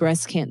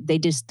breast cancer. They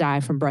just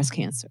die from breast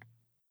cancer,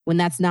 when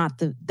that's not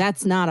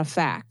a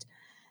fact.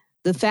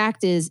 The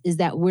fact is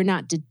that we're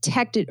not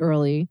detected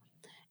early.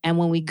 And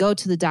when we go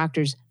to the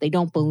doctors, they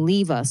don't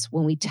believe us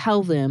when we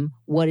tell them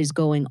what is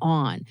going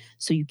on.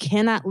 So you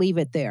cannot leave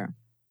it there.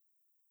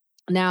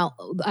 Now,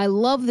 I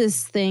love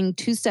this thing,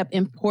 two-step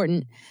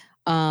important,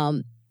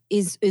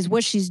 is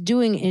what she's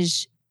doing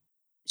is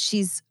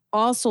she's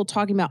also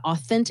talking about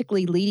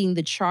authentically leading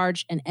the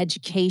charge and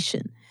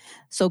education.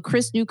 So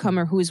Chris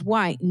Newcomer, who is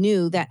white,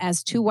 knew that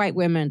as two white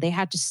women, they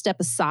had to step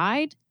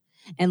aside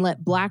and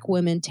let Black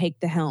women take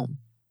the helm.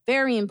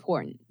 Very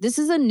important. This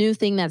is a new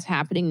thing that's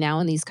happening now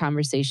in these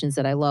conversations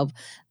that I love.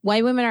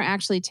 White women are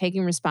actually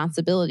taking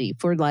responsibility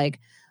for like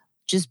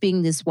just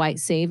being this white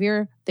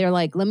savior. They're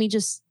like, let me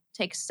just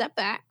take a step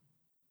back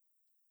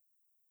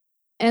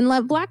and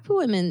let Black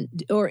women,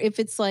 or if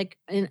it's like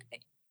in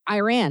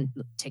Iran,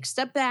 take a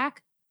step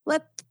back,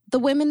 let the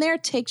women there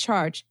take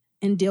charge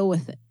and deal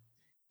with it.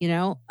 You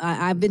know,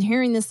 I've been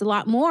hearing this a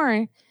lot more,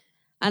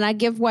 and I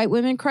give white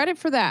women credit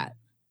for that.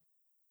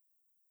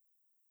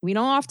 We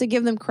don't have to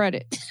give them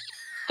credit.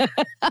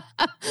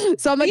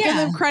 So I'm going to give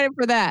them credit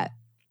for that.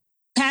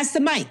 Pass the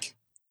mic.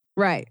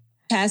 Right.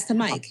 Pass the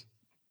mic.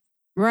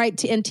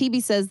 Right. And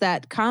TB says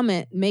that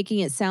comment making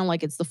it sound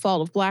like it's the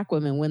fault of Black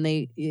women when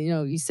they,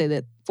 you say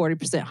that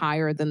 40%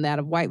 higher than that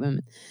of white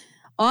women.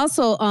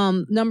 Also,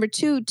 number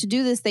 2, to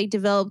do this, they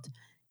developed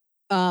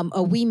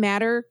a We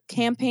Matter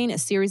campaign, a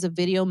series of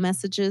video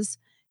messages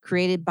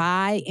created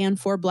by and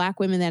for Black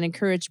women that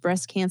encourage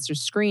breast cancer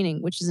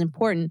screening, which is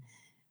important.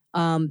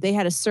 They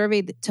had a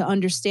survey to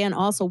understand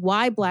also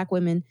why Black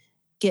women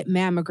get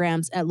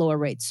mammograms at lower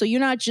rates. So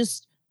you're not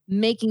just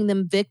making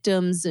them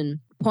victims and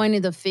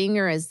pointing the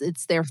finger as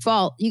it's their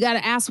fault. You got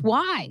to ask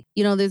why.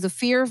 There's a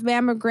fear of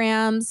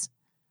mammograms,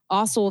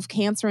 also of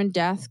cancer and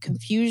death,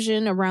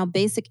 confusion around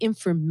basic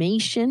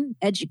information,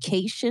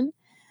 education.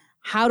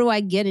 How do I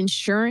get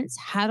insurance?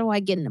 How do I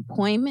get an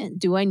appointment?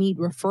 Do I need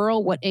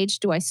referral? What age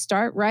do I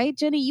start? Right,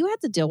 Jenny, you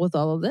had to deal with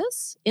all of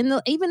this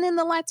even in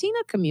the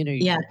Latina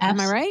community. Yeah, am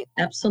I right?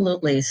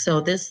 Absolutely.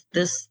 So this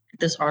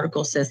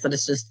article says that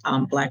it's just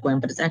Black women,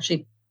 but it's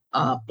actually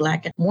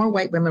more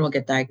white women will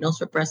get diagnosed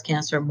with breast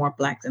cancer, more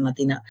Black and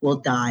Latina will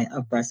die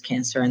of breast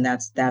cancer. And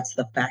that's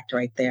the fact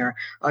right there.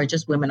 Or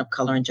just women of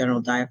color in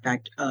general die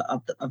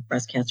of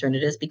breast cancer. And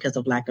it is because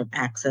of lack of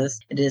access.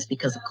 It is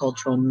because of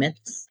cultural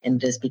myths.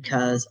 And it is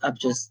because of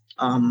just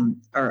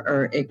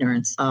or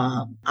ignorance.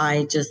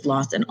 I just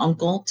lost an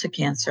uncle to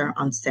cancer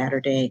on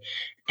Saturday.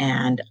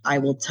 And I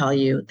will tell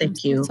you,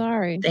 thank you.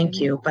 Sorry. Thank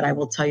you. But I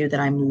will tell you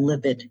that I'm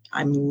livid.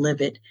 I'm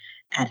livid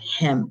at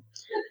him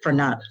for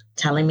not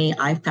telling me.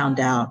 I found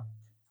out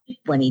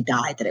when he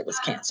died that it was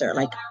cancer.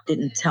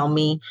 Didn't tell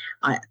me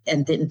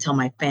and didn't tell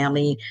my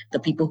family. The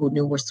people who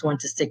knew were sworn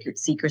to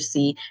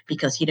secrecy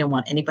because he didn't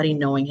want anybody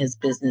knowing his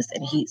business.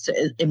 And so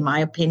in my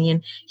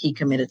opinion, he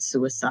committed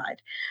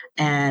suicide.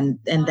 And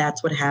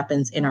that's what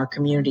happens in our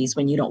communities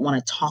when you don't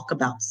want to talk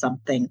about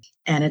something.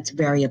 And it's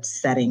very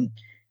upsetting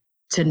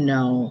to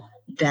know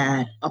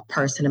that a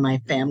person in my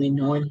family,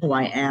 knowing who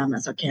I am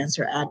as a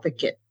cancer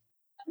advocate,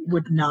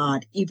 would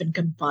not even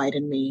confide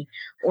in me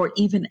or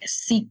even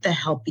seek the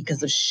help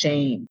because of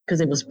shame,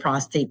 because it was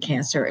prostate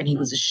cancer and he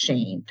was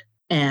ashamed.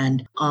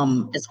 And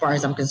as far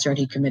as I'm concerned,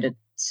 he committed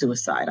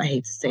suicide. I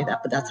hate to say that,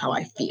 but that's how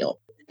I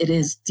feel. It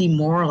is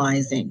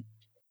demoralizing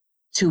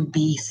to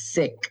be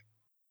sick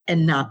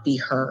and not be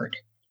heard.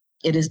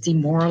 It is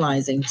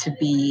demoralizing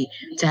to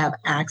have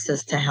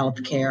access to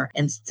health care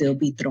and still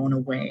be thrown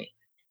away,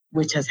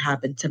 which has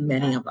happened to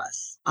many of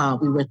us.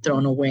 We were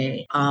thrown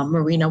away.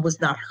 Marina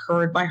was not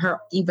heard by her.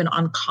 Even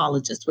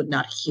oncologists would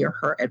not hear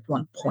her at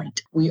one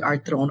point. We are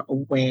thrown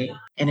away,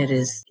 and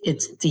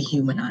it's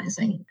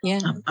dehumanizing. Yeah,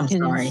 I'm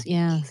sorry.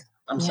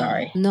 I'm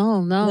sorry.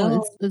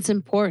 No. It's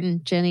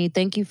important, Jenny.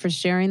 Thank you for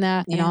sharing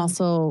that. Yeah. And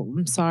also,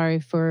 I'm sorry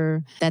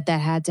for that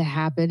had to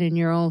happen in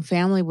your own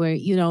family where,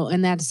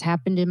 and that's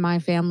happened in my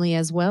family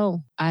as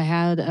well. I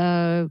had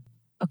a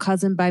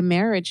cousin by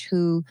marriage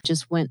who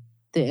just went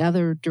the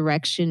other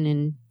direction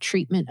in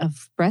treatment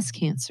of breast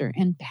cancer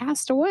and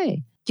passed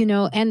away,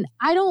 and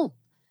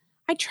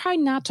I try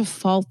not to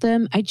fault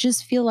them. I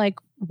just feel like,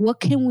 what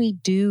can we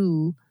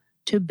do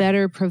to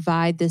better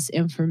provide this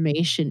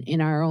information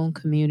in our own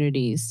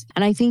communities?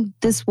 And I think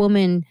this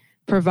woman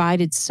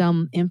provided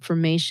some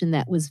information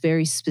that was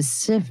very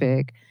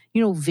specific,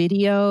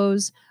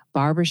 videos,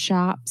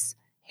 barbershops,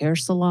 hair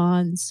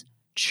salons,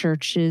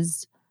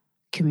 churches,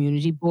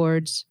 community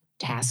boards,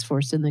 task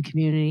force in the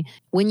community.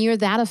 When you're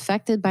that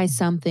affected by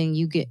something,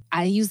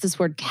 I use this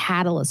word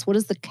catalyst. What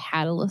is the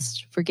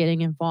catalyst for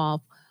getting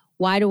involved?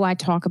 Why do I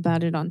talk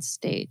about it on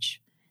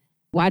stage?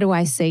 Why do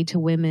I say to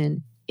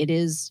women, it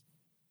is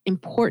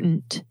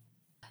important?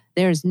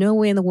 There's no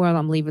way in the world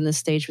I'm leaving this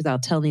stage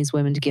without telling these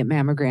women to get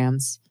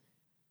mammograms.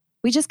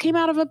 We just came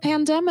out of a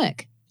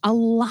pandemic. A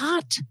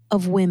lot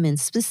of women,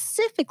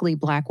 specifically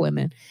Black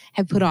women,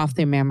 have put off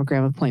their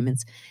mammogram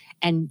appointments.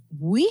 And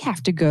we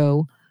have to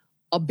go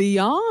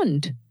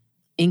beyond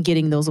in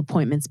getting those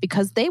appointments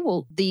because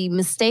the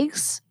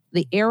mistakes,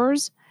 the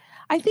errors.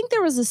 I think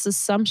there was this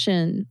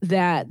assumption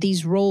that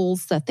these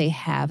roles that they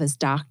have as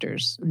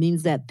doctors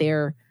means that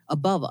they're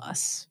above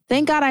us.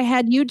 Thank God I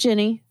had you,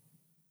 Jenny.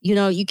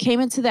 You came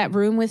into that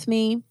room with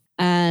me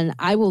and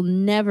I will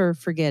never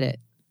forget it.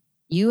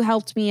 You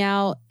helped me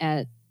out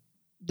at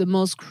the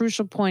most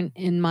crucial point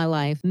in my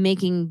life,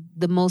 making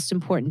the most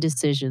important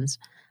decisions.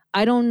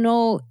 I don't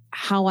know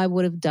how I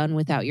would have done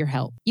without your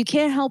help. You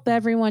can't help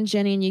everyone,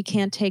 Jenny, and you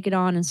can't take it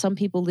on. And some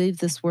people leave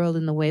this world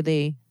in the way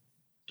they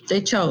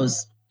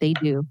chose. They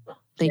do.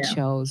 They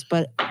chose.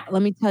 But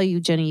let me tell you,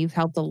 Jenny, you've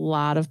helped a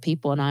lot of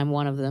people, and I'm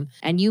one of them.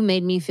 And you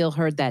made me feel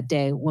heard that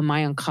day when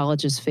my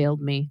oncologist failed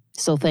me.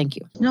 So thank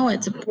you. No,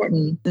 it's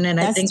important. And then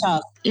I think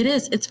tough. It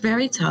is. It's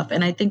very tough.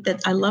 And I think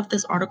that I love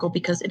this article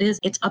because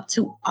it's up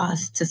to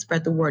us to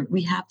spread the word.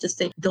 We have to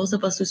say, those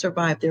of us who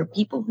survive, there are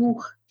people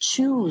who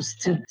choose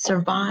to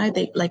survive.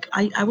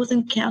 I was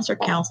in cancer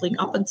counseling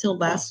up until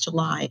last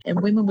July,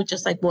 and women were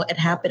just like, well, it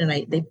happened.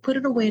 And they put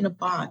it away in a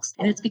box.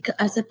 And it's because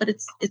I said, but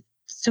it's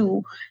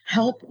to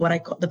help what I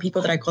call the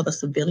people that I call the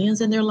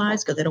civilians in their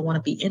lives because they don't want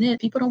to be in it.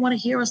 People don't want to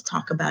hear us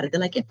talk about it.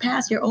 They're like, it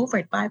passed, you're over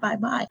it, bye, bye,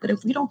 bye. But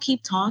if we don't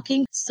keep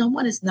talking,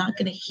 someone is not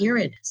going to hear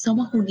it.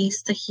 Someone who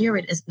needs to hear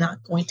it is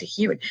not going to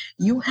hear it.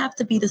 You have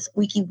to be the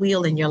squeaky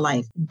wheel in your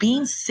life.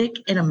 Being sick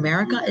in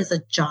America is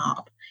a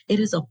job. It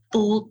is a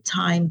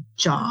full-time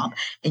job,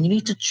 and you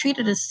need to treat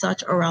it as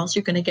such, or else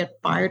you're going to get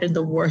fired in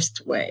the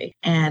worst way.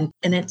 And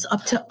it's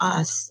up to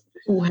us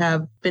who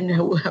have been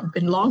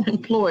long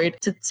employed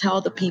to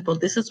tell the people,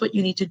 this is what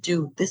you need to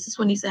do. This is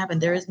what needs to happen.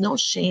 There is no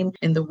shame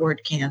in the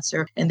word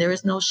cancer, and there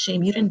is no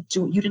shame. You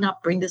did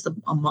not bring this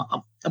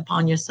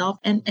upon yourself.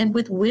 And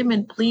with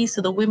women, please,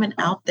 to the women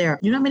out there,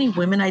 you know how many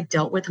women I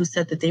dealt with who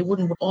said that they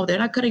wouldn't, they're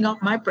not cutting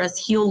off my breast,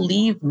 he'll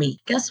leave me.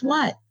 Guess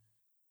what?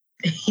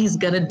 He's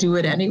going to do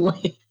it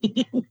anyway.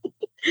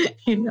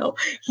 You'll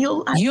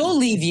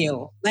leave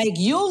you. Like,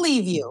 you'll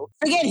leave you.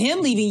 Forget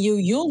him leaving you.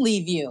 You'll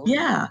leave you.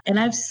 Yeah. And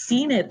I've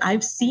seen it.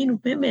 I've seen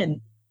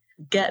women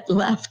get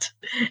left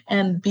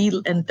and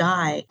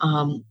die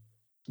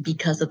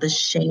because of the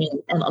shame,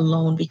 and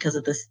alone because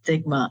of the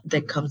stigma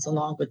that comes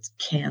along with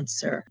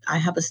cancer. I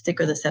have a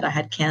sticker that said I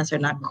had cancer,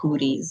 not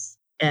cooties.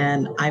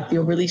 And I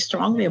feel really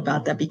strongly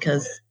about that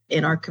because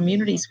in our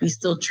communities, we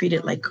still treat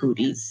it like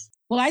cooties.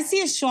 Well, I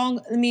see a strong,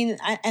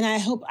 I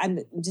hope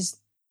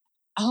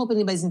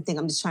anybody doesn't think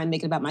I'm just trying to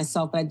make it about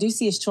myself, but I do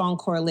see a strong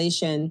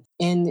correlation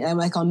in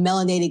like on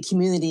melanated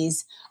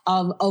communities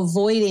of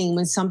avoiding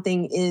when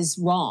something is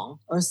wrong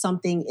or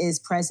something is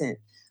present.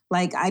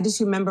 Like, I just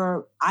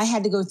remember I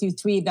had to go through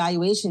 3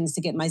 evaluations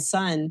to get my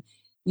son,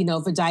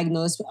 for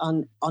diagnosed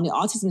on the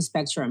autism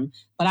spectrum.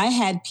 But I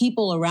had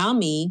people around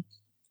me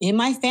in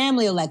my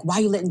family are like, why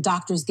are you letting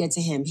doctors get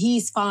to him?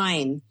 He's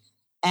fine.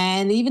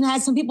 And even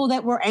had some people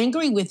that were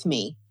angry with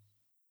me,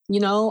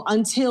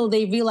 until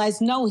they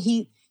realized, no,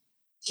 he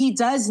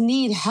does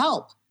need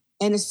help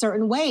in a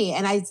certain way.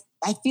 And I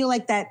feel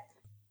like that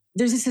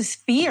there's this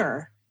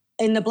fear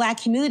in the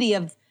Black community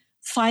of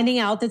finding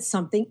out that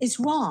something is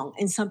wrong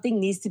and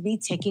something needs to be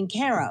taken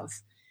care of.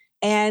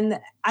 And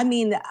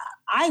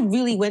I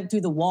really went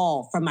through the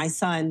wall for my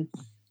son.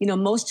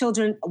 Most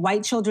children,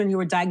 white children who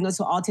were diagnosed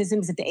with autism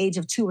is at the age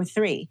of 2 or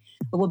 3.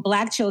 But with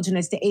Black children,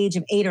 it's the age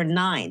of 8 or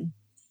 9.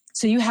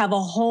 So you have a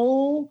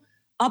whole,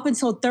 up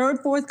until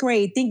 3rd, 4th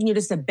grade, thinking you're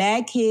just a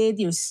bad kid,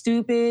 you're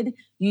stupid,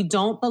 you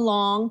don't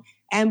belong.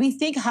 And we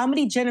think how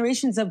many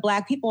generations of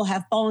Black people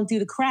have fallen through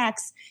the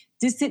cracks,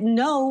 just didn't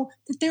know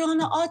that they're on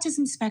the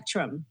autism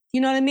spectrum. You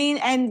know what I mean?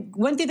 And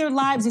went through their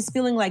lives just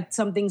feeling like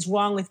something's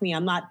wrong with me,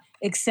 I'm not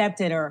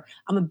accepted, or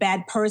I'm a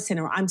bad person,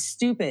 or I'm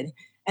stupid.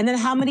 And then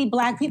how many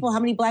Black people, how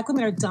many Black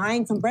women are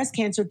dying from breast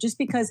cancer just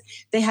because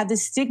they have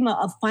this stigma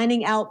of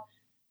finding out.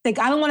 Like,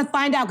 I don't want to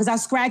find out because I'll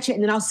scratch it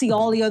and then I'll see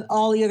all the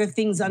other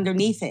things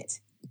underneath it.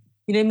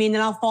 You know what I mean?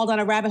 Then I'll fall down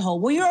a rabbit hole.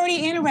 Well, you're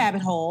already in a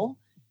rabbit hole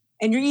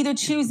and you're either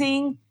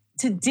choosing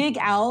to dig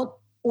out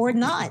or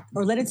not,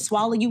 or let it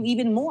swallow you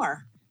even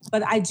more.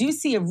 But I do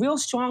see a real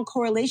strong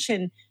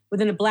correlation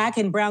within the Black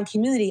and brown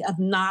community of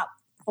not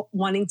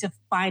wanting to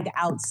find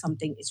out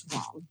something is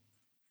wrong.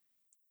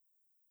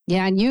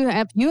 Yeah, and you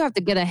have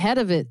to get ahead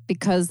of it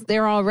because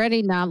they're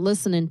already not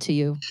listening to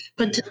you.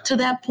 But to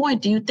that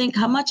point, do you think,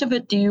 how much of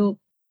it do you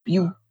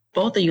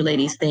both of you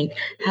ladies think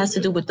has to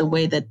do with the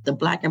way that the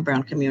Black and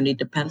brown community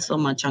depends so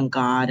much on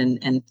God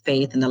and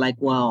faith, and they're like,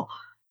 well,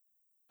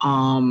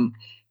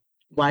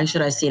 why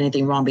should I see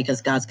anything wrong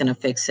because God's going to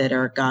fix it,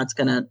 or God's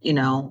going to,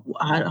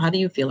 how do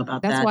you feel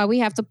about that? That's why we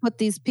have to put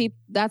these people,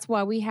 that's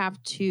why we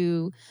have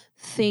to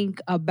think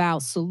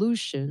about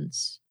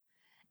solutions.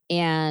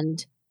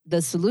 And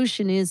the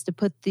solution is to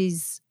put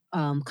these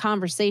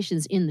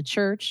conversations in the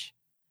church,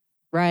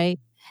 right?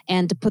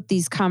 And to put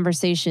these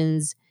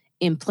conversations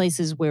in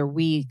places where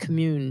we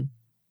commune,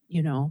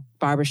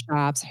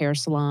 barbershops, hair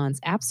salons,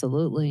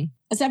 absolutely.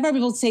 I've heard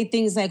people say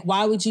things like,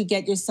 why would you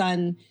get your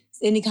son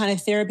any kind of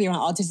therapy around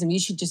autism? You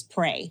should just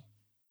pray.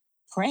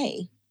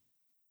 Pray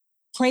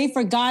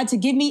for God to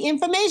give me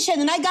information,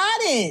 and I got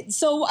it.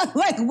 So,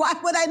 like, why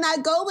would I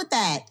not go with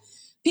that?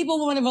 People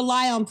want to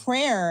rely on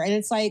prayer, and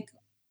it's like,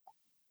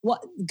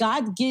 what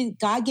God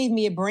gave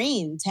me a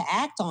brain to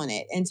act on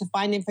it and to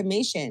find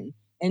information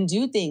and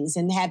do things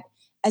and have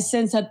a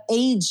sense of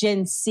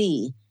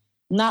agency,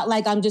 not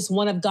like I'm just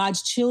one of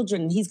God's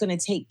children. He's going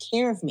to take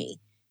care of me.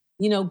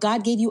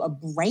 God gave you a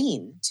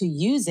brain to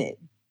use it.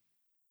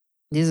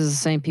 These are the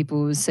same people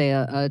who say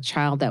a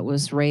child that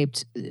was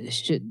raped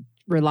should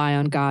rely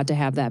on God to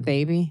have that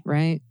baby,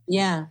 right?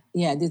 Yeah,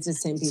 these are the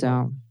same people.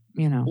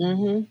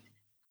 So,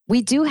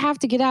 we do have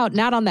to get out,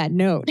 not on that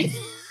note.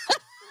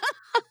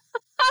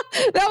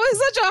 That was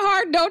such a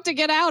hard note to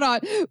get out on.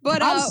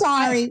 But I'm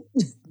sorry.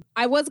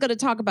 I was going to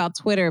talk about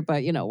Twitter,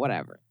 but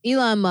whatever.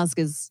 Elon Musk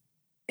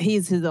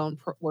he's his own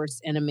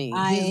worst enemy.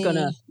 He's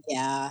a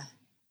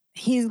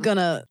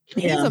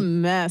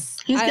mess.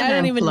 He's I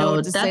don't even know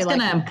what to say. That's going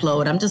to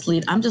implode.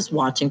 I'm just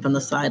watching from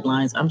the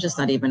sidelines.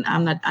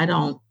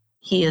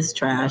 He is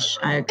trash.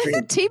 I agree.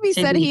 TV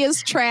said he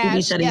is trash.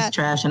 TV said he's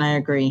trash, and I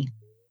agree.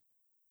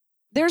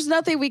 there's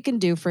nothing we can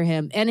do for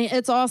him. And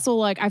it's also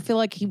like, I feel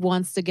like he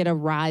wants to get a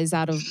rise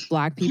out of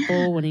Black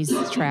people when he's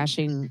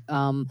trashing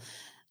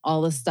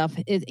all this stuff.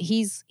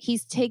 He's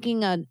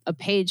taking a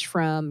page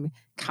from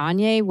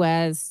Kanye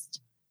West,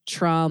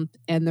 Trump,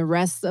 and the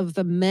rest of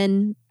the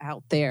men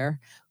out there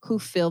who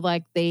feel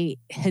like they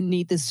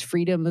need this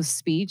freedom of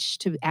speech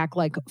to act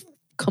like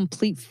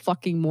complete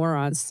fucking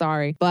morons.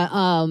 Sorry. But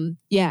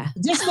yeah.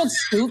 It just looks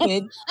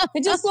stupid.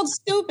 It just looks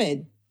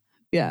stupid.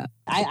 Yeah.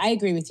 I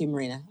agree with you,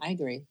 Marina. I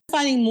agree.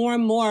 Finding more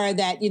and more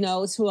that,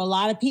 to a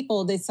lot of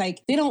people, it's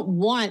like they don't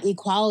want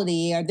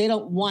equality or they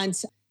don't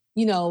want,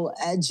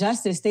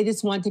 justice. They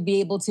just want to be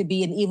able to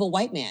be an evil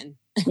white man.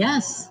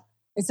 Yes.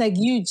 It's like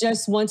you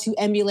just want to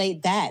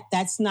emulate that.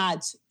 That's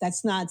not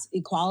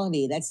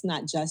equality. That's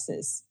not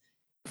justice.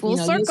 Full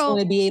circle. You just want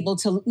to be able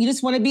to, you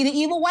just want to be the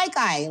evil white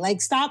guy.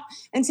 Like, stop.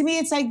 And to me,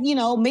 it's like,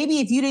 maybe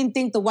if you didn't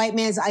think the white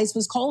man's ice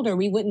was colder,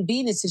 we wouldn't be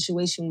in a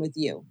situation with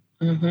you.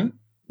 Mm-hmm.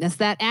 That's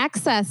that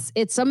access.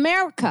 It's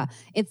America.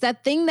 It's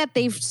that thing that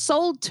they've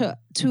sold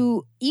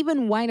to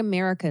even white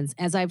Americans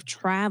as I've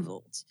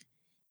traveled.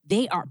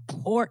 They are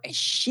poor as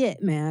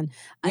shit, man.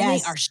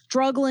 Yes. They are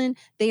struggling.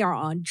 They are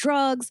on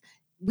drugs.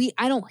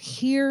 I don't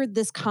hear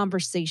this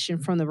conversation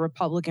from the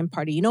Republican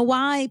Party. You know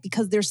why?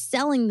 Because they're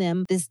selling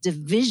them this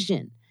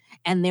division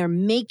and they're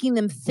making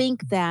them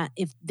think that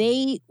if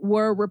they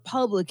were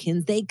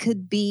Republicans, they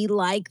could be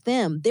like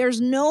them.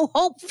 There's no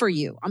hope for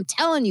you. I'm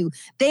telling you,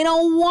 they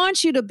don't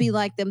want you to be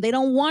like them. They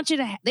don't want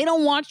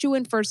you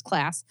in first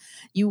class.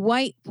 You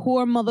white,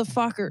 poor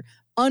motherfucker.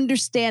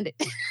 Understand it.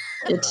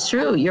 It's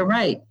true. You're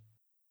right.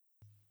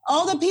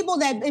 All the people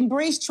that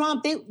embraced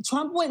Trump,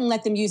 Trump wouldn't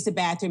let them use the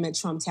bathroom at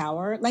Trump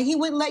Tower. Like, he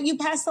wouldn't let you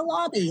pass the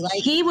lobby. Like,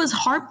 he was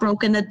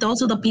heartbroken that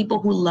those are the people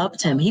who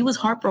loved him. He was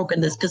heartbroken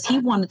because he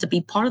wanted to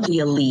be part of the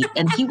elite,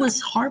 and he was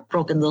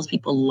heartbroken those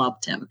people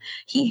loved him.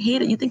 He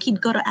hated. You think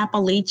he'd go to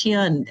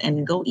Appalachia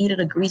and go eat at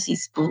a greasy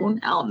spoon?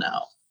 Hell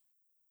no.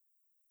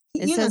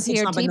 It says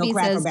here, TV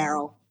says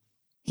barrel.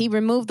 He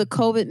removed the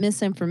COVID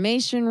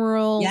misinformation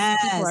rule.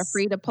 Yes. People are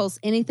free to post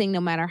anything,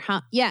 no matter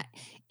how. Yeah,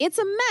 it's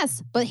a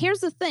mess. But here's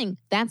the thing.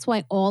 That's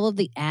why all of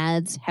the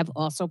ads have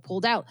also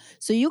pulled out.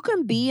 So you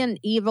can be an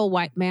evil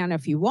white man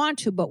if you want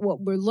to. But what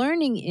we're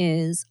learning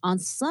is on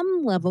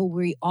some level,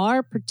 we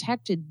are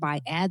protected by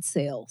ad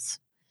sales.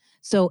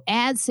 So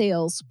ad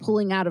sales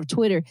pulling out of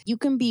Twitter, you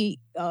can be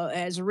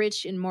as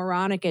rich and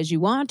moronic as you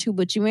want to,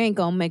 but you ain't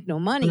going to make no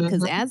money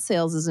because ad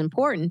sales is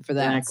important for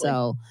that. Exactly.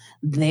 So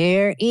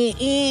there it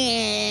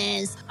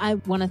is. I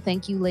want to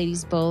thank you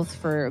ladies both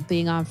for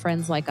being on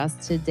Friends Like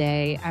Us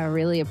today. I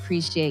really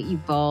appreciate you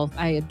both.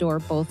 I adore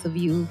both of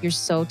you. You're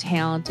so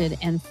talented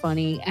and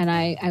funny. And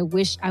I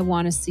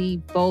want to see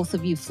both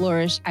of you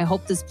flourish. I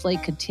hope this play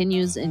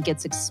continues and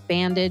gets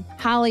expanded.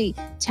 Holly,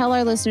 tell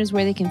our listeners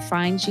where they can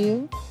find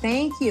you.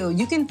 Thank you.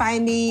 You can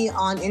find me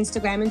on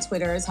Instagram and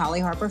Twitter as Holly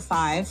Harper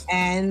 5.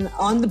 And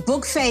on the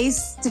book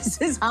face,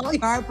 this is Holly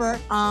Harper.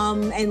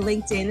 And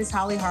LinkedIn is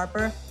Holly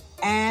Harper.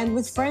 And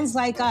with Friends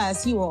Like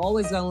Us, you are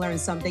always going to learn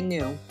something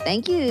new.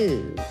 Thank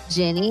you.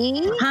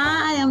 Jenny?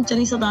 Hi, I'm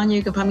Jenny Saldana.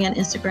 You can find me on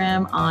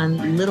Instagram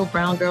on Little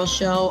Brown Girl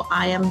Show.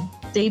 I am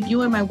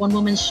debuting my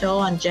one-woman show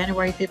on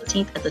January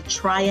 15th at the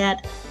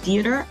Triad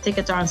Theater.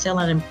 Tickets are on sale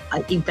on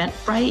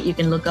Eventbrite. You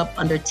can look up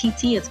under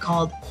TT. It's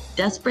called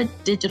Desperate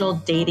Digital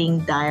Dating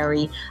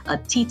Diary, a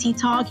TT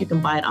Talk. You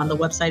can buy it on the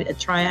website at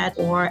Triad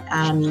or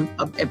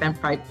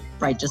Eventbrite.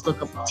 Right, just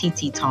look up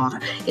TT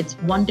Talk. It's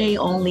one day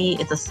only.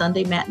 It's a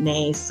Sunday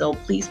matinee. So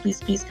please, please,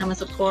 please come and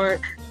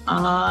support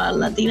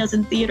Latinas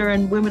in theater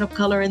and women of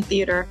color in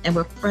theater. And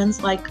with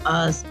Friends Like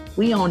Us,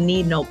 we don't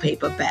need no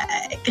paper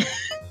bag.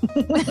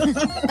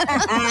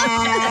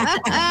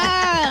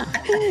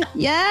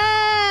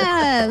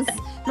 Yes.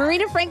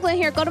 Marina Franklin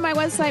here. Go to my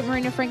website,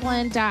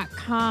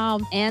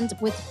 marinafranklin.com. And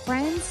with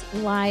Friends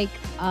Like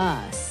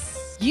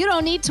Us, you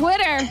don't need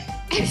Twitter.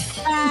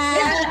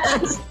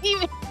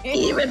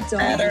 Even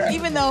better.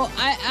 Even though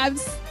I'm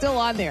still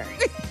on there.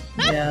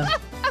 Yeah.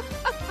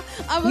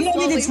 You don't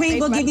need the tweet,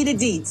 we'll give you the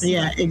deets.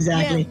 Yeah,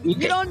 exactly. Yeah,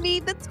 you don't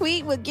need the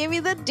tweet, we'll give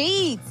you the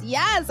deets.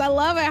 Yes, I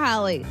love it,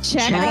 Holly.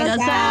 Check us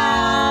out.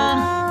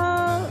 out.